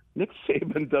 Nick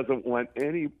Saban doesn't want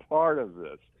any part of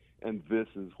this, and this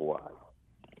is why.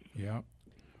 Yeah.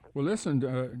 Well, listen,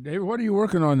 David, what are you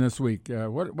working on this week?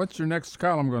 What's your next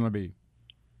column going to be?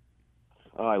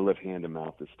 I live hand to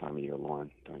mouth this time of year,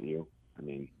 Loren, don't you? I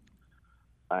mean,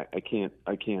 I can't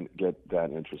get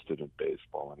that interested in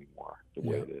baseball anymore the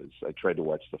way it is. I tried to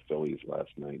watch the Phillies last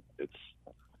night.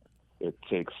 It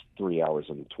takes 3 hours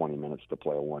and 20 minutes to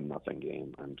play a 1-0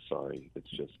 game. I'm sorry. It's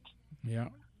just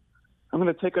I'm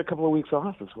going to take a couple of weeks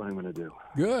off. Is what I'm going to do.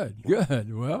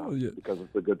 Good. Well, because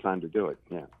it's a good time to do it.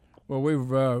 Yeah. Well, we've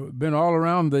been all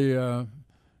around the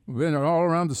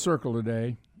circle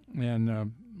today,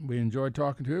 and we enjoyed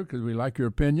talking to you because we like your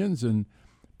opinions and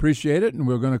appreciate it. And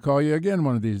we're going to call you again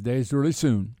one of these days, really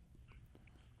soon.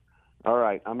 All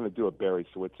right, I'm going to do a Barry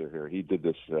Switzer here. He did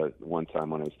this one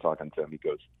time when I was talking to him. He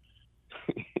goes,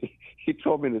 he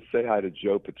told me to say hi to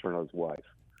Joe Paterno's wife.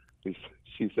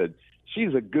 She said,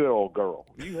 "She's a good old girl.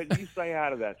 You say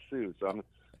hi to that Sue." So I'm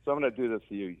going to do this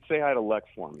to you. Say hi to Lex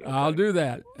for me. Okay? I'll do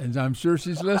that, and I'm sure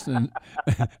she's listening.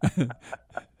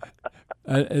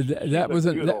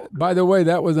 By the way,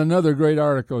 that was another great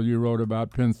article you wrote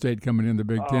about Penn State coming in the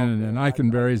Big Ten and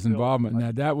Eichenberry's involvement.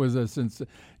 Now that was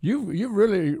you've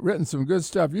really written some good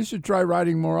stuff. You should try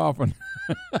writing more often.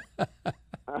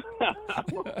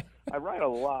 I write a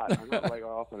lot. I don't write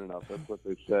often enough. That's what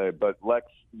they say. But Lex,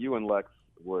 you and Lex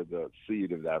were the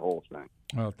seed of that whole thing.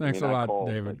 Well, thanks a lot,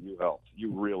 David. You helped.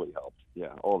 You really helped.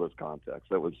 Yeah, all those contacts.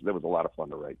 That was a lot of fun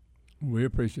to write. We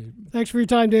appreciate it. Thanks for your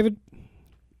time, David.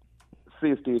 See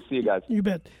you, Steve. See you guys. You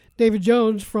bet. David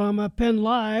Jones from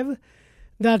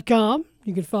PennLive.com.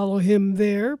 You can follow him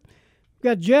there. We've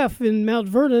got Jeff in Mount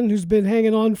Vernon who's been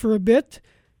hanging on for a bit.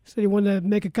 Said he wanted to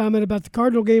make a comment about the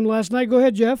Cardinal game last night. Go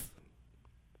ahead, Jeff.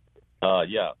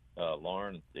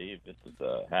 Loren and Steve, this is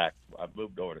Hack. I've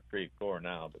moved over to Creve Coeur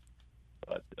now,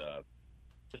 but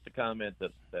just a comment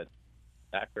that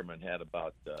Ackerman had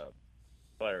about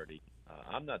clarity.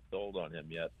 I'm not sold on him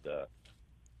yet.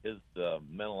 His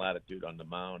mental attitude on the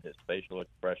mound, his facial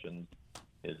expressions,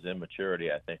 his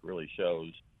immaturity, I think, really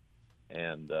shows.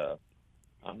 And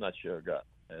I'm not sure,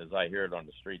 as I hear it on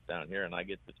the street down here, and I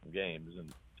get to some games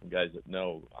and some guys that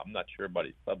know, I'm not sure about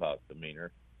his clubhouse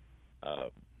demeanor.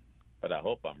 But I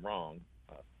hope I'm wrong.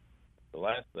 The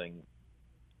last thing,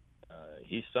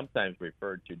 he's sometimes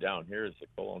referred to down here as the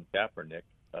Colin Kaepernick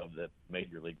of the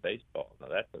Major League Baseball. Now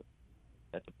that's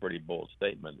a pretty bold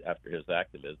statement after his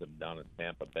activism down in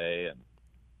Tampa Bay and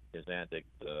his antics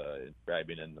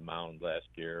inscribing in the mound last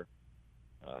year.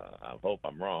 I hope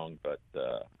I'm wrong, but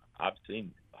I've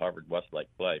seen Harvard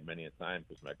Westlake play many a time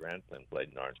because my grandson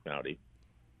played in Orange County,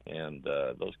 and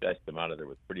those guys come out of there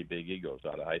with pretty big egos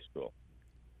out of high school.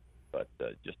 But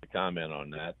just to comment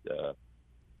on that,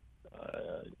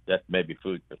 that may be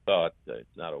food for thought.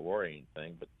 It's not a worrying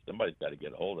thing, but somebody's got to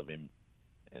get a hold of him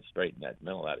and straighten that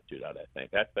mental attitude out, I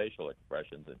think. That facial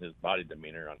expressions and his body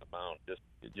demeanor on the mound just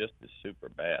is super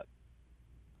bad.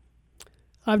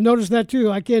 I've noticed that, too.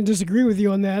 I can't disagree with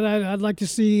you on that. I'd like to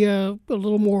see a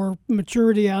little more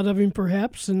maturity out of him,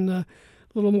 perhaps, and a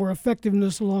little more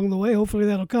effectiveness along the way. Hopefully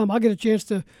that'll come. I'll get a chance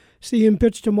to see him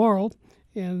pitch tomorrow,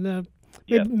 and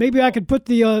maybe I could put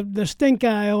the stink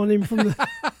eye on him from the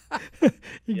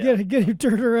get him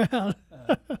turned around.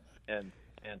 And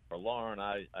for Loren,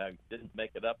 I didn't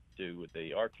make it up to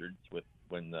the Orchards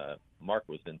when Mark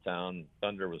was in town.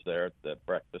 Thunder was there at the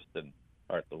breakfast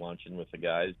or at the luncheon with the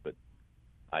guys, but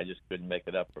I just couldn't make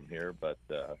it up from here. But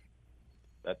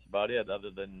that's about it, other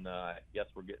than I guess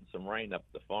we're getting some rain up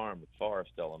at the farm at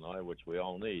Forest, Illinois, which we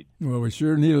all need. Well, we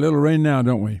sure need a little rain now,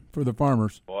 don't we, for the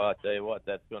farmers? Well, I'll tell you what,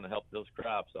 that's going to help those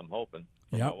crops, I'm hoping.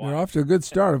 Yeah, we're off to a good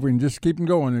start if we can just keep them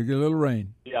going and get a little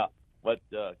rain. Yeah, but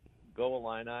go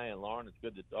Illini, and Loren, it's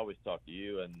good to always talk to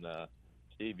you, and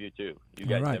Steve, you too. You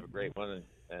guys have a great one,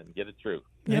 and get it through.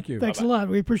 Thank you. Thanks Bye-bye. a lot.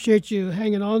 We appreciate you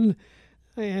hanging on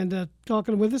and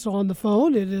talking with us on the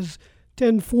phone. It is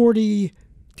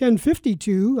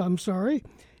 10:52, I'm sorry.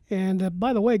 And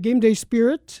by the way, Game Day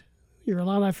Spirit, your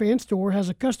Illini fan store, has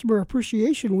a customer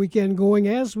appreciation weekend going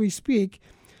as we speak.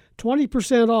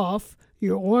 20% off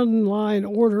your online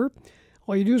order.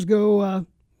 All you do is go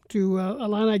to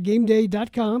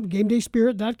IlliniGameDay.com,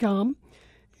 GameDaySpirit.com,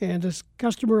 and this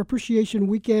Customer Appreciation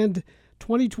Weekend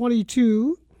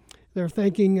 2022. They're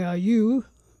thanking you,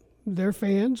 their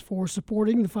fans, for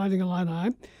supporting the Fighting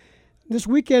Illini. This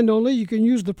weekend only, you can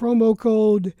use the promo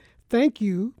code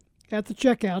THANKYOU at the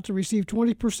checkout to receive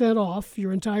 20% off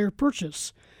your entire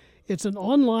purchase. It's an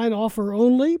online offer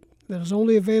only that is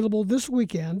only available this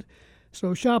weekend.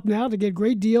 So shop now to get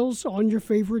great deals on your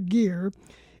favorite gear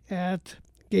at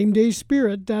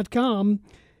GameDaySpirit.com.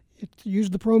 Use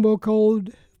the promo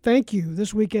code THANKYOU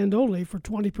this weekend only for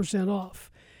 20%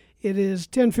 off. It is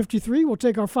 10:53. We'll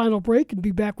take our final break and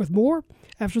be back with more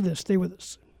after this. Stay with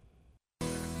us.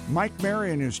 Mike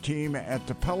Mary and his team at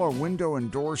the Pella Window and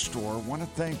Door Store want to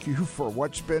thank you for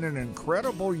what's been an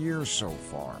incredible year so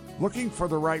far. Looking for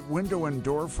the right window and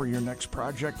door for your next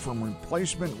project, from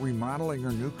replacement, remodeling,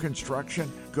 or new construction?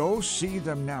 Go see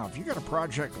them now. If you got a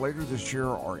project later this year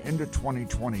or into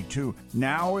 2022,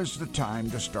 now is the time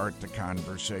to start the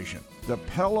conversation. The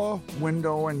Pella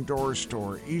Window and Door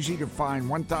Store, easy to find,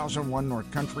 1001 North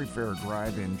Country Fair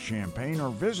Drive in Champaign,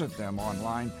 or visit them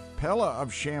online,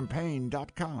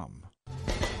 PellaofChampaign.com.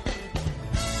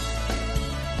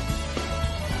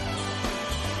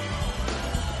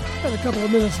 Got a couple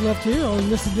of minutes left here on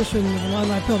this edition of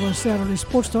Illini Pella Saturday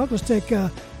Sports Talk. Let's take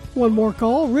one more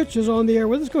call. Rich is on the air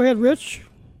with us. Go ahead, Rich.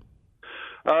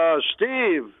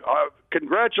 Steve,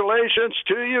 congratulations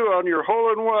to you on your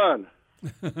hole-in-one.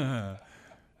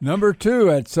 Number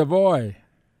 2 at Savoy.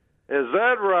 Is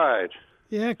that right?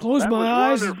 Yeah, close my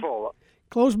eyes. Wonderful.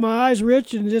 Closed my eyes,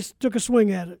 Rich, and just took a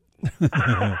swing at it.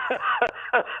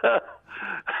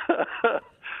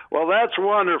 Well, that's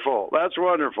wonderful. That's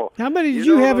wonderful. How many did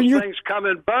you have in your... things come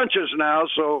in bunches now,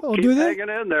 so keep hanging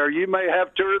in there. You may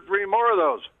have 2 or 3 more of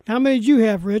those. How many did you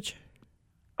have, Rich?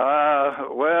 7.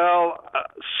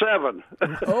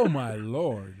 Oh, my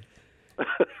Lord.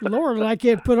 Loren and I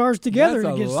can't put ours together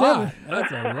to get 7.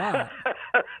 That's a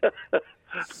lot.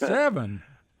 7.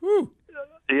 Woo.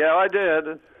 Yeah, I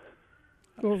did.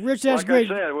 Well, Rich, that's like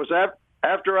great. I said, it was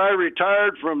after I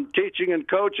retired from teaching and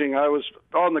coaching. I was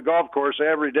on the golf course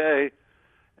every day,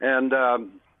 and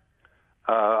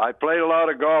I played a lot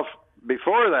of golf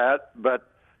before that, but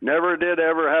never did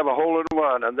ever have a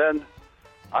hole-in-one. And then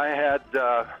I had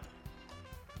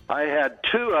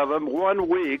 2 of them 1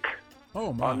 week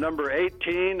on number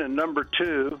 18 and number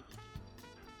 2.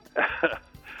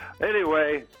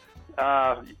 Anyway,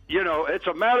 it's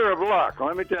a matter of luck,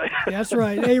 let me tell you. That's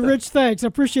right. Hey, Rich, thanks. I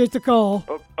appreciate the call.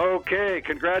 Okay,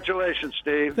 congratulations,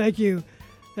 Steve. Thank you.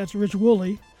 That's Rich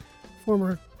Woolley,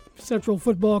 former Central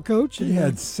football coach. He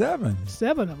had 7.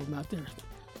 7 of them out there.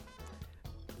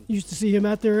 Used to see him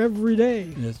out there every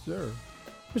day. Yes, sir.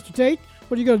 Mr. Tate,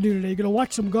 what are you going to do today? You going to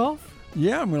watch some golf?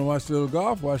 Yeah, I'm going to watch a little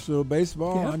golf, watch a little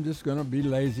baseball. Yeah. I'm just going to be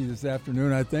lazy this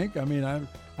afternoon, I think. I mean,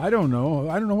 I don't know.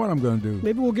 I don't know what I'm going to do.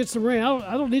 Maybe we'll get some rain.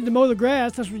 I don't need to mow the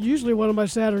grass. That's usually one of my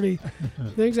Saturday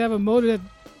things. I haven't mowed it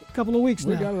a couple of weeks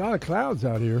now. We got a lot of clouds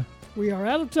out here. We are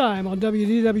out of time on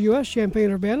WDWS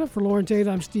Champaign-Urbana. For Loren Tate,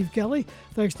 I'm Steve Kelly.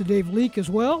 Thanks to Dave Leake as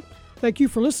well. Thank you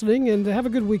for listening, and have a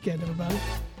good weekend, everybody.